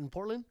live event in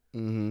Portland,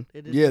 mm-hmm.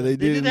 they did, Yeah, they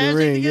did in the the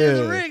handshake ring. together in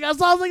the Yeah. ring. I was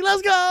like,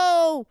 let's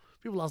go!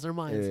 People lost their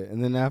minds. Yeah,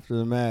 and then after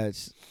the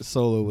match,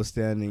 Solo was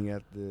standing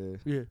at the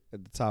Yeah,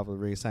 top of the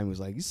ring. Sammy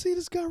was like, "You see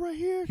this guy right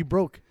here? he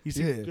broke. You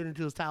see, Yeah. get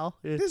into his towel.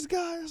 Yeah. This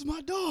guy is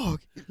my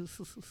dog."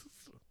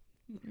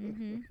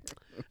 Mm-hmm.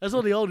 That's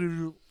what they all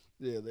do.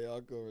 Yeah, they all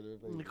cover their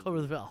They face.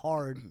 cover the felt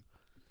hard.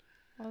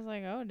 I was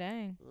like, "Oh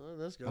dang."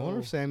 Let's go. I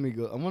wonder if Sammy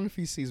goes. I wonder if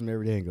he sees him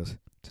every day and goes,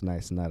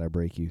 "Tonight's the night I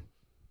break you."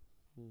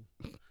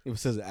 It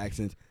says an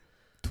accent.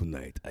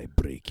 "Tonight I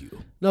break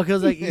you." No,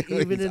 because like He's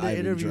even in the Ivan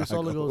interview, Drago.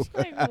 Solo goes.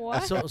 Like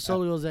what?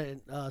 Solo goes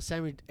that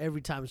Sammy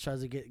every time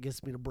tries to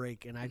gets me to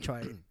break, and I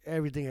try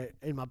everything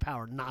in my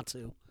power not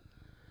to.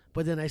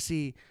 But then I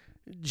see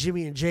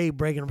Jimmy and Jay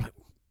breaking. I'm like,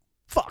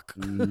 fuck.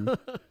 Mhm.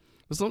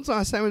 But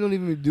sometimes Sammy don't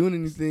even be doing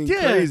anything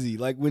Yeah. crazy.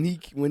 Like when he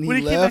when he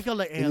left, came back, I'm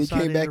like, hey, and I'm he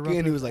sorry came to back interrupt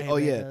in, he you. was like, Hey, "Oh,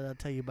 man, yeah." I'll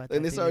tell you about that.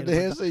 and they thing started the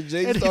later." handshake.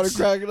 Jay And started it's-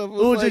 cracking up. It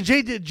Oh, was like,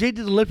 Jay did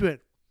the lip. He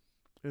went.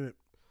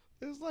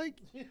 it was like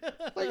he ain't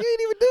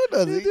even do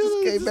nothing. He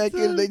just came back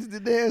in and they just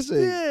did the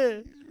handshake.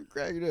 Yeah.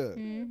 Cracking up.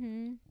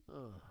 Mm-hmm.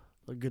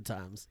 Oh, good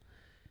times.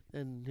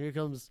 And here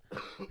comes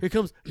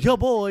your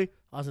boy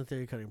Austin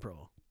Theory cutting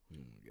pro.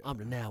 I'm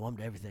the now. I'm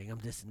the everything. I'm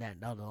this and that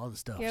and all the other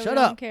stuff. Yeah, Shut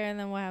we up. don't care. And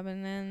then what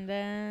happened? And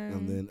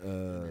And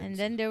then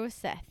then there was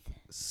Seth.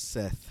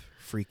 Seth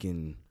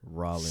freaking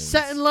Rollins.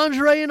 Satin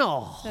lingerie and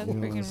all. Seth You know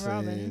what I'm freaking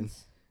saying?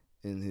 Rollins.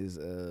 in his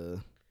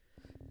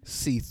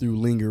see-through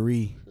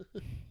lingerie.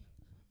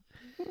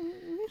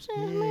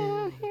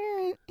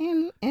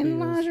 In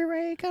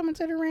lingerie coming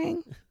to the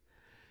ring.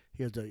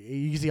 Here's the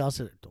you can see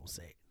Austin. Don't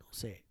say it. Don't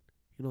say it.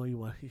 You know what you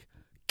want,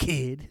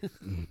 kid.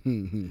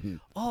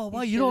 Oh,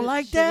 why you don't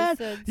like that?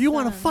 You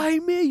want to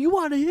fight me? You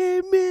want to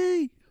hit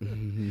me?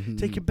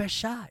 Take your best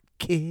shot,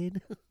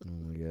 kid. Oh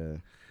my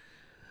god.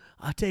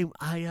 I'll take it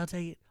on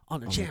the On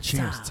the champ's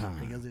champ's time.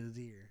 time. He goes in his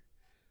ear.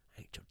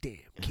 I ain't your damn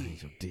I kid.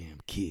 ain't your damn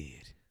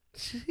kid.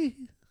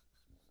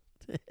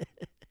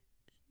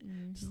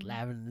 Just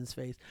laughing in his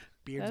face.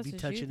 Beards That's be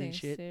what touching you and think,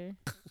 shit. sir.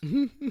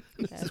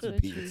 That's That's a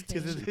what beard. you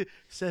Because think.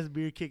 Seth's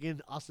beard kicking,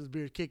 Austin's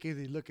beard kicking,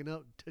 they looking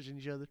up, touching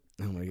each other.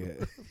 Oh my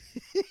god.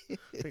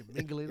 Hey,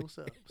 mingling, what's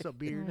up? What's up,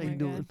 beard? Oh How you my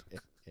doing?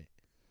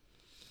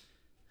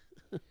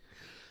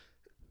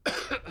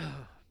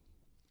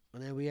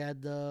 And then we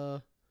had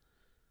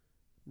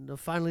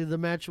finally the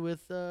match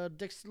with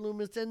Dexter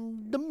Lumis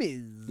and The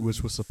Miz.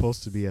 Which was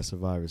supposed to be a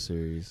Survivor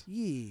Series.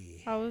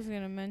 Yeah. I was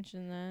gonna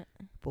mention that.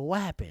 But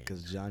what happened?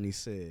 Because Johnny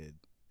said,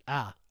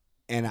 Ah.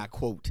 and I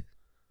quote,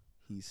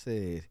 he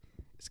said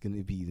it's going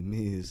to be The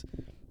Miz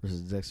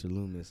versus Dexter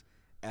Lumis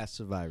at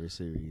Survivor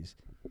Series.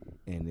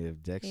 And if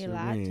He Dexter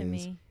lied to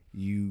wins, me.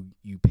 you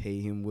pay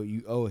him what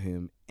you owe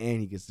him,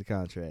 and he gets the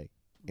contract.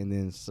 And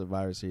then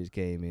Survivor Series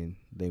came in,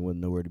 they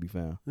wasn't nowhere to be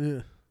found. Yeah.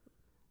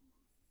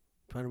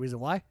 Find a reason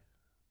why?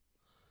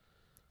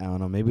 I don't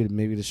know.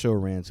 Maybe the show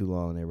ran too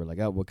long, and they were like,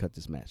 "Oh, we'll cut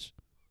this match."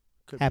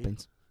 Could be.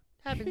 Happens.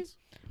 Happens.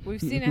 We've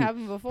seen it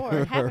happen before.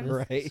 It happens.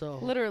 Right. So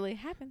Literally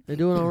happens. they're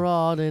doing on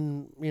Raw,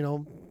 then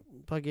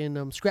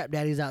fucking scrap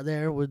daddies out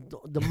there with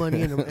the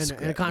money and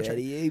a contract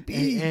Daddy AP.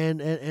 and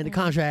the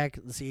contract.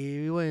 Let's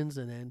see who wins,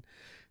 and then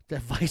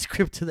that vice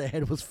grip to the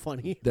head was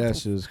funny. That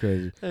shit was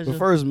crazy. That's But just-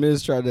 first,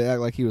 Miz tried to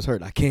act like he was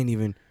hurt. I can't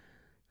even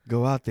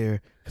go out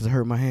there because I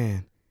hurt my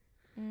hand.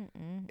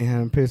 Mm-mm. And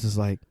Adam Pearce is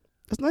like,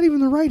 "That's not even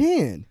the right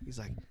hand." He's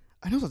like,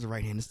 "I know it's not the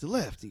right hand. It's the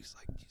left." He's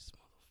like, "You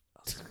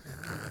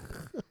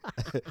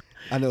motherfucker."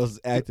 I know it's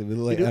active. It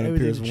looked like You do Adam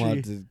everything Pearce to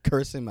wanted to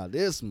curse him out.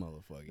 This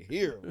motherfucker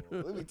here.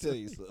 Let me tell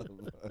you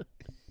something.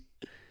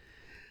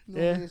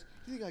 Yeah. Miz,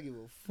 you think I give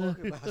a fuck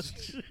about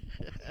you?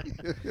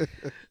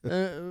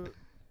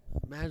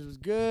 Match was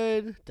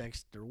good.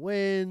 Dexter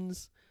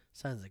wins.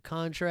 signs the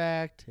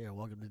contract. Yeah,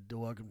 welcome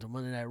to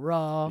Monday Night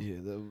Raw. Yeah,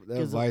 that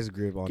Gives vice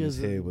grip on his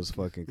gives head him- was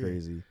fucking yeah.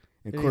 crazy.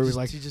 And And Corey was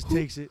like, he just who,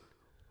 takes it.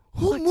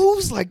 who What?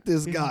 moves like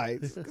this Yeah. guy?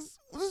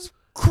 This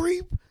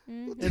creep.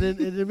 Mhm. And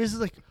then Miz is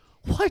like,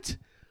 what?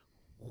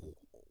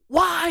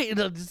 Why?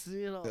 And just,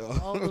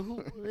 all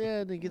the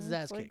and then gets his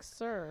ass It's like, kicked.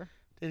 sir.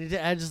 And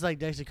I just like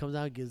Dexter comes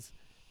out and gives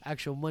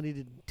actual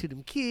money to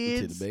them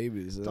kids, To the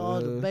babies. to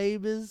all the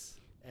babies,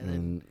 and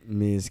then And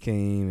Miz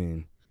came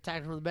and attacked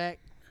him from the back,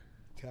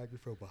 attacked him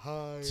from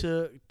behind.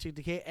 took the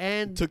kid,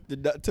 and Took the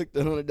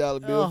 $100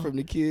 bill Oh, from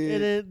the and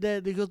kid.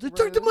 then he goes, they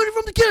took the money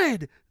from the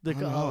kid.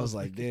 I was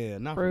like,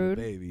 damn, not from Rude.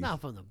 the baby.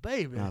 not from the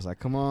baby. And I was like,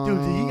 come on.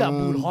 Dude, he got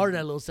booed hard in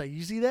that little second.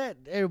 You see that?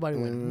 Everybody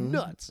went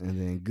nuts. And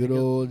then good He goes,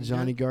 old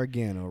Johnny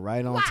Gargano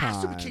right on Wow,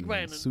 time. super kick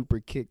right in the- Super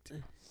kicked.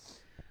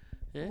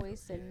 Yeah.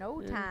 Wasted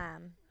no Yeah.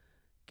 time.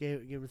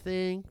 Gave him a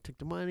thing, took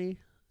the money,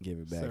 Gave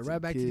it back, sent it to, right the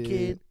back kid. to the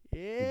kid. He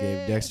Yeah.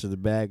 gave Dexter the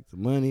bag, the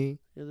money.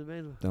 Yeah, the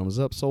man. Thumbs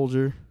up,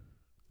 soldier.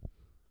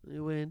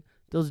 You win.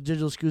 Those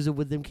digital screws up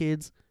with them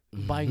kids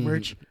buying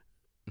merch.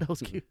 That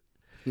was cute.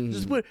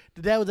 Just put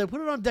the dad was like, put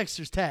it on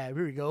Dexter's tab.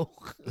 Here we go.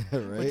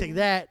 We'll right? take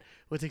that.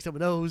 We'll take some of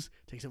those.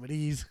 Take some of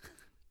these.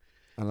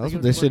 And Like that's it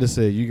what was they should have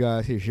said. You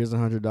guys, here's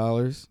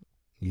 $100.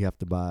 You have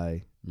to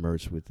buy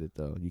merch with it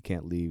though. You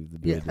can't leave the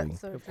Yeah, building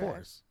So of true.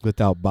 course.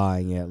 without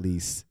buying at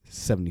least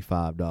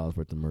 $75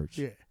 worth of merch.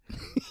 Yeah.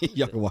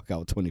 Y'all can walk out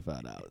with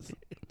 $25.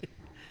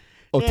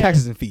 Oh, Yeah.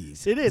 taxes and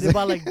fees. It is. They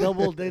bought like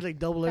double. They like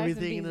double Tax and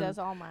everything. fees, And then that's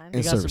all mine. they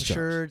And got some service charge.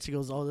 shirts. He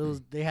goes, oh,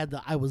 they had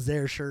the I was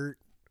there shirt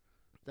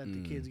that the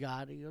Mm. kids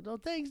got. He goes, oh,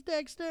 thanks,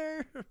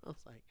 Dexter. I was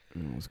like,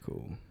 That was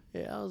cool.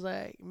 yeah. I was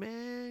like,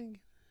 man,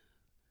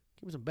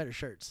 give me some better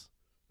shirts.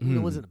 The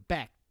ones in the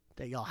back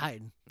that y'all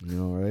hiding. You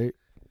know, right?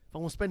 If I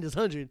want to spend this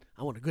 100,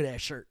 I want a good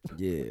ass shirt.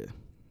 Yeah.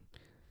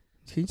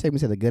 Can you take me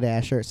to the good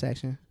ass shirt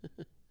section?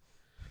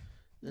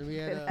 Then we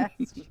had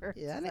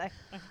Yeah,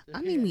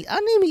 I need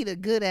me the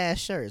good ass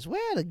shirts.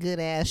 Where are the good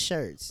ass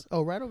shirts?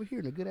 Oh, right over here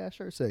in the good ass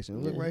shirt section.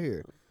 Look Yeah. right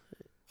here.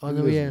 Oh, Look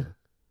then at we this had one.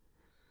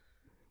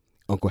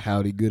 Uncle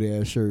Howdy good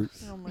ass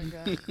shirts. Oh my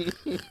god.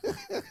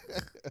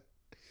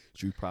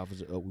 Street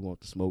Profits are up. We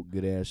want the smoke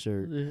good ass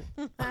shirt.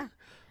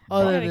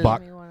 Oh, Gotta then give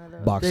Box- me one of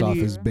those. Box Then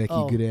you- office Becky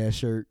oh. good ass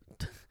shirt.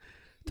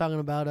 talking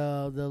about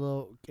the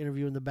little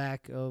interview in the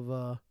back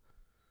of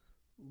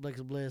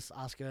Alexa Bliss,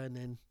 Oscar, and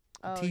then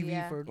Oh, TV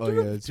yeah. for Oh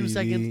yeah, 2 TV,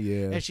 seconds,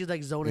 Yeah. and she's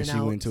like zoning And she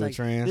out. went into It's a like,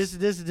 trance.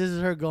 This is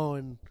her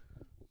going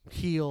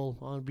heel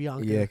on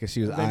Bianca. Yeah, because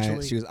she was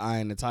eventually.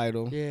 eyeing the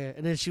title. Yeah,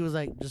 and then she was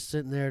like just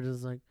sitting there,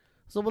 just like,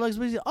 so Alexa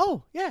Bliss.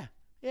 Oh yeah,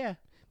 we did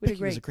Becky was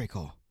great. a great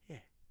call.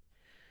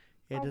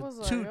 Yeah, I the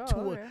was two, like, two,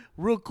 oh, okay.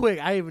 real quick.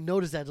 I didn't even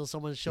notice that until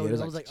someone showed Yeah, it.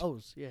 it I was was like, oh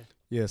yeah,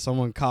 Yeah,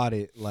 someone caught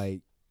it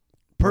like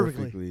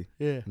perfectly.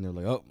 Yeah. and they're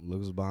like, "Oh, look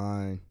who's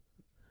behind."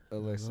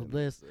 Alexa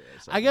Bliss.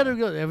 Yeah, I gotta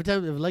go every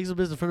time if Alexa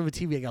Bliss is in front of a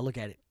TV, I gotta look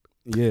at it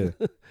Yeah.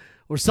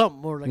 or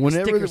something, or like a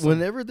stick or something,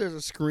 whenever there's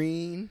a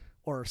screen,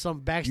 or some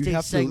you backstage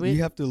have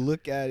segment. to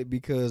look at it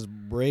because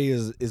Bray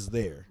is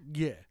there.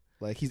 Yeah.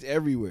 Like he's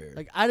everywhere.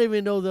 Like I didn't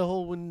even know the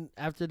whole when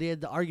after they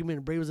had the argument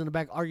and Bray was in the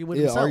back arguing with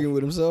yeah, himself. arguing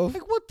with himself.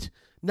 Like what?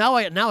 Now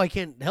I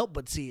can't help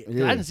but see it.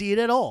 Yeah. I didn't see it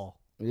at all.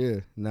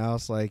 Yeah. Now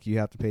it's like you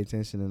have to pay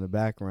attention in the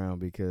background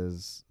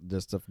because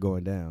there's stuff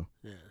going down.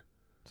 Yeah.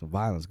 Some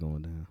violence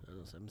going down. I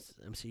know, it's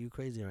MCU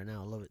crazy right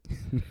now. I love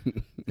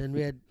it. Then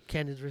we had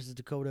Candice versus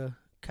Dakota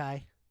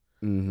Kai,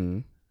 Mm-hmm.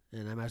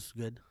 and that match was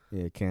good.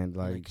 Yeah,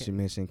 like she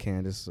mentioned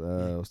Candace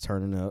was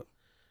turning up.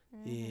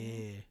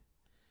 Yeah.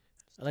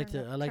 I like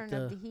Turn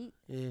up the heat.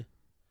 yeah.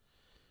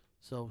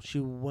 So she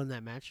won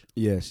that match.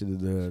 Yeah, she did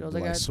She the was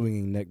like like,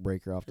 swinging neck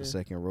breaker off the Yeah.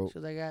 second rope. She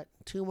was like, I got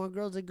 2 more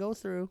girls to go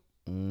through.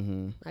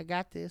 Mm-hmm. I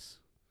got this.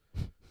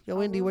 Yo,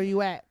 Oh, Indy, where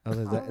you at? I was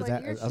like, I was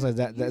is like,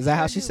 that you is that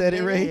how sure she do, said it,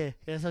 baby. Ray? Yeah,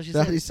 that's how she Is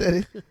that said how she it. said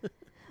it?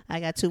 I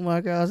got 2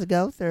 more girls to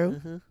go through.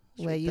 Uh-huh.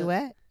 Where you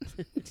at?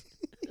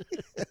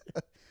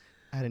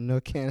 I didn't know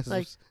Candace Like,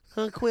 was.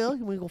 huh, Quill?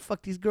 You want to go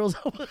fuck these girls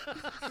up?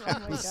 Oh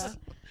my god.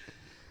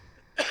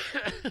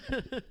 I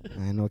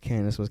didn't know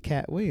Candace was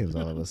Cat Williams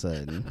all of a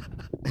sudden.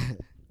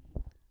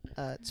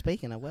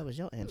 Speaking of, where was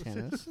your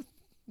antennas?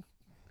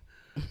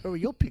 Where were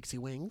your pixie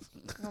wings?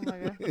 Oh my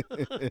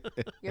god.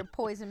 Your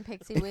poison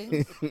pixie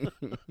wings.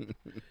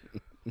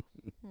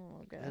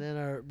 Oh god. And then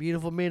our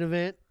beautiful main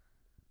event.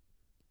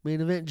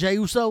 Jey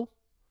Uso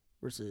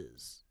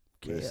versus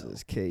KO.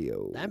 Versus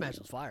KO. That match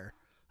was fire.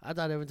 I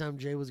thought every time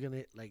Jay was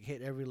gonna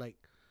hit every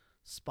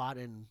spot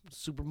and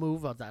super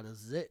move, I thought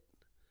this is it.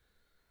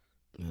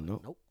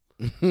 Nope. Nope.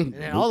 And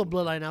then all the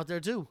bloodline out there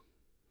too.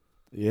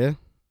 Yeah.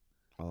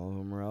 All of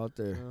them are out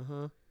there. Uh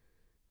huh.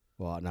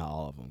 Well, not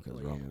all of them because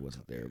Well, yeah. Roman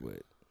wasn't there,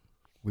 but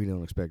we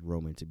don't expect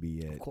Roman to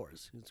be Of at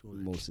course. It's gonna-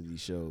 most of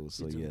these shows.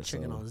 So it's gonna yeah,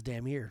 checking on his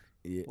damn ear.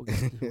 yeah.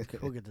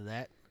 We'll get to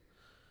that.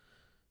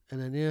 And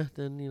then hit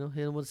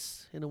him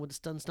with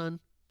the stun.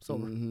 So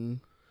Mhm.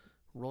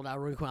 rolled out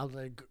real quick. I was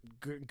like,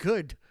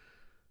 good.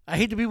 I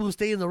hate the people who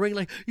stay in the ring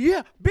like,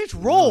 yeah, bitch,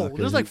 roll. Nah,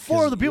 'cause There's you-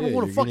 4 other people yeah,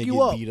 want to you're fuck gonna you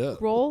get up. beat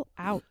up. Roll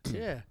out.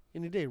 Yeah,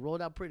 and he did.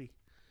 Rolled out pretty.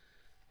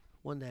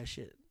 Won that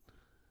shit.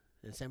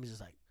 And Sammy's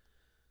just like,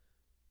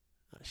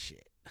 Oh,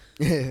 shit.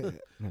 I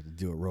have to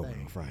do a Roman on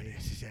Like, Friday.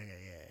 Yeah.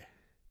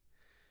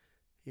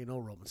 You know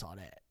Roman saw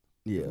that.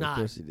 Yeah, Nah, of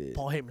course he did.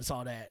 Paul Heyman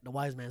saw that. The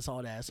wise man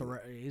saw that. So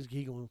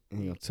he going And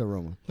he gonna tell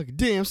Roman, like a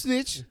damn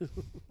snitch.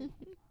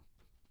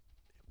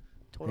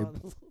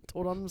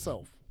 told on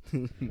himself.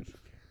 How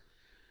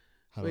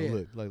So, do I yeah.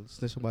 look? Like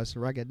snitch somebody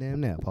said, right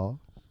goddamn now, Paul.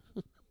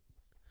 He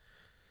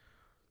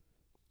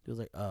was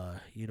like,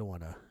 you don't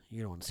wanna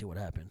see what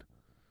happened.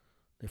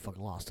 They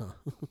fucking lost, huh?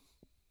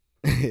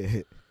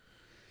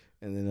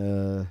 And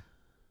then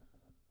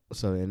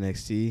so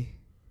NXT.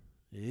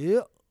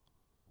 Yep.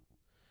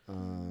 Uh,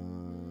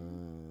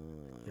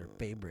 Your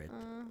favorite.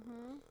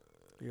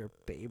 Your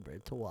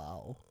favorite.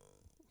 Wow.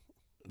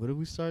 what did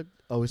we start?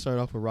 Oh, we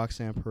started off with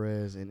Roxanne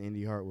Perez and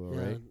Indy Hartwell,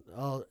 Yeah. right?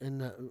 Oh,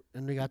 and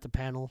we got the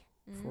panel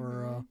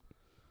for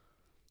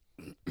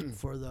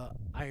for the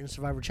Iron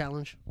Survivor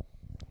Challenge.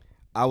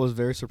 I was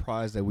very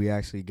surprised that we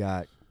actually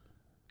got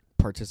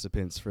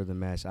participants for the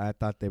match. I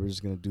thought they were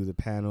just gonna do the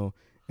panel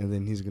and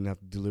then he's gonna have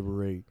to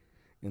deliberate,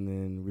 and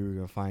then we were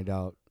gonna find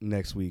out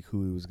next week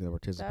who was gonna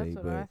participate.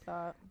 That's what but I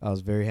thought. I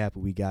was very happy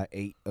we got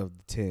 8 of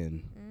the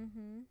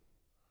 10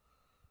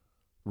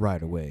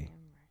 right away.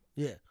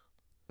 Yeah.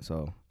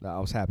 So I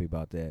was happy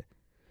about that.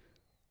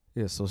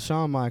 Yeah, so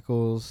Shawn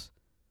Michaels,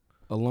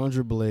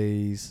 Alundra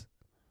Blaze,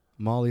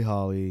 Molly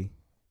Holly,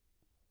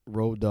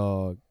 Road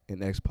Dogg,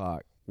 and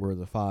X-Pac were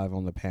the 5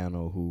 on the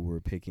panel who were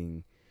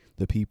picking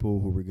the people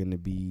who were going to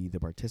be the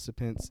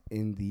participants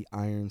in the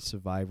Iron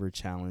Survivor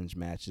Challenge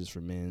matches for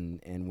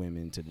men and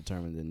women to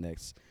determine the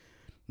next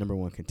number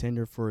 1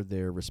 contender for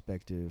their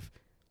respective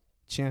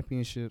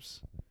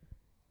championships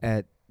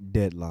at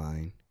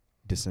Deadline,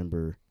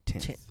 December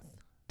 10th.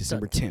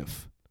 December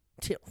 10th.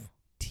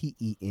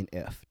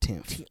 TENF.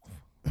 10th.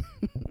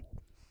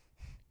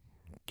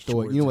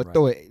 Throw it, you know what?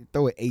 Throw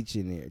an H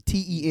in there.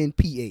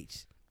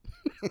 TENPH.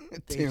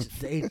 The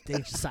H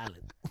is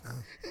silent.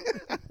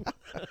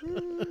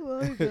 Oh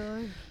my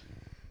god.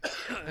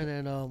 And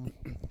then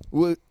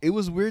Well, it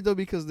was weird though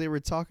because they were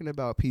talking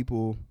about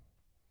people,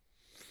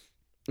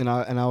 and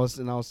I was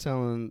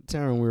telling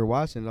Taryn we were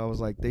watching. I was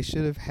like, they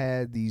should have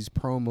had these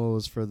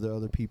promos for the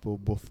other people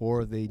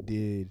before they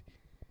did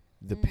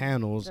the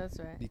panels, That's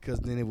right. because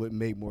then it would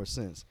make more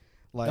sense.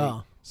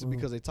 Like,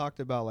 because they talked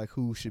about like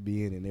who should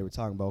be in it. And they were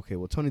talking about, okay,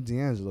 well, Tony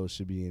D'Angelo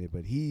should be in it,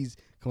 but he's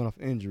coming off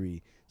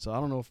injury, so I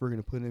don't know if we're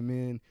gonna put him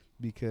in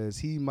because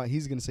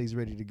he's gonna say he's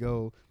ready to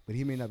go, but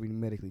he may not be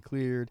medically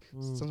cleared.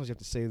 Sometimes you have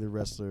to save the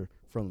wrestler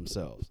from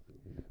themselves.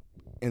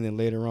 And then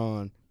later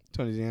on,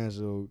 Tony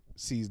D'Angelo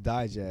sees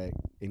Dijak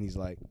and he's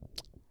like,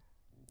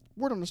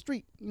 word on the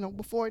street,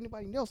 before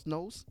anybody else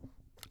knows,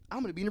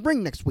 I'm gonna be in the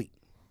ring next week.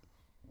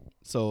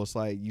 So it's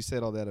like you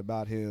said all that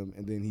about him,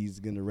 and then he's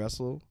gonna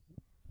wrestle.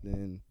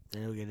 Then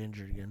he'll get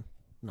injured again.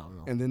 No.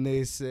 And then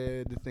they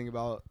said the thing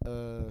about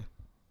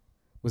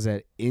was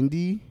that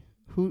Indy?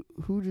 Who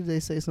did they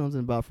say something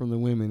about from the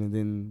women? And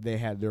then they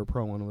had their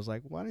promo and it was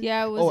like, why didn't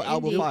Yeah, it was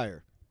Alba Indy.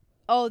 Fire.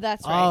 Oh,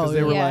 that's right. Because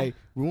they were Yeah. like,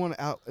 we want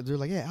to out. They're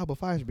like, yeah, Alba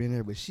Fire's being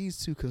there, but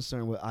she's too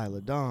concerned with Isla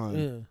Dawn.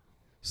 Yeah.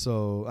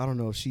 So I don't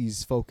know if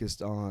she's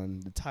focused on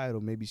the title.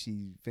 Maybe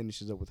she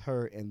finishes up with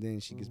her and then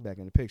she gets back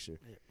in the picture.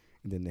 Yeah.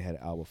 And then they had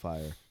an Alba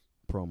Fire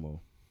promo.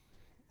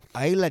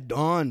 Isla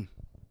Dawn.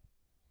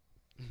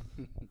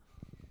 You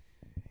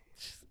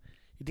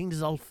think this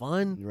is all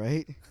fun?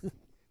 Right?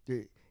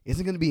 There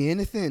isn't going to be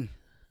anything.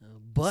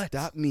 But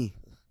Stop me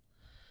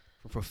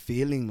from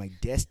fulfilling my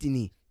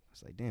destiny.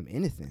 It's like, damn,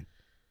 anything.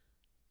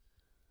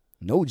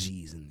 No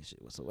G's in this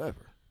shit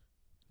whatsoever.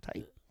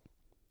 Tight.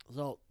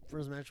 So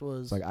first match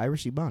was It's like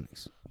Irish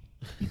Ebonics.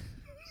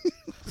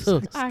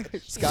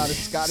 Irish.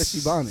 Scottish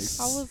Ebonics.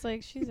 I was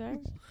like, she's Irish.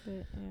 But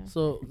yeah.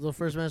 So the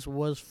first match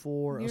was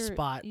for a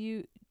spot,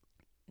 You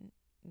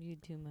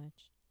too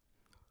much.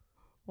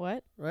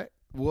 What? right?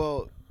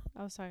 Well,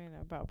 I was talking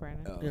about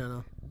Brandon. Yeah,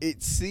 no.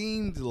 it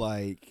seemed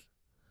like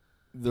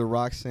the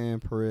Roxanne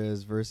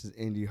Perez versus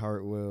Indy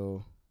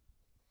Hartwell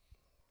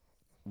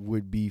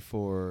would be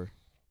for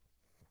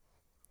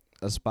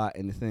a spot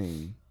in the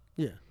thing.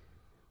 Yeah.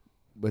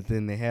 But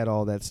then they had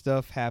all that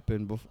stuff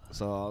happen before,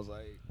 so I was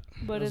like,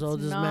 But So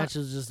it's this not. match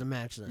is just a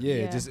match then. yeah,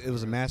 Yeah. it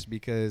was a match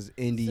because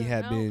Indy So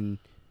had now- been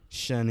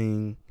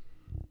shunning,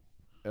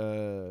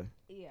 Yeah.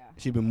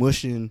 she'd been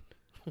mushing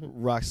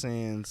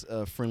Roxanne's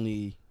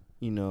friendly,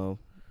 Yeah.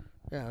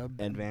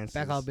 advances.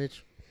 Back out,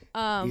 bitch.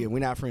 Yeah, we're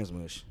not friends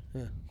mush.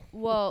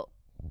 Well,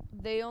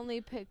 they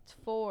only picked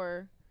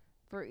 4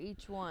 for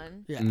each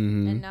one, Yeah.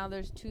 Mhm. and now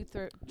there's 2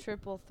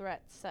 triple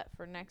threats set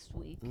for next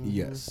week.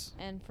 Yes.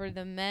 And for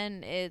the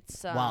men,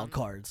 it's Wild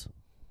cards.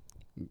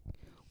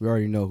 We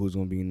already know who's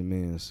going to be in the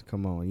men's.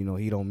 Come on.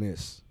 He don't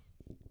miss.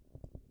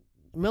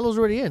 Melo's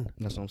already in.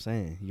 That's what I'm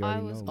saying. You I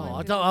already was know. going Oh,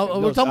 I through thought the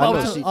we're triple talking I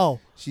about. know she- Oh,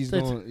 She's so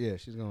it's- going. Yeah,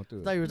 she's going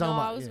through I thought it. you were No, talking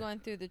I about. was Yeah. going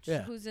through the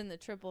Yeah. who's in the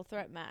triple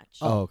threat match.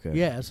 Oh, okay.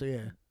 Yeah. So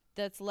yeah.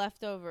 That's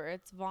left over.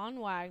 It's Von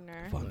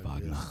Wagner. Von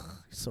Wagner.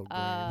 So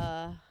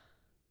great.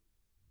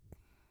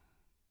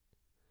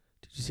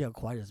 Did you see how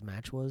quiet his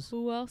match was?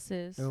 Who else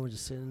is? Everyone was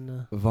just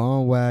sitting.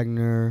 Von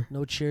Wagner.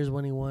 No cheers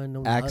when he won.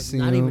 No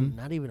Axiom.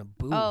 not even a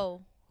boo.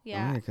 Oh,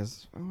 yeah.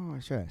 Because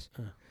it's trash.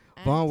 Huh.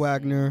 Von Axiom.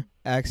 Wagner,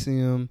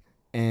 Axiom,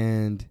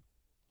 and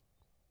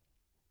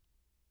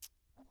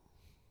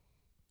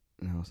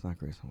no, it's not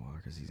Grayson Waller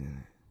because he's in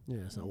it.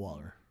 Yeah, it's not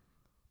Waller.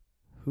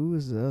 Who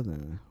is the other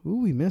one? Who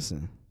are we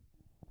missing?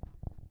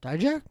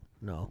 Dijak?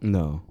 No.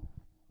 No.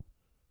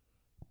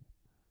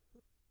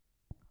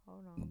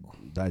 Hold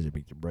on. Dijak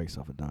beat the brakes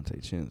off of Dante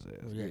Chen's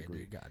ass. Yeah, Good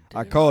grief. dude, God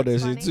I damn. called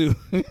that what's shit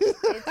funny? too.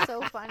 It's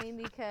so funny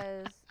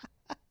because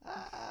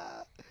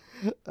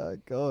I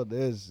called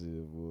that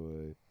shit,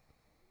 boy.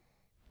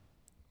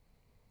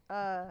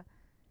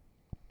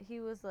 he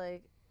was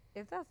like,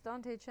 if that's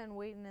Dante Chen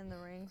waiting in the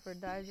ring for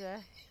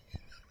Dijak.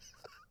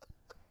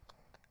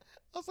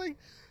 I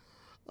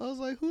was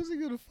like, who's he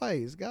gonna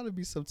fight? It's got to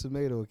be some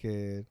tomato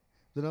can.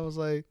 Then I was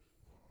like,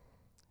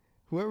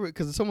 whoever,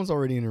 because someone's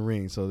already in the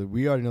ring, so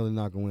we already know they're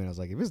not gonna win. I was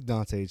like, if it's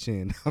Dante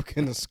Chen, I'm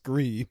gonna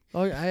scream.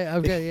 Oh,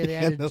 I've got they And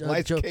added the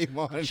lights Joe, came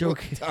on. And Joe-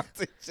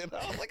 Dante Chen.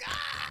 I was like,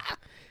 ah.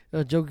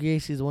 Joe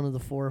Gacy is one of the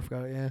 4. I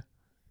forgot. Yeah.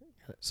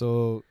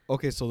 So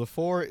okay, so the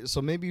 4. So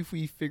maybe if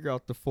we figure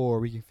out the 4,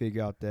 we can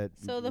figure out that.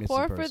 So the missing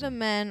 4 for the person.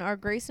 men are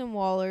Grayson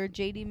Waller,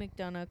 J.D.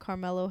 McDonough,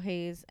 Carmelo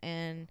Hayes,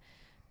 and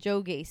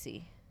Joe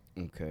Gacy.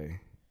 Okay.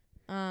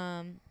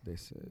 They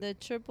said The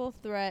triple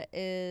threat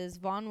is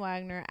Von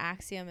Wagner,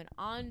 Axiom, and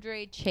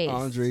Andre Chase.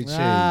 Andre Chase.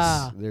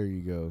 Ah. There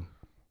you go.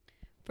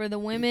 For the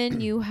women,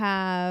 you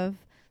have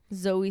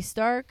Zoe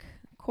Stark,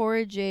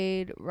 Cora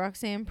Jade,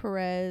 Roxanne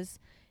Perez,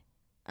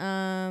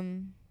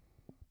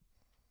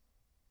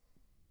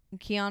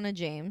 Kiana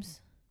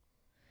James.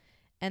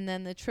 And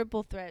then the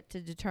triple threat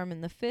to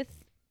determine the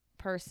 5th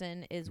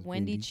person is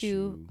Wendy Wendy Chu,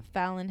 Chu.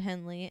 Fallon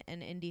Henley,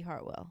 and Indy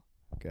Hartwell.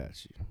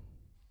 Got you.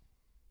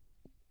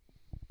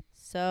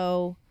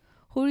 So,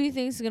 who do you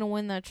think is going to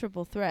win that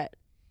triple threat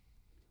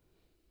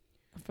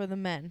for the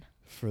men?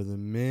 For the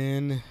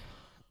men,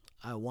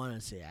 I want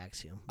to say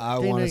Axiom. I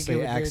think want they're to say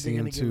gonna give it- they're Axiom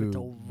gonna give it too to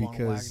Von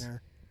because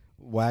Wagner.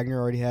 Wagner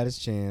already had his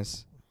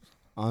chance.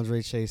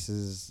 Andre Chase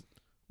is,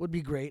 Would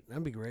be great.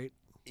 That'd be great.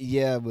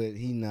 yeah, but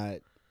he not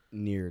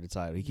near the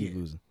title. He keep Yeah.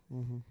 losing.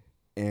 Mm-hmm.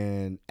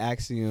 And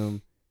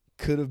Axiom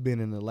could have been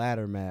in the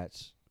ladder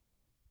match,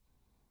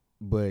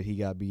 but he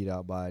got beat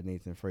out by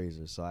Nathan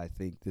Fraser. So I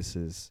think this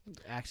is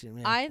Axiom.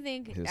 Yeah. I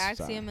think His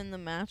Axiom style. in the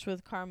match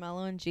with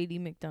Carmelo and JD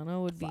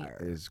McDonough would be,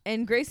 is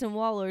and Grayson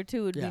Waller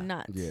too would Yeah. be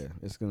nuts. yeah,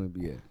 it's gonna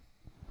be it.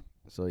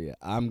 So yeah,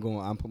 I'm going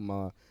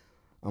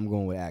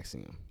with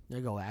Axiom. They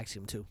go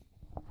Axiom too.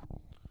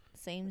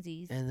 Same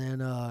Z's. And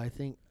then I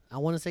think I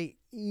want to say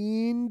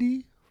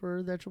Indy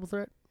for that triple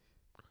threat.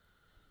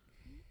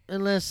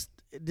 Unless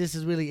this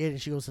is really it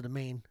and she goes to the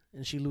main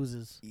and she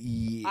loses.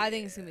 Yeah. I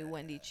think it's gonna be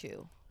Wendy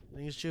Chu. I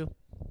think it's true.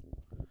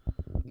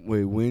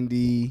 Wait,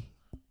 Wendy,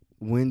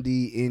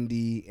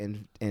 Indy,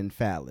 and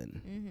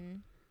Fallon. Mm-hmm.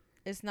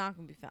 It's not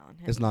gonna be Fallon.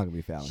 It's not gonna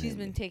be Fallon. She's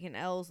Henley. been taking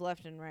L's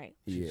left and right.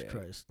 Jesus Yeah.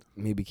 Christ.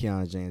 Maybe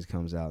Kiana James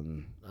comes out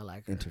and I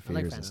like her. I like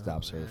interferes and Fallon.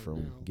 stops her Yeah, from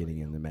yeah, getting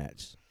yeah. in the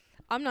match.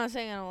 I'm not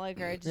saying I don't like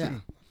her. I just Yeah.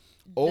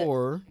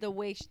 Or the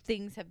way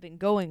things have been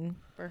going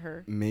for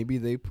her. maybe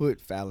they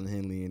put Fallon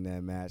Henley in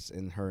that match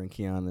and her and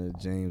Kiana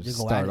James They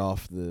go at start it.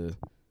 off the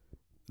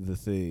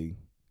thing.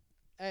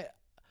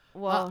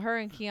 Well, her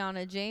and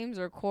Kiana James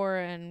or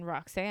Cora and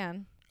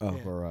Roxanne. Oh,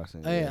 Yeah. for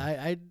Roxanne. Hey,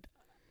 yeah.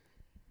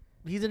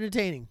 he's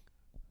entertaining.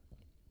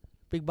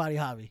 Big body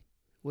hobby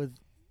with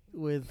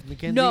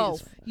Mackenzie. No,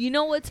 is- you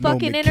know what's No,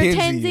 fucking Mackenzie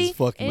entertaining? is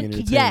fucking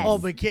entertaining. Yes.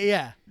 Oh,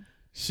 yeah.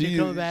 She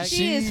coming back.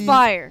 she is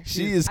fire.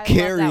 She is I love that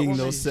carrying woman. those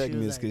She was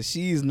segments like, because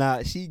she's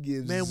not. She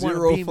gives Man, wanna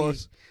zero be me.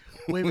 fucks.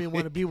 Women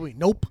want to be with me.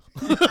 Nope.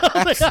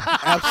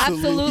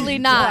 Absolutely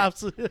not.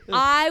 Absolutely.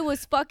 I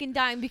was fucking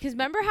dying because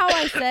remember how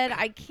I said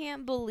I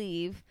can't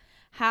believe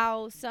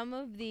how some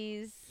of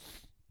these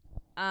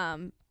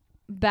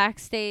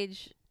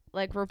backstage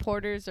like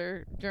reporters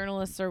or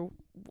journalists or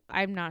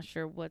I'm not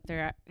sure what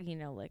they're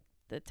like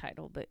the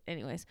title, but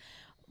anyways,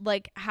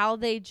 like how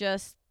they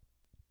just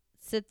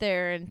sit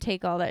there and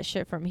take all that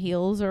shit from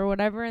heels or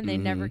whatever and they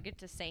never get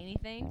to say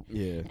anything.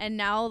 Yeah. And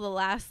now the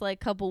last like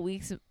couple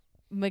weeks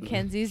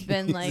Mackenzie's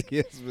been like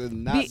He's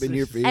not been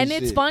here for his and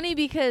it's shit. funny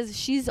because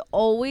she's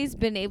always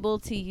been able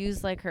to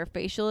use like her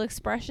facial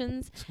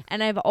expressions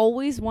and I've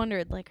always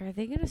wondered like are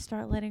they going to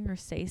start letting her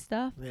say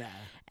stuff? Yeah.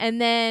 And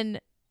then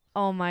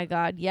oh my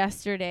god,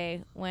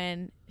 yesterday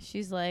when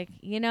she's like,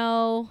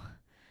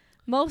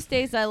 most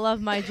days I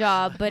love my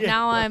job, but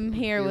now I'm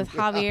here with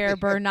Javier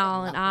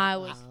Bernal and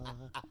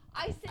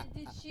I said,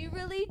 did she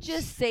really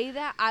just say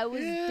that? I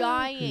was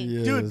dying.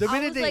 Yes. Dude, the I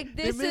minute was they, like,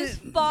 this the minute, is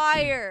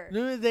fire. The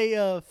minute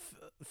they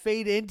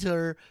fade into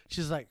her,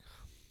 she's like,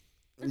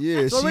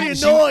 Yeah, so really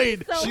she,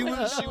 annoyed. So she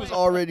was annoying.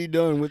 already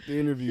done with the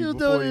interview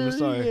before he was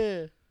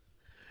started.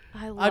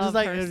 Yeah. I I love just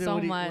like her when so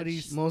he, much. when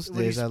he, Most when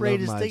he days I sprayed love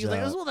his my thing. He's like,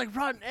 job. this smells like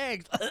rotten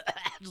eggs.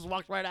 Just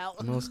walked right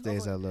out. Most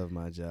days I love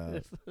my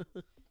job.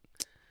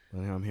 But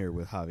I'm here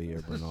with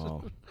Javier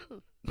Bernal.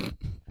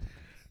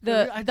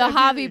 the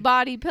Javi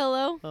body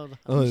pillow. Oh, no.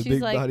 Oh, the She's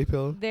big like, body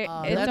pillow. It's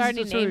that's already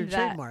just sort of named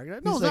that. trademark.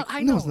 No, He's it's like, not,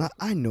 I know. no, it's not.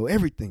 I know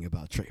everything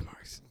about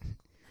trademarks.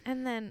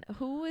 And then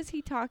who was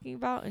he talking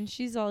about? And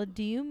she's all,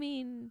 do you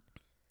mean?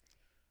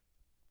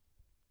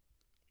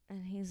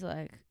 And he's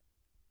like,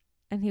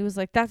 he was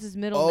like, that's his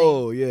middle name.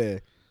 Oh yeah.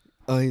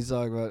 Oh, he's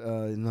talking about.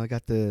 I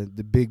got the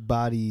big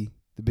body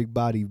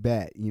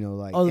bat.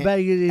 Like Oh, the bad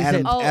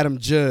Adam Oh. Adam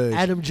Judge.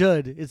 Adam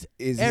Judd. It's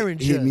is Aaron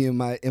hit Judge. me in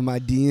my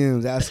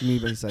DMs asking me,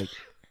 but he's like,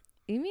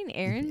 You mean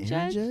Aaron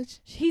Aaron Judge?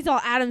 He's all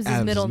Adam's his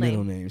Adam's middle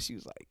middle name. name. She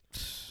was like,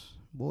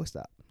 boy,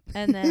 stop.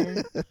 And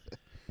then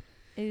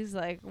he's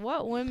like,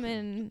 what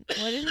women? What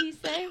did he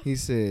say? He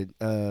said,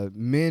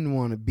 men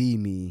want to be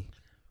me.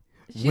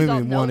 She's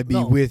Women all, want to be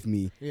no. with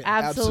me. Yeah.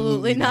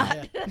 Absolutely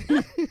not.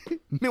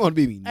 Men want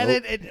to be me. And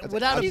Nope. it,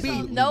 without a She's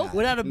all, beat, nope.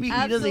 without a beat, he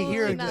doesn't Absolutely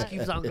hear it. not. Just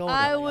keeps on going.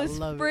 I Like, was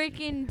love it.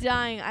 freaking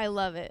dying. I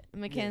love it.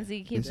 Mackenzie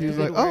And keeps she was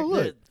Good like, oh,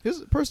 work. look, here's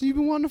the person you've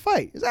been wanting to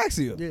fight. It's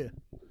Axiom. Yeah.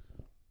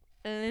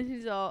 And then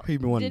he's all, He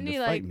been wanting didn't to he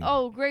fight like, me.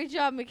 oh, great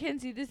job,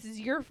 Mackenzie. This is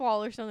your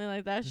fault or something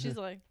like that. She's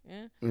like,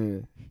 yeah. Yeah.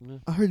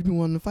 I heard you been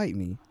wanting to fight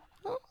me.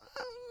 Oh,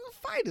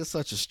 fight is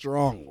such a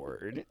strong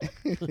word.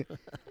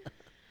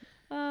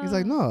 He's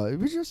like, no, it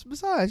was just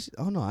besides.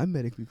 Oh no, I'm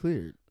medically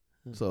cleared.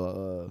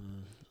 So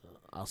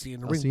I'll see you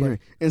in the I'll see ring.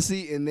 you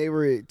in- and they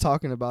were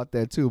talking about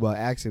that too, about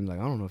Axiom. Like,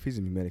 I don't know if he's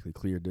gonna be medically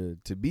cleared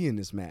to be in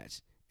this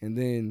match. And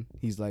then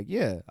he's like,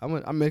 yeah,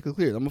 I'm medically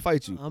cleared. I'm gonna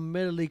fight you. I'm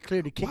medically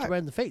clear to kick Why? you right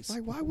in the face.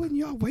 Like, why wouldn't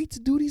y'all wait to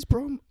do these,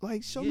 bro?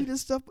 Like, show me Yeah. this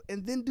stuff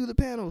and then do the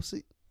panel.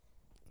 See,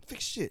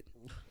 fix shit.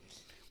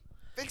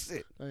 Fix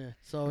it. Oh, yeah.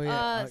 So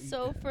yeah.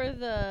 So for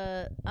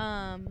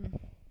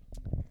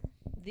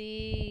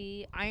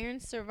the Iron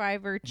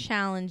Survivor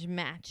Challenge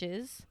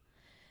matches,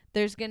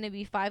 there's going to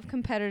be 5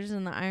 competitors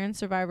in the Iron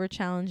Survivor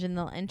Challenge, and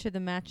they'll enter the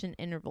match in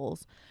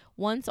intervals.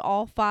 Once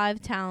all 5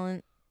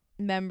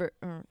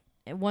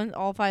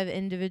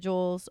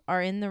 individuals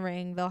are in the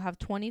ring, they'll have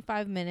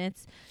 25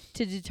 minutes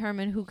to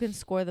determine who can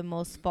score the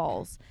most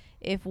falls.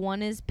 If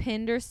one is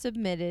pinned or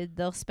submitted,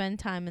 they'll spend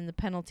time in the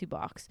penalty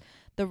box.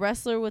 The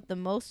wrestler with the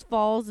most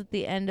falls at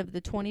the end of the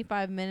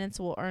 25 minutes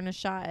will earn a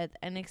shot at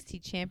the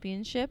NXT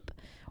Championship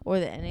or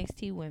the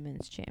NXT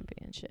Women's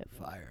Championship.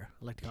 Fire.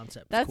 I like the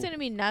concept. That's It's going to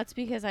be nuts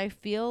because I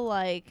feel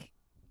like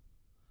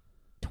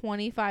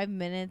 25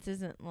 minutes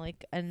isn't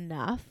like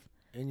enough.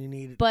 cool. And you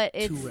need But 2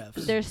 it's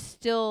refs. there's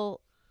still,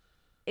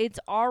 it's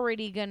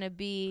already going to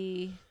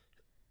be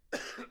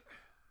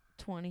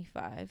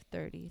 25,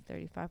 30,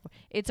 35.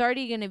 It's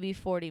already going to be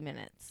 40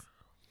 minutes.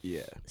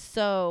 Yeah.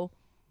 So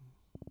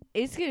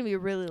it's going to be a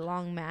really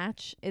long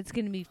match. It's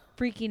going to be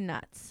freaking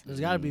nuts. There's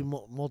got to be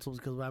multiples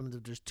because what happens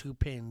if there's 2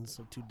 pins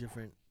of 2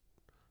 different.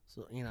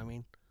 So you know what I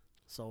mean.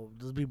 So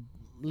there'll be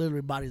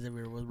literally bodies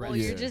everywhere with Well,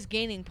 refs. you're just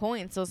gaining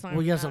points, so it's not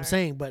Well, gonna yes, I'm matter.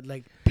 saying, but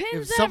like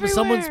Pins if everywhere.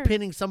 someone's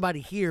pinning somebody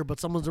here, but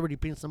someone's already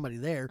pinned somebody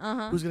there,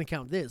 Uh-huh. who's gonna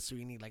count this? So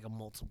you need like a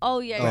multiple. Oh,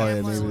 yeah. Oh,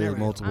 yeah, more maybe than like one.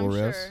 multiple I'm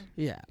refs. Sure.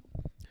 Yeah,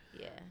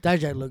 Yeah.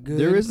 Dijak look good.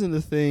 There isn't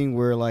a thing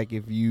where like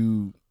if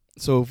you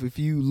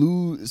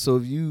lose, so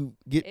if you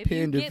get If you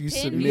pinned, get if you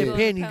pinned, submit, You get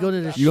pinned, you go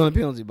to the you go in the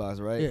penalty box,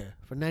 right? Yeah,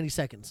 for 90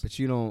 seconds. But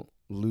you don't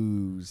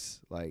lose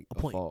like A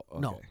point. fall.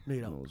 No, Okay. no,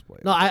 you don't. Lose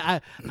point. No, I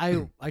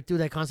threw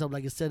that concept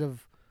like instead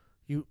of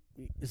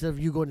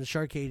you going to the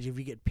shark cage, if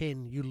you get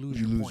pinned, you lose.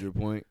 you your lose point. your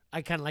point.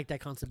 I kind of like that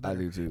concept I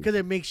better do too. because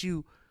it makes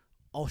you,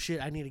 oh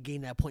shit, I need to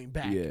gain that point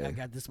back. Yeah. I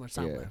got this much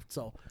time Yeah. left.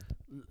 So,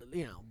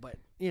 but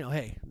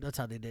hey, that's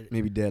how they did it.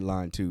 Maybe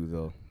deadline too,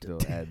 though.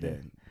 They'll add that.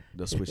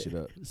 They'll switch it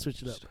up.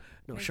 Switch it up.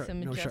 No Make shark. some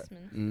No shark.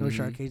 adjustments. No Mhm.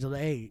 shark cage.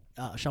 Like, hey,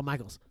 Shawn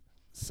Michaels,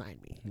 sign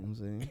me. You know what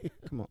I'm saying?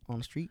 Come on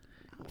the street.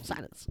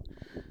 Silence.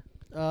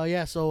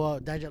 Yeah. So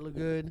Dijak looked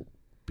good.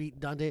 Beat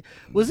Dante.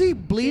 Was he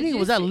bleeding? Did Or you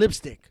was that see-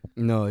 lipstick?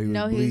 No, he was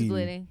No, bleeding. he was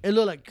bleeding. It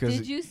looked like. 'Cause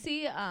Did you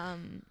see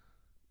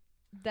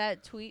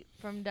that tweet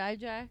from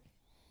Dijak?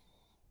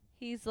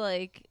 He's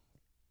like,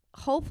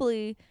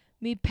 hopefully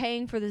me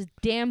paying for this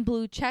damn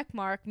blue check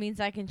mark means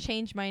I can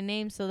change my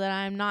name so that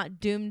I'm not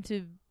doomed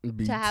to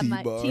Be have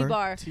my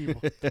T-bar.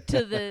 T-bar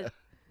to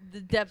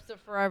the depths of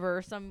forever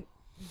or some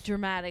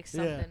dramatic Yeah.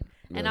 something.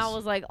 And I That's-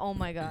 was like, oh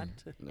my God.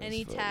 that's And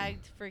he funny.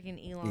 tagged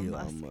freaking Elon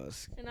Musk.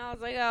 Musk. And I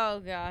was like,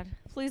 oh God,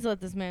 please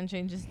let this man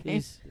change his name.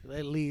 He's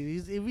at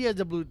least if he has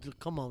the blue,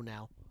 come on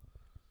now.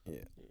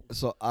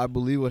 So I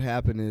believe what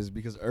happened is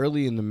because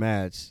early in the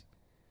match,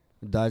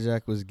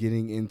 Dijak was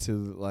getting into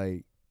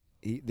like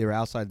they were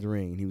outside the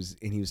ring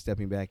and he was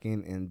stepping back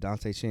in and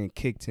Dante Chen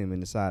kicked him in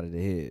the side of the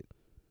head,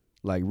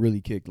 like really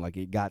kicked, like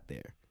it got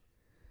there.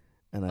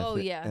 And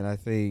I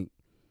think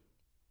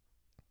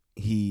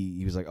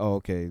he was like, oh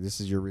okay, this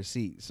is your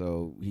receipt.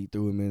 So he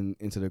threw him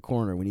into the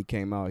corner. When he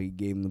came out, he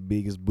gave him the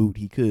biggest boot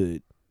he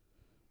could,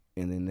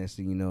 and then next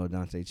thing you know,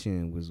 Dante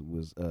Chen was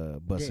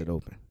busted Dead.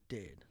 open.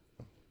 Dead.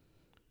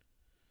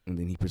 And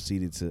then he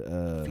proceeded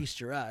to Feast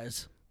your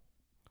eyes.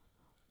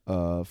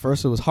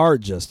 first it was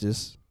hard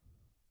justice.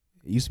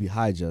 It used to be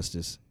high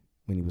justice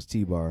when he was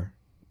T-bar,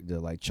 the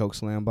like choke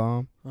slam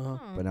bomb, Uh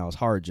huh. but now it's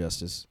hard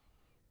justice.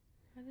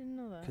 I didn't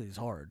know that. Because he's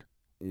hard.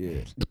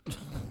 Yeah.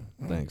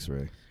 Thanks,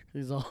 Ray.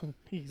 He's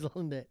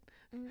on that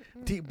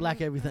deep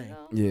black everything.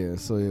 Yeah,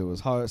 so it was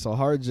hard. So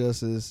hard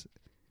justice,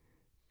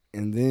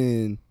 and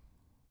then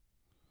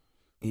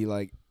he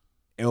like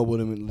elbowed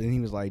him, and then he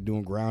was like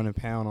doing ground and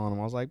pound on him.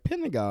 I was like,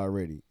 pin the guy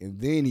already, and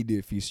then he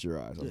did feast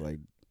your eyes. I was like,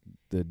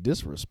 the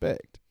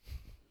disrespect.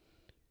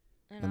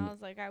 And I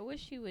was like, I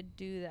wish he would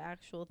do the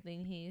actual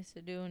thing he used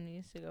to do, and he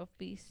used to go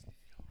feast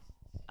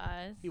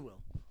eyes. He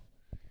will.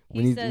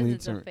 He says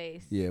it's a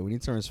face. Yeah, when he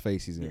turns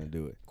face, he's gonna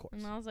do it. Of course.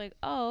 And I was like,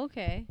 oh,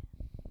 okay.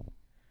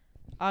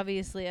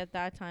 Obviously, at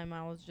that time,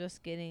 I was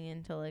just getting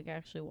into like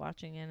actually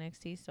watching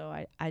NXT, so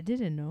I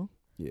didn't know.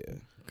 Yeah,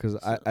 because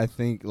I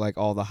think like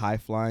all the high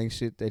flying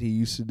shit that he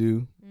used to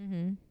do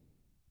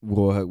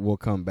will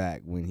come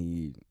back when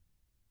he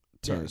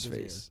turns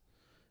face.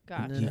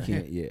 Gotcha. He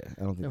can't. Yeah,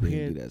 I don't think they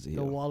can do that as a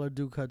heel. The Waller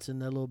Duke cuts in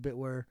that little bit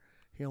where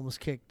he almost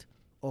kicked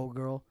old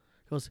girl.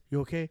 He goes,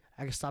 "You okay?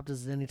 I can stop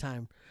this at any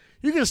time."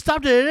 You can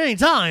stop it at any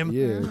time.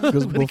 Yeah,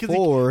 because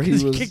before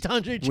he kicked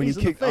Andre Chase when he in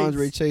kicked the face.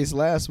 Andre Chase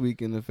last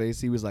week in the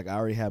face, he was like, "I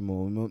already had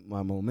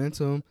my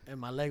momentum, and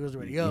my leg was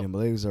already up. My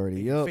leg was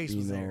already up. Face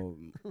was there.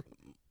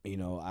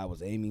 I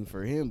was aiming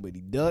for him, but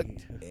he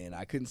ducked, and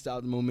I couldn't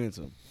stop the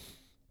momentum.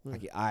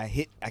 I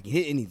can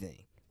hit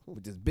anything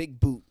with this big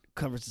boot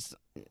covers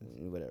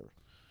whatever."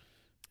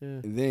 Yeah.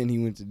 And then he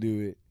went to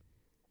do it,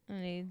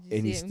 and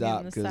he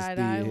stopped because the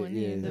match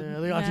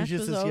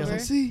was over. I was like,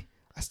 "See,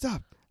 I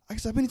stopped. I can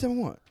stop anytime I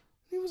want."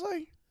 He was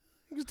like,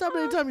 "You can stop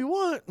anytime you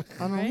want."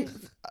 I don't. Right?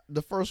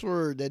 The first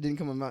word that didn't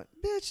come out, my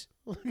bitch.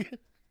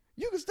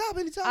 You can stop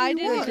anytime I you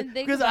didn't want. even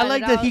think Because about I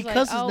like it. that I he was like,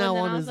 cusses oh, now and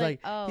then on I his was like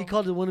oh. he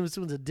called it one of his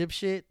students a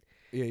dipshit.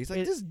 Yeah, he's like,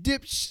 It- this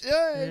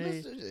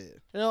dipshit.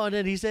 And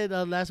then he said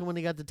last one when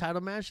they got the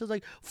title match, he was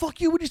like, "Fuck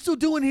you! What are you still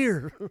doing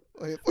here?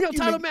 We got a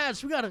title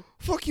match. We gotta."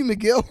 Fuck you,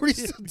 Miguel. What are you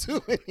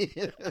still doing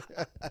here?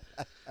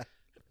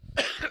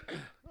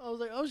 I was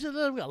like, "Oh shit,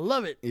 we gotta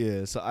love it."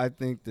 Yeah, so I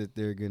think that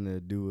they're gonna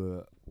do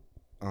a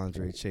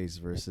Andre Chase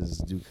versus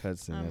Duke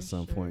Hudson I'm at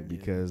some sure. point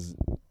because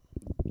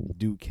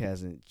Duke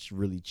hasn't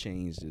really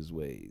changed his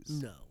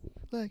ways. No.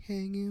 Like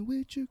hanging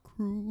with your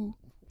crew.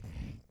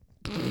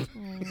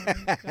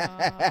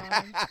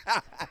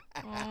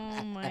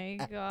 Oh my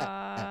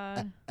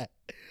god.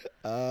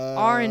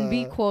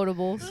 R&B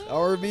quotables.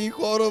 R&B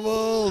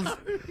quotables.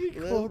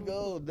 Let's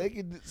go. They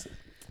can,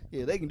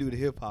 they can do the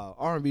hip hop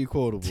R&B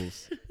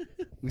quotables.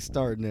 We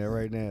starting there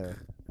right now.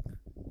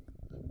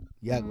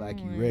 You act like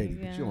you ready,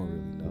 but you don't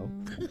really know.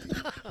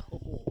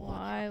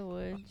 Why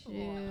would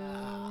you?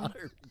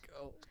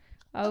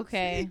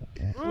 Okay.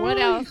 What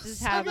else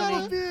is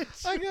happening?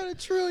 I got a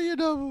trillion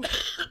of them.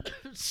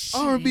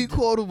 R&B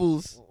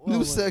quotables.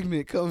 New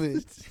segment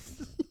coming.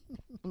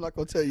 I'm not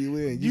gonna tell you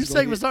when. New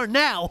segment starting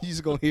now. You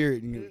just gonna hear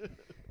it. And you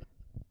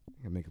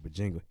gonna make up a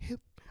jingle. Hip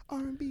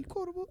R&B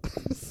quotable.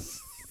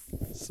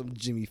 Some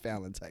Jimmy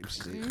Fallon type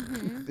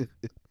shit.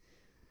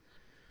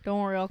 Don't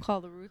worry, I'll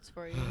call the Roots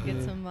for you.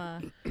 Get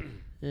some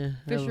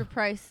Fisher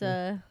Price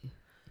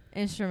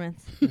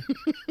instruments.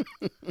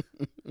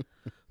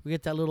 We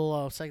get that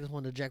little second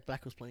one that Jack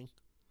Black was playing.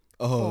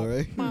 Oh,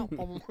 right.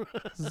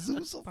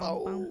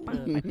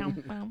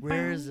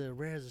 Rare is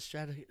a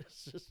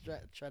Stradivarius.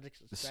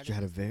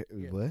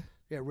 Yeah. What?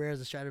 Yeah, Rare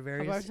is a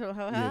Stradivarius.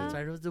 Yeah.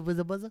 Sorry, with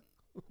the buzzer.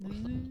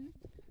 And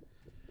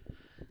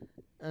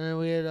then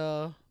we had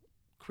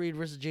Creed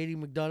versus JD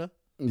McDonough.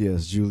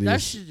 Yes, Julius.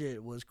 That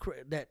shit was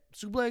that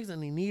suplex,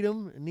 and he need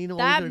him.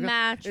 That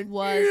match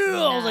was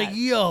I was like,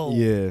 yo.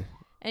 Yeah.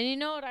 And you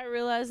know what I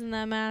realized in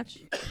that match?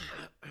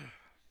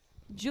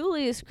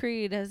 Julius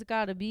Creed has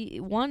got to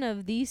be one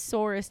of the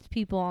sorest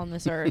people on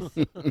this earth.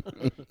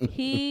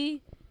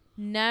 He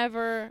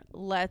never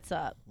lets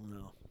up.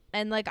 No.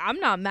 And, like, I'm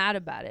not mad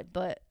about it,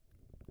 but,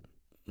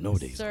 No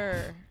days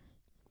sir,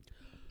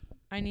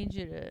 I need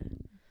you to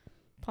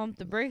pump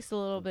the brakes a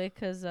little bit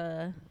because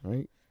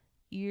right?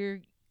 you're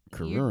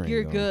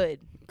Career good.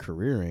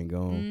 Career ain't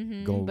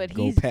going but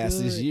go he's past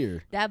good. this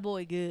year. That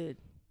boy good.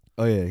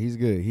 Oh yeah, he's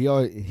good.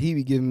 He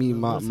be giving me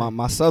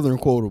my Southern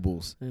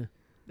quotables. Yeah.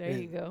 There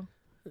you go.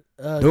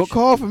 Don't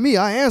call for me.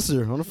 I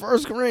answer on the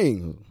first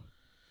ring.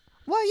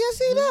 Why? Yes,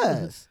 he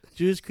does.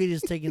 Julius Creed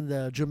is taking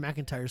the Drew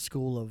McIntyre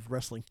school of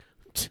wrestling.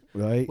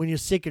 Right. When you're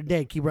sick or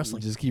dead, keep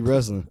wrestling. Just keep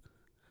wrestling.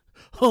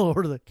 Oh,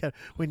 or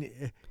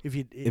if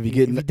you're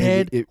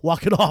dead,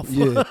 walk it off.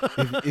 Yeah.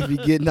 if you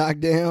get knocked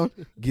down,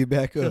 get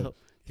back up.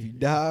 If you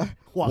die,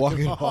 walk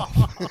it off.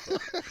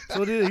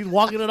 So he's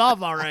walking it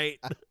off, all right.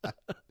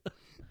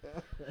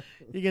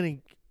 You're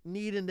getting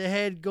kneed in the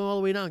head, going all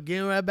the way down,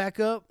 getting right back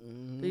up.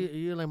 Mm-hmm.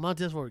 You're like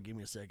Montez Ford. Give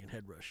me a second,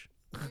 head rush.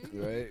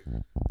 Right.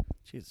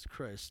 Jesus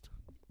Christ.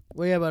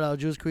 Well, yeah, but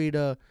Julius Creed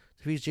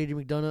defeats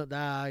JD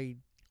McDonough.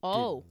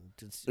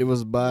 It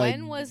was by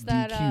when was DQ.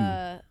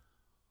 that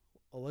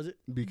Oh, was it?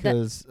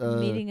 Because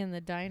meeting in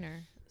the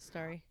diner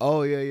story?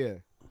 Oh yeah.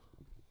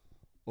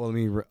 Well, let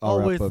me. I'll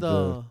wrap with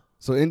up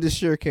so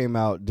Indus came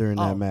out during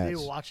that match. They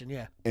were watching,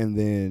 yeah. And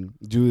then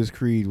Julius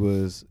Creed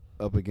was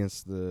up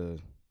against the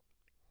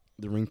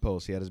ring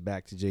post. He had his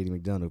back to JD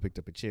McDonough, who picked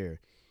up a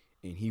chair,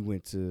 and he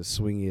went to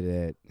swing it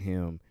at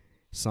him.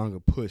 Sanga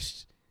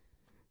pushed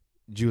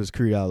Judas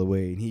Creed out of the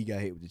way, and he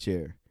got hit with the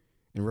chair.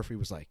 And the referee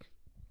was like,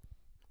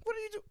 "What are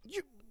you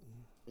doing?"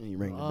 And he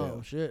rang the bell.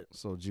 Oh shit!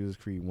 So Judas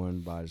Creed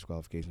won by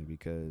disqualification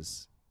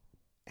because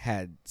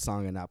had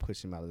Sanga not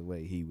pushed him out of the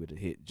way, he would have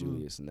hit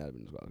Julius, and that would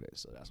have been disqualified.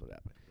 So that's what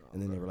happened.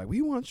 And then they were like,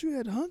 "We want you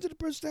at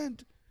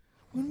 100%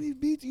 when we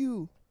beat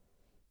you."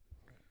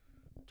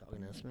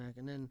 Talking that smack,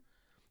 and then,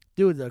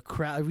 dude, the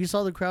crowd. If you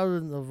saw the crowd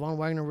in the Von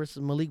Wagner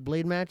versus Malik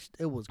Blade match,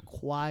 it was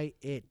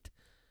quiet.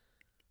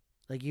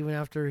 Like even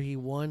after he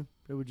won,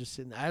 they were just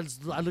sitting. I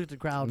looked at the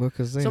crowd. Well,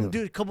 because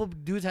A couple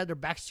of dudes had their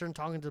backs turned,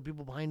 talking to the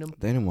people behind them.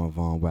 they didn't want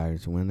Von Wagner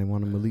to win. They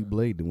wanted Malik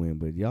Blade to win,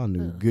 but y'all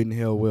knew good and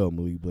hell well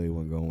Malik Blade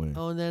wasn't gonna win.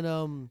 Oh, and then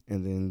And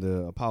then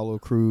the Apollo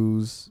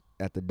Crews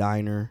at the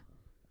diner,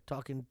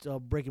 talking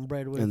breaking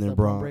bread with and then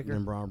Braun Braun Breaker.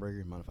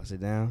 Breaker. Mind if I sit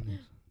down?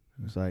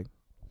 It's like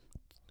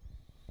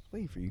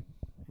waiting for you.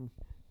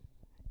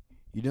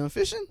 You done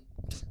fishing?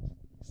 It's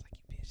like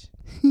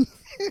you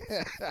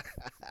bitch.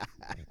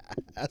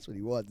 That's what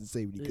he wanted to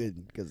say, but he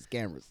couldn't because it's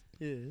cameras.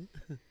 Yeah.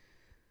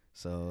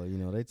 So,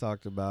 they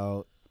talked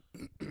about,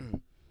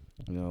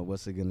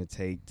 what's it going to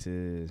take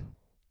to.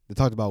 They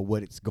talked about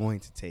what it's going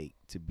to take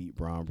to beat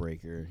Braun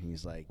Breaker.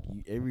 He's like,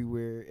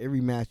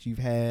 every match you've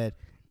had,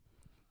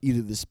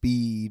 either the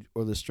speed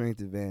or the strength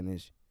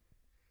advantage.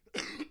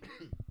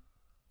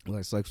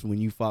 like when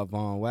you fought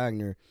Von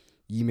Wagner,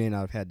 you may not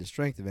have had the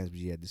strength advantage, but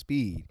you had the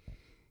speed.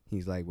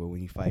 He's like, well,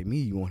 when you fight me,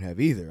 you won't have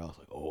either. I was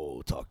like,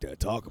 oh, talk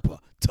that talk,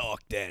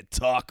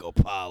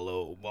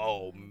 Apollo.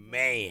 Oh,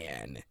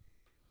 man.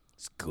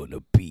 It's going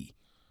to be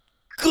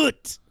good.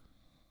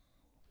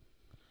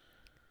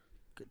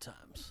 Good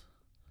times.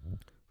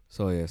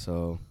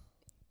 So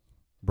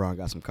Braun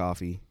got some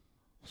coffee.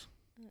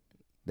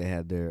 They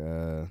had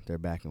their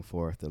back and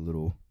forth, their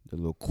little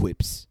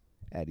quips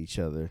at each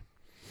other. And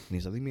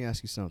he's like, let me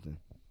ask you something.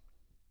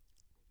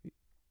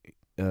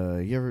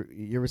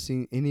 You ever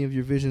seen any of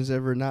your visions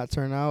ever not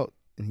turn out?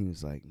 And he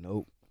was like,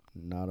 nope,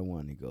 not a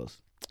one. He goes,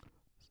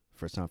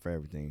 first time for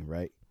everything,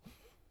 right?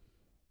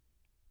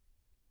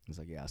 He's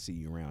like, yeah, I'll see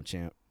you around,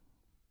 champ.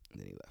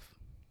 And then he left.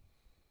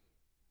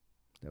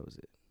 That was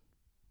it.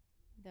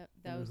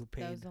 That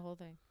was the whole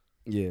thing.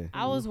 Yeah.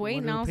 I was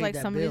waiting. I was like,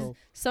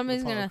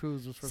 somebody's gonna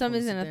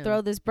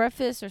throw this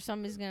breakfast or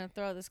somebody's gonna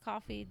throw this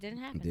coffee. Didn't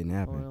happen. Didn't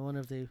happen. Well, I wonder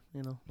if they,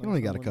 He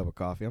only got a cup of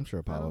coffee. I'm sure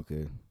Apollo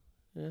could.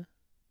 Yeah.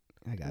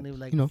 I got, and they were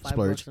like $5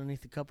 splurge.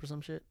 underneath the cup or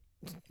some shit.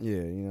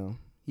 Yeah,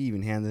 he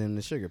even handed him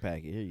the sugar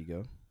packet. Here you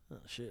go. Oh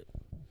shit.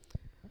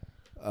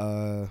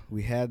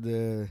 We had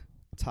the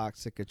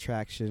Toxic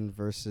Attraction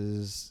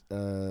versus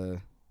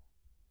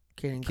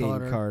Kaden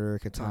Carter,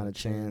 Katana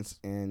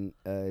Chance, and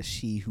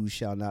She Who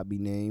Shall Not Be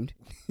Named.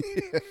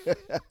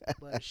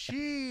 But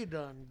she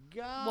done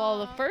got. Well,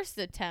 the first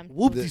attempt.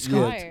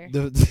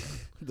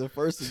 The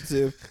first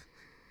attempt,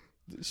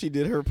 she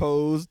did her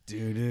pose.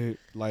 Dude,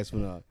 lights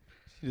went up.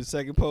 She did the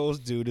second pose.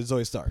 Dude, it's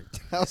Zoe Stark.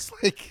 I was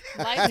like,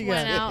 lights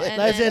went out, and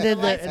lights then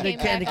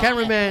the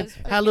cameraman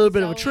had a little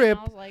bit of a trip,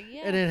 like,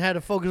 yeah. and then had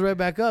to focus right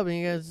back up. And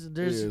you guys,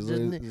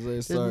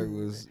 Zoe Stark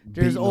was.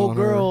 There's old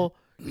girl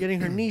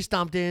getting her knee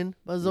stomped in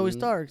by Zoe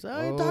Stark.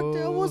 I talked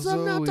to what's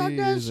up now? Talk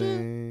that shit.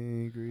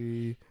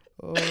 Angry.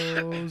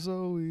 Oh,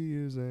 Zoe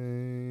is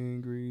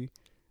angry.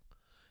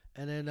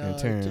 And then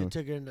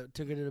took her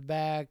to the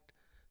back.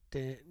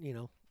 Then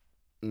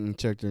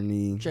checked her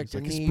knee. Checked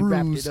her like, knee.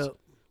 Wrapped it up.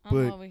 I'm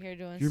but over here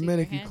doing you're secret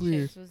medically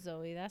handshakes clear. with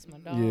Zoe. That's my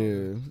dog.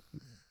 Yeah.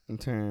 And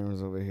Taryn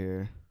was over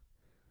here.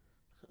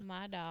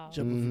 My dog.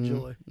 Jumping for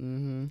joy.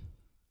 Mm-hmm.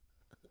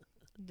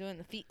 Doing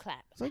the feet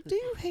clap. It's like, do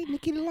you hate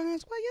Nikita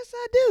Lyons? Why, yes,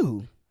 I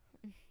do.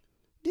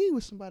 Do you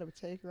wish somebody would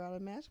take her out of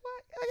the match? Why?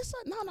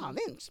 No,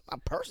 then it's my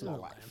personal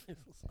life.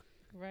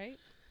 Right?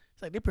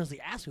 It's like they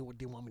personally asked me what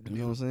they want me to do.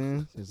 You know what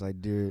I'm saying? It's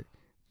like, dear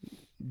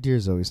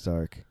Zoe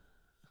Stark,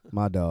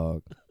 my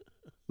dog,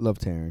 love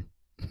Taryn.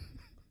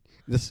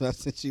 This I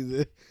sent you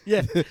the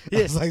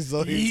I was like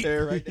Zoe and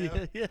Taryn right now.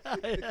 Yeah.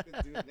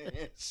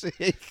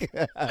 Shake.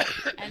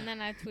 And then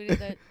I tweeted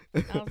that.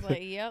 I was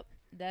like, "Yep,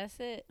 that's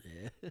it."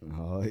 Yeah.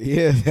 Oh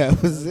yeah,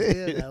 that was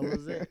it. That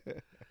was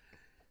it.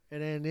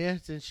 And then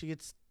then she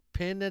gets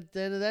pinned at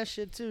the end of that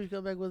shit too. She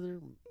comes back with her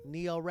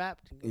knee all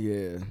wrapped.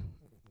 Yeah.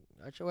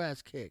 Got your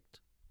ass kicked.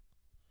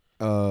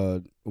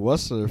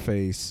 What's her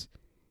face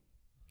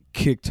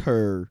kicked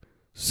her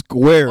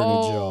square in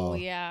the jaw.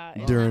 Yeah.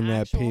 During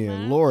that pin.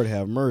 Match? Lord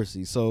have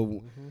mercy.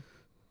 So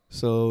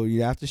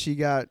after she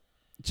got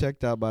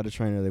checked out by the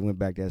trainer, they went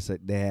back.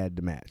 They had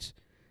the match.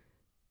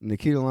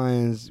 Nikita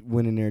Lyons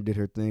went in there, did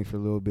her thing for a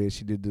little bit.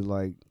 She did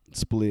the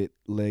split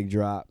leg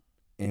drop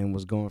and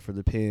was going for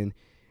the pin.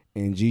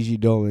 And Gigi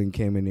Dolan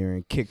came in there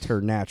and kicked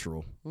her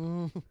natural.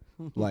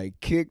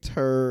 Kicked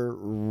her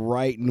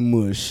right in the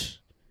mush.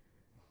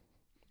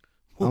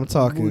 I'm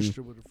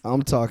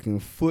talking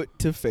foot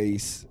to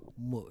face.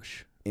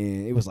 Mush.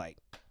 And it was like,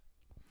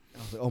 I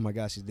was like, oh my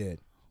gosh, she's dead.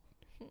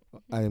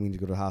 I didn't mean to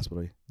go to the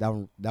hospital. That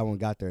one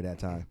got there that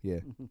time. Yeah.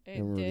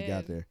 It really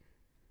got there.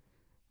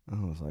 I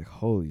was like,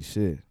 holy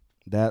shit.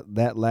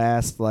 That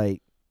last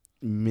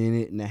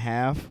minute and a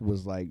half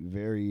was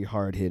very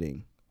hard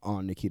hitting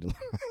on Nikita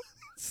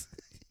Lyons.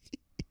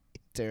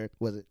 Taryn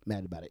wasn't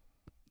mad about it.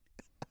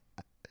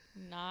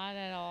 Not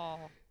at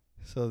all.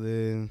 So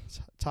then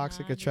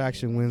Toxic Not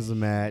Attraction even wins a the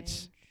match,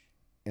 shade.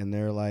 and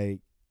they're like,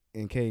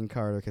 and Kane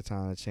Carter,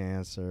 Katana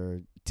Chance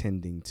are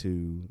tending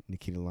to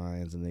Nikita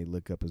Lyons, and they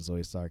look up and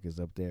Zoe Stark is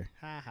up there.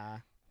 Ha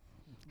ha.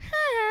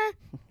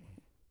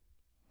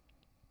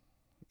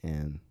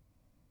 And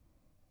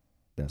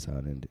that's how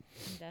it ended.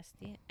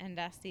 And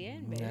that's the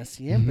end, baby. That's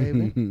the end,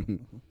 baby.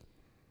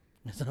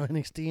 That's how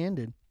NXT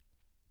ended.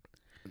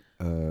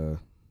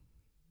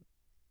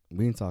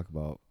 We didn't talk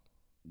about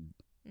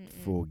Mm-mm.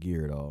 Full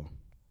Gear at all.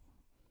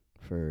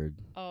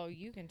 Oh,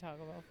 you can talk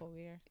about Full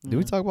Gear. Did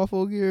we talk about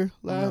Full Gear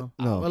last?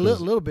 No, a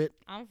little bit.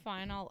 I'm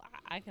fine.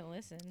 I can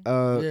listen.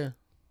 Yeah.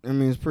 I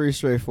mean, it's pretty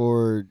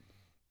straightforward.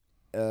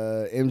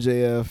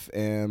 MJF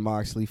and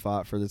Moxley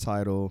fought for the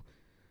title.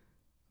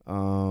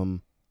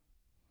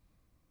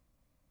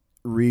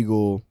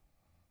 Regal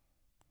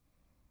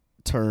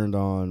turned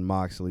on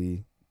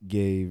Moxley,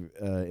 gave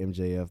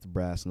MJF the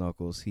brass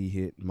knuckles. He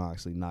hit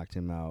Moxley, knocked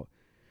him out.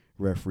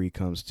 Referee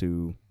comes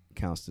to,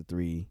 counts to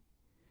 3.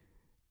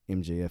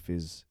 MJF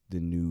is the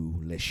new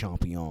Le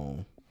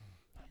Champion.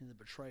 The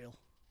betrayal.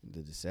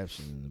 The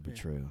deception and the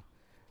betrayal.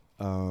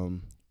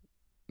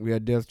 We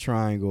had Death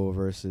Triangle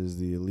versus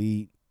the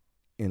Elite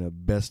in a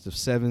best of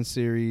 7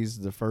 series.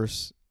 The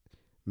first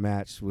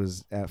match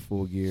was at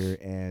Full Gear,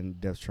 and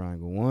Death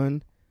Triangle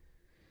won.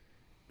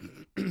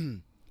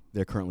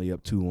 They're currently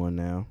up 2-1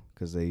 now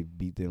because they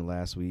beat them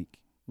last week,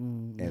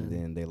 and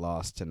then they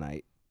lost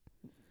tonight.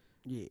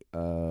 Yeah.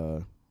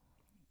 The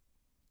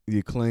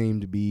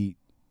Acclaimed beat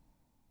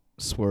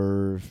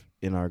Swerve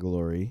in Our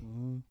Glory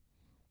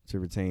to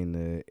retain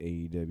the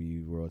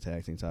AEW World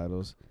Tag Team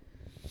titles.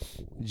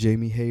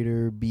 Jamie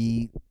Hayter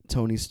beat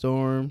Tony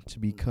Storm to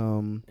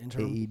become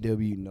Interim?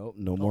 AEW.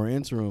 No more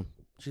interim.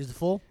 She's the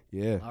full?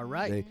 Yeah. All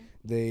right.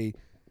 They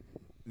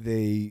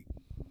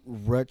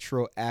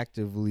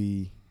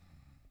retroactively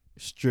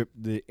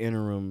stripped the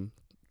interim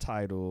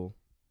title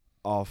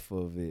off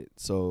of it.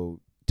 So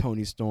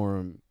Tony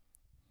Storm,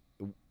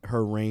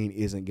 her reign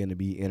isn't going to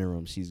be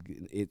interim.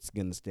 It's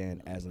going to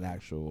stand as an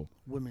actual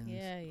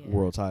Women's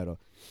world title.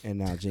 And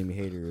now Jamie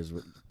Hayter is.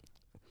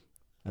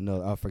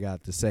 I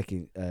forgot the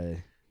second.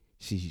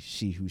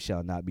 She who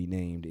shall not be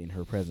named in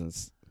her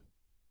presence.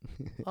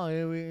 Oh,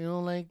 yeah,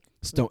 like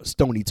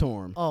Stony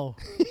Torm. Oh,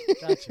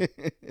 gotcha.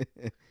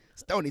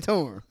 Stony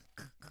Torm.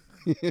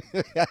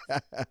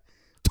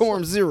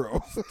 Torm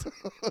Zero.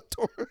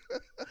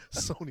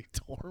 Sony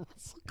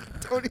Torms.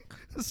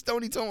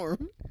 Stony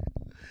Torm.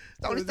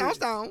 Stony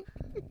Stone.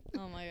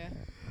 Oh my god.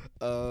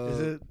 Is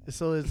it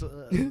so? It's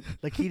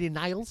Lakita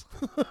Niles.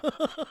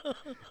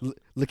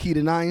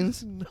 Lakita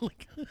Nines. Oh my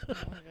god.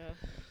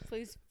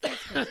 Please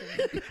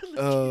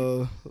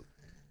continue.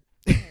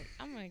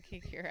 I'm gonna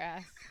kick your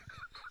ass.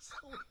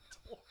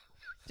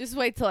 Just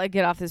wait till I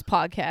get off this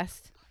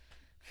podcast.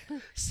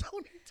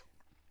 Sony Torms.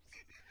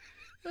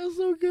 That's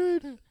so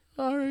good.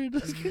 All right,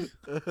 that's good.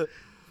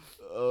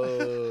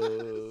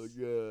 Oh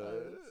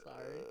god.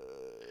 Sorry.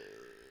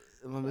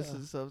 Am I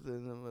missing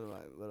something?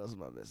 What else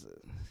am I missing?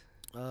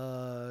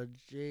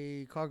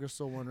 Jay Cargill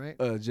still won, right?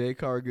 Jay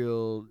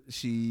Cargill,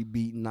 she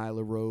beat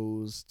Nyla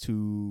Rose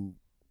to.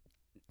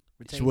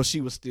 Retain. She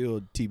was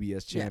still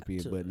TBS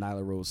champion, Yeah, but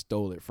Nyla Rose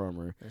stole it from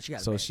her. She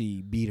got it So back.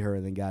 she beat her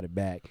and then got it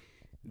back.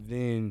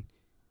 Then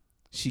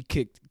she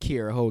kicked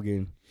Kiera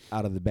Hogan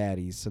out of the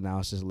baddies, so now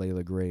it's just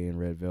Layla Gray and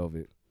Red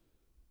Velvet.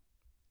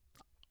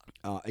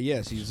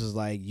 Yeah, she's just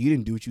like, you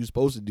didn't do what you were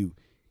supposed to do.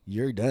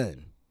 You're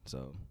done.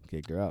 So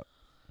kicked her out.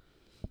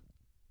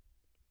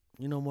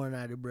 You know more than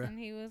I do, bro. And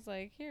he was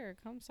like, "Here,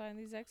 come sign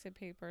these exit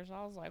papers."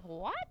 I was like,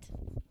 "What?"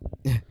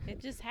 It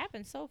just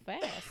happened so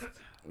fast.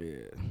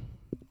 Yeah.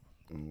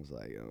 I was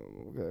like,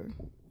 okay.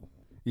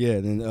 Yeah,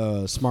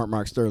 then Smart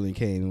Mark Sterling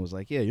came and was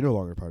like, yeah, you're no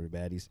longer part of the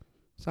baddies.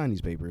 Sign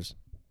these papers.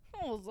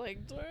 I was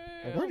like, "Damn."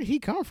 Like, where did he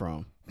come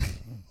from?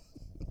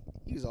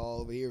 He was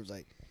all over here. Was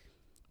like,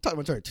 talk to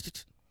my turn.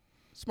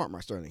 Smart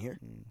Mark Sterling here.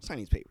 Sign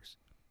these papers.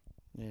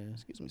 Yeah.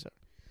 Excuse me, sir.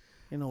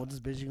 You know what this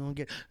bitch you gonna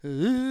get?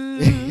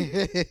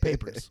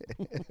 Papers.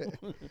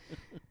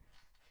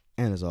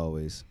 And as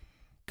always,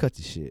 cut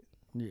the shit.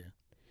 Yeah.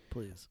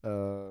 Please.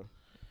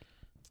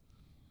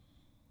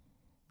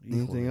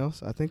 Anything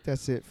else? I think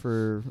that's it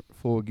for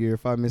Full Gear.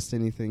 If I missed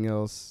anything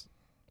else,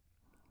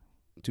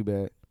 too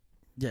bad.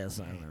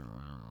 Yes, I don't know.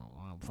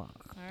 I'm fine.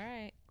 All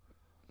right.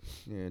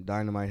 Yeah,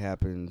 Dynamite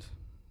happened.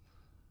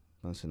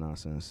 Bunch of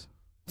nonsense.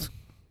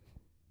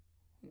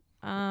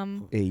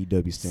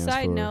 AEW stands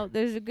Side for. note: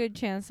 there's a good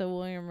chance that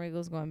William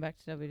Regal's going back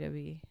to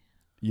WWE.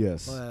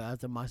 Yes.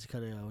 After Moxie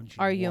cut it out,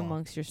 Are you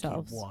amongst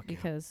yourselves? walk, yeah.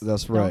 Because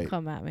That's right. Don't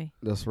come at me.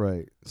 That's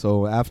right.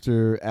 So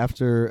after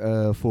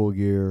Full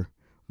Gear,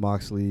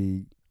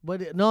 Moxley.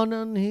 But no,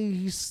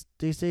 they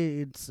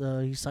say it's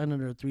he signed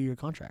under a 3-year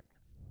contract.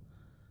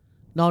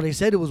 No, they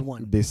said it was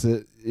 1. They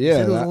said, They yeah.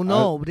 said it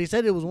was, but they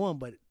said it was 1.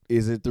 But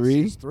is it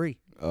 3? It's 3.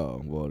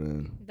 Oh, well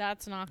then.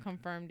 That's not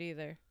confirmed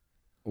either.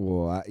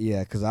 Well,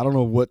 yeah, because I don't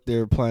know what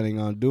they're planning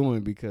on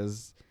doing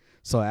because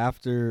so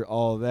after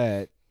all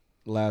that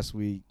last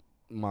week,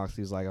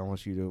 Moxley's like, I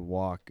want you to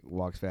walk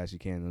as fast as you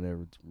can and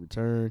never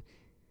return.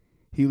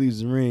 He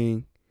leaves the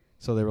ring.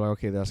 So they were like,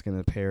 okay, that's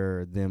going to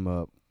pair him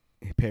up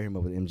with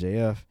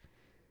MJF.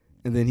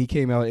 And then he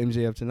came out with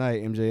MJF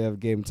tonight. MJF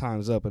gave him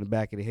time's up in the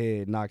back of the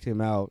head, knocked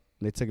him out.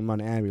 They took him on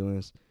the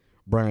ambulance.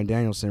 Bryan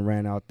Danielson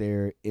ran out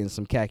there in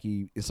some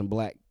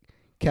black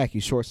khaki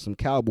shorts, some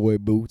cowboy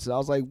boots. And I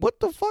was like, what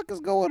the fuck is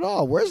going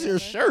on? Where's your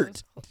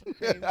shirt?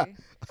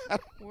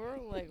 We're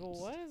like,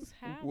 what is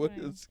happening? What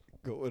is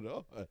going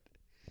on?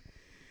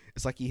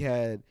 It's like he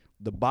had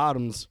the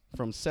bottoms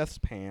from Seth's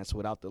pants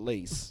without the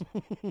lace.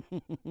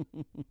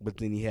 But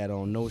then he had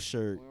on no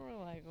shirt We were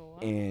like,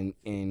 what?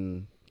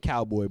 and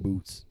cowboy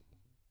boots.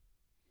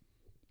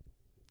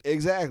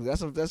 Exactly.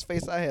 That's the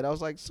face I had. I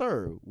was like,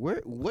 sir,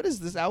 what is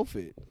this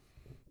outfit?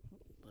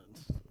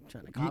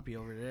 Trying to copy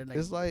over there.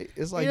 It's like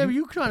yeah,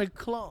 you trying to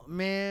clone,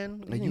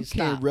 man. like you stop.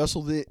 can't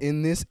wrestle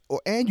in this,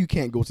 and you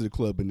can't go to the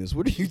club in this.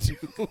 What are you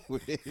doing?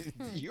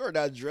 You are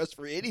not dressed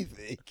for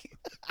anything.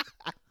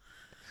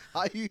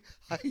 How you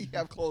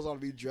have clothes on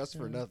to be dressed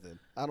for nothing?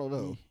 I don't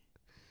know.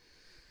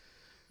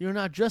 You're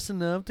not dressed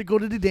enough to go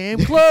to the damn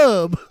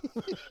club.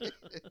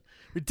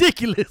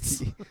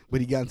 Ridiculous. But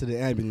he got into the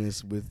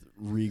ambulance with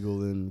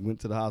Regal and went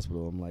to the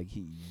hospital. I'm like,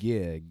 you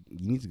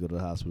need to go to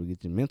the hospital,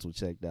 get your mental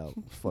checked out.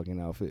 Fucking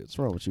outfit. What's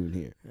wrong with you in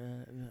here?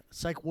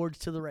 Psych wards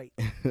to the right.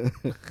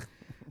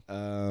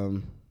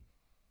 Can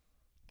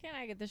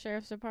I get the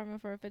sheriff's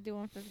department for a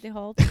 5150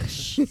 hold?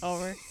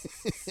 Over.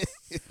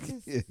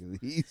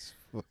 He's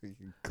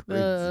fucking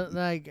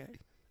crazy.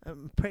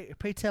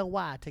 Pray tell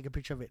why. Take a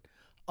picture of it.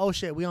 Oh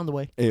shit, we on the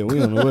way. Yeah,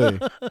 we on the way.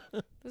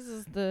 This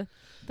is the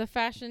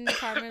fashion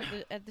department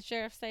at the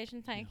sheriff's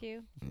station. Thank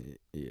you.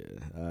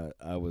 Yeah,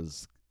 I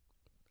was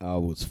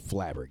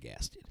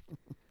flabbergasted.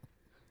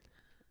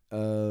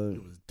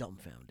 It was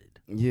dumbfounded.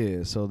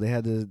 Yeah, so they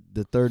had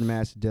the third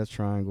match, Death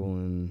Triangle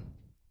and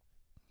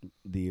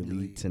the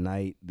Elite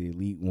tonight. The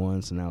Elite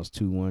won, so now it's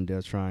 2-1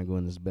 Death Triangle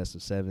in this best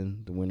of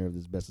 7. The winner of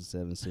this best of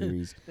 7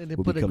 series And they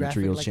will put a become a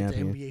graphic trios like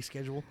champion. at the NBA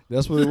schedule.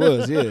 That's what it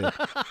was. Yeah,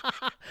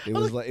 it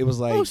was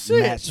like oh, shit.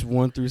 match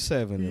 1 through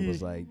 7. It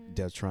was Yeah. like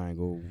Death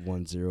Triangle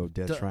 1-0,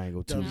 Death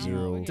Triangle W.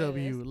 2-0,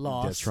 W Death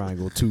lost.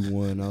 Triangle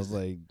 2-1. I was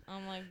like,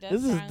 I'm like, Death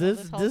This Triangle,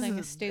 is whole this thing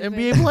is stupid.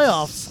 NBA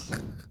playoffs.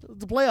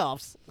 The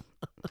playoffs.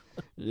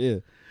 yeah.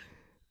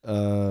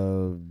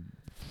 Damn,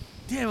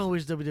 I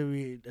wish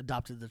WWE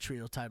adopted the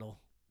trio title.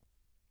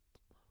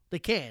 They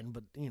can,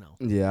 but you know.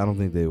 Yeah, I don't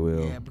think they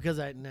will. Yeah, because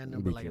that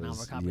number like an hour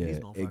copy these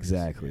motherfuckers.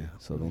 exactly. Yeah.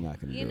 So they're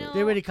not gonna You do know, it.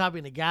 They're already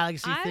copying the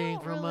Galaxy I thing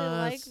don't from really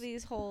us. like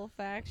these whole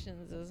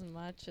factions as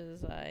much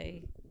as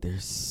I.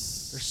 There's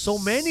so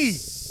many.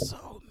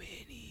 So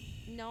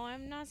many. No,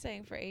 I'm not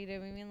saying for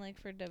AEW. I mean like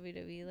for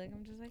WWE. Like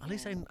I'm just like. At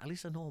least yeah. I know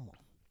them all.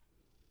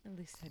 At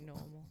least I know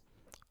them all.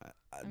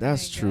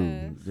 That's I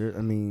true. guess.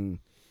 I mean,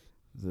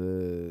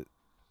 the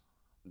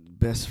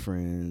Best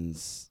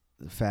Friends,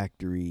 the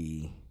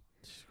Factory,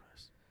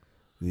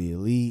 the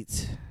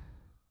Elite,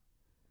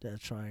 Death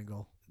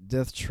Triangle.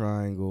 Death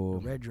Triangle.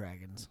 The Red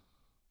Dragons.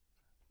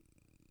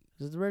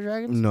 Is it the Red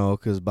Dragons? No,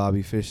 because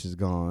Bobby Fish is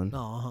gone,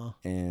 No,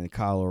 and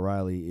Kyle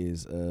O'Reilly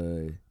is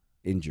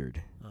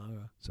injured.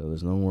 Okay. So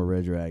there's no more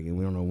Red Dragon.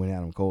 We don't know when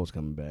Adam Cole's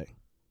coming back.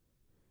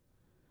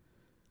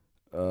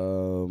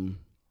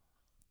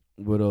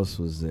 What else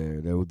was there?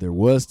 There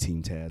was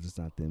Team Taz. It's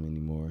not them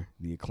anymore.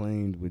 The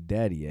Acclaimed with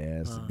Daddy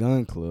Ass, the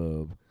Gun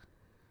Club,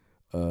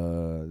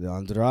 the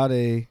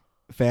Andrade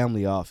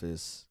Family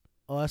Office.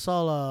 Oh, I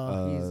saw the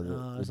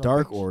I saw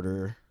Dark pictures.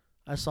 Order,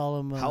 I saw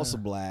him House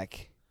of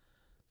Black.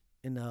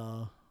 in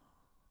I'm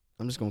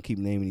just gonna keep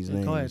naming these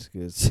Yeah, go names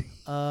because.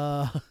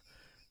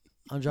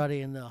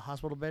 Andrade in the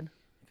hospital bed.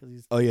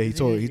 He's, Oh yeah, he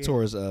tore yeah.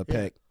 his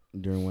pec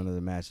during one of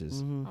the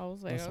matches. Mhm. I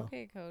was like, That's all.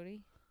 okay,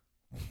 Cody.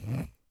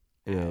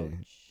 Yeah.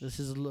 Ouch. Does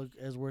his look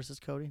as worse as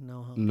Cody?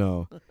 No, huh?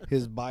 No,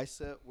 his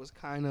bicep was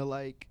kind of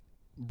like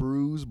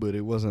bruised, but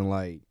it wasn't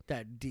like.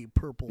 That deep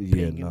purple.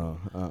 Yeah, pink no,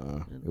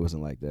 it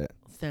wasn't like that.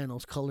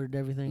 Thanos colored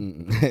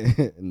everything.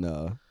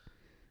 No,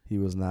 he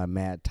was not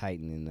Mad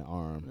Titan in the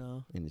arm,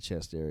 No, in the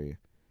chest area.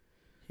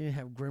 he didn't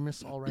have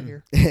grimace all right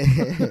here. Oh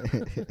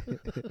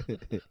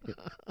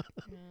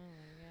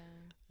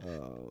my god. Um,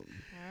 All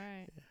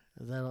right.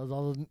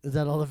 Is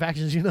that all the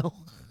factions you know?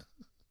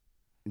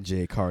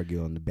 Jay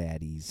Cargill and the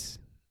baddies.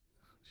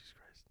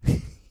 Are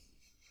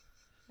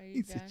He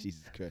you said, done?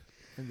 Jesus Christ.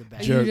 In the Are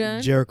back. you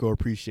done? Jericho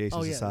Appreciation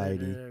Oh yeah,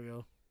 Society. there we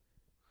go.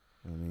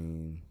 I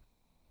mean,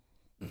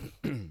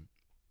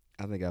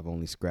 I think I've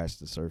only scratched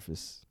the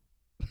surface.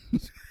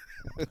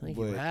 I think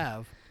you But-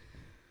 have.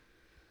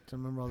 To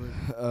remember all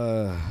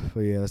the. But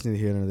yeah, that's neither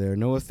here nor there.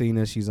 No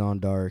Athena, she's on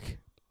Dark.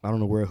 I don't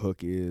know where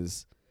Hook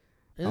is.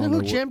 Isn't don't know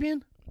Hook what-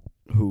 champion?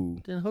 Who?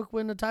 Didn't Hook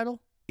win the title?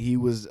 He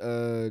was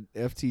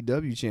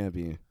FTW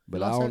champion,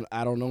 but lost it?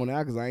 I don't know now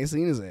because I ain't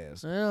seen his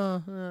ass. Yeah,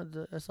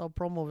 I saw a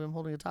promo of him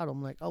holding a title.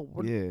 I'm like, oh,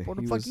 where the fuck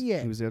was, he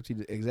at? He was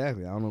FTW.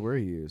 Exactly. I don't know where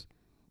he is.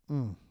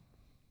 Mm.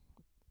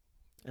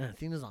 And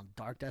Athena's on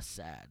Dark. That's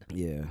sad.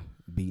 Yeah,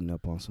 beating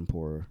up on some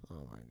poor,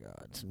 Oh my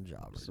God, some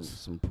jobbers.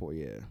 some poor.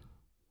 Yeah,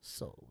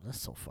 So that's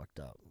so fucked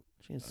up.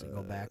 She needs to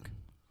go back.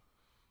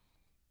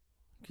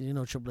 Because you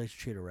know Triple H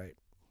treated her right.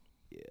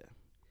 Yeah.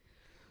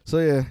 So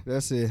yeah,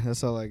 that's it.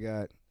 That's all I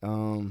got.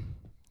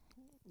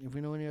 If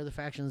we know any other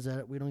factions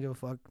that we don't give a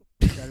fuck,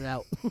 shout it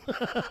out.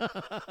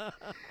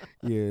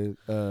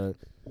 Yeah.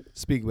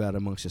 Speak about it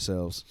amongst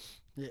yourselves.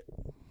 Yeah.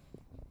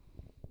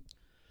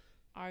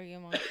 Argue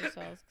amongst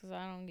yourselves because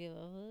I don't give a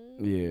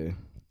fuck. Yeah.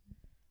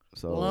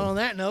 So Well, on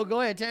that note,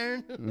 go ahead,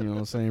 Taryn. you know what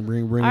I'm saying?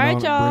 Bring All it right,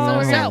 on. y'all.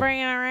 Bring it We're on.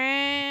 bringing it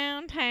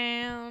around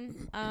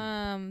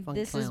town.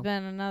 This has clown.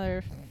 been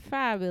another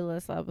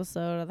fabulous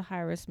episode of the High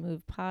Risk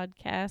Move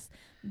podcast,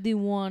 the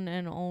one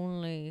and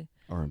only.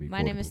 R&B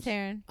My name is Quotables.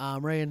 Taryn.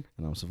 I'm Rayan.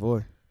 And I'm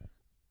Savoy.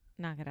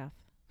 Knock it off.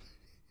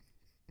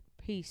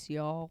 Peace,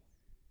 y'all.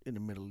 In the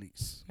Middle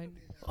East. I knew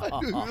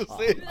you was gonna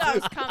say it That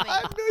was too. coming.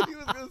 I knew you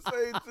was gonna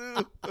say it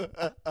too.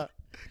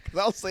 Cause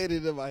I was saying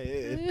it in my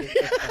head.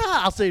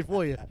 I'll say it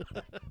for you.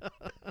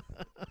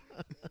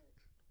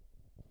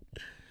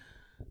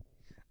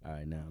 All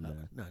right, now I'm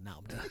done. No,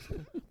 I'm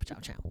done. Chow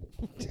chow.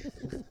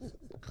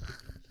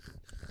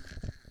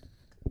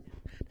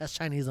 That's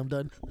Chinese. I'm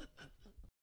done.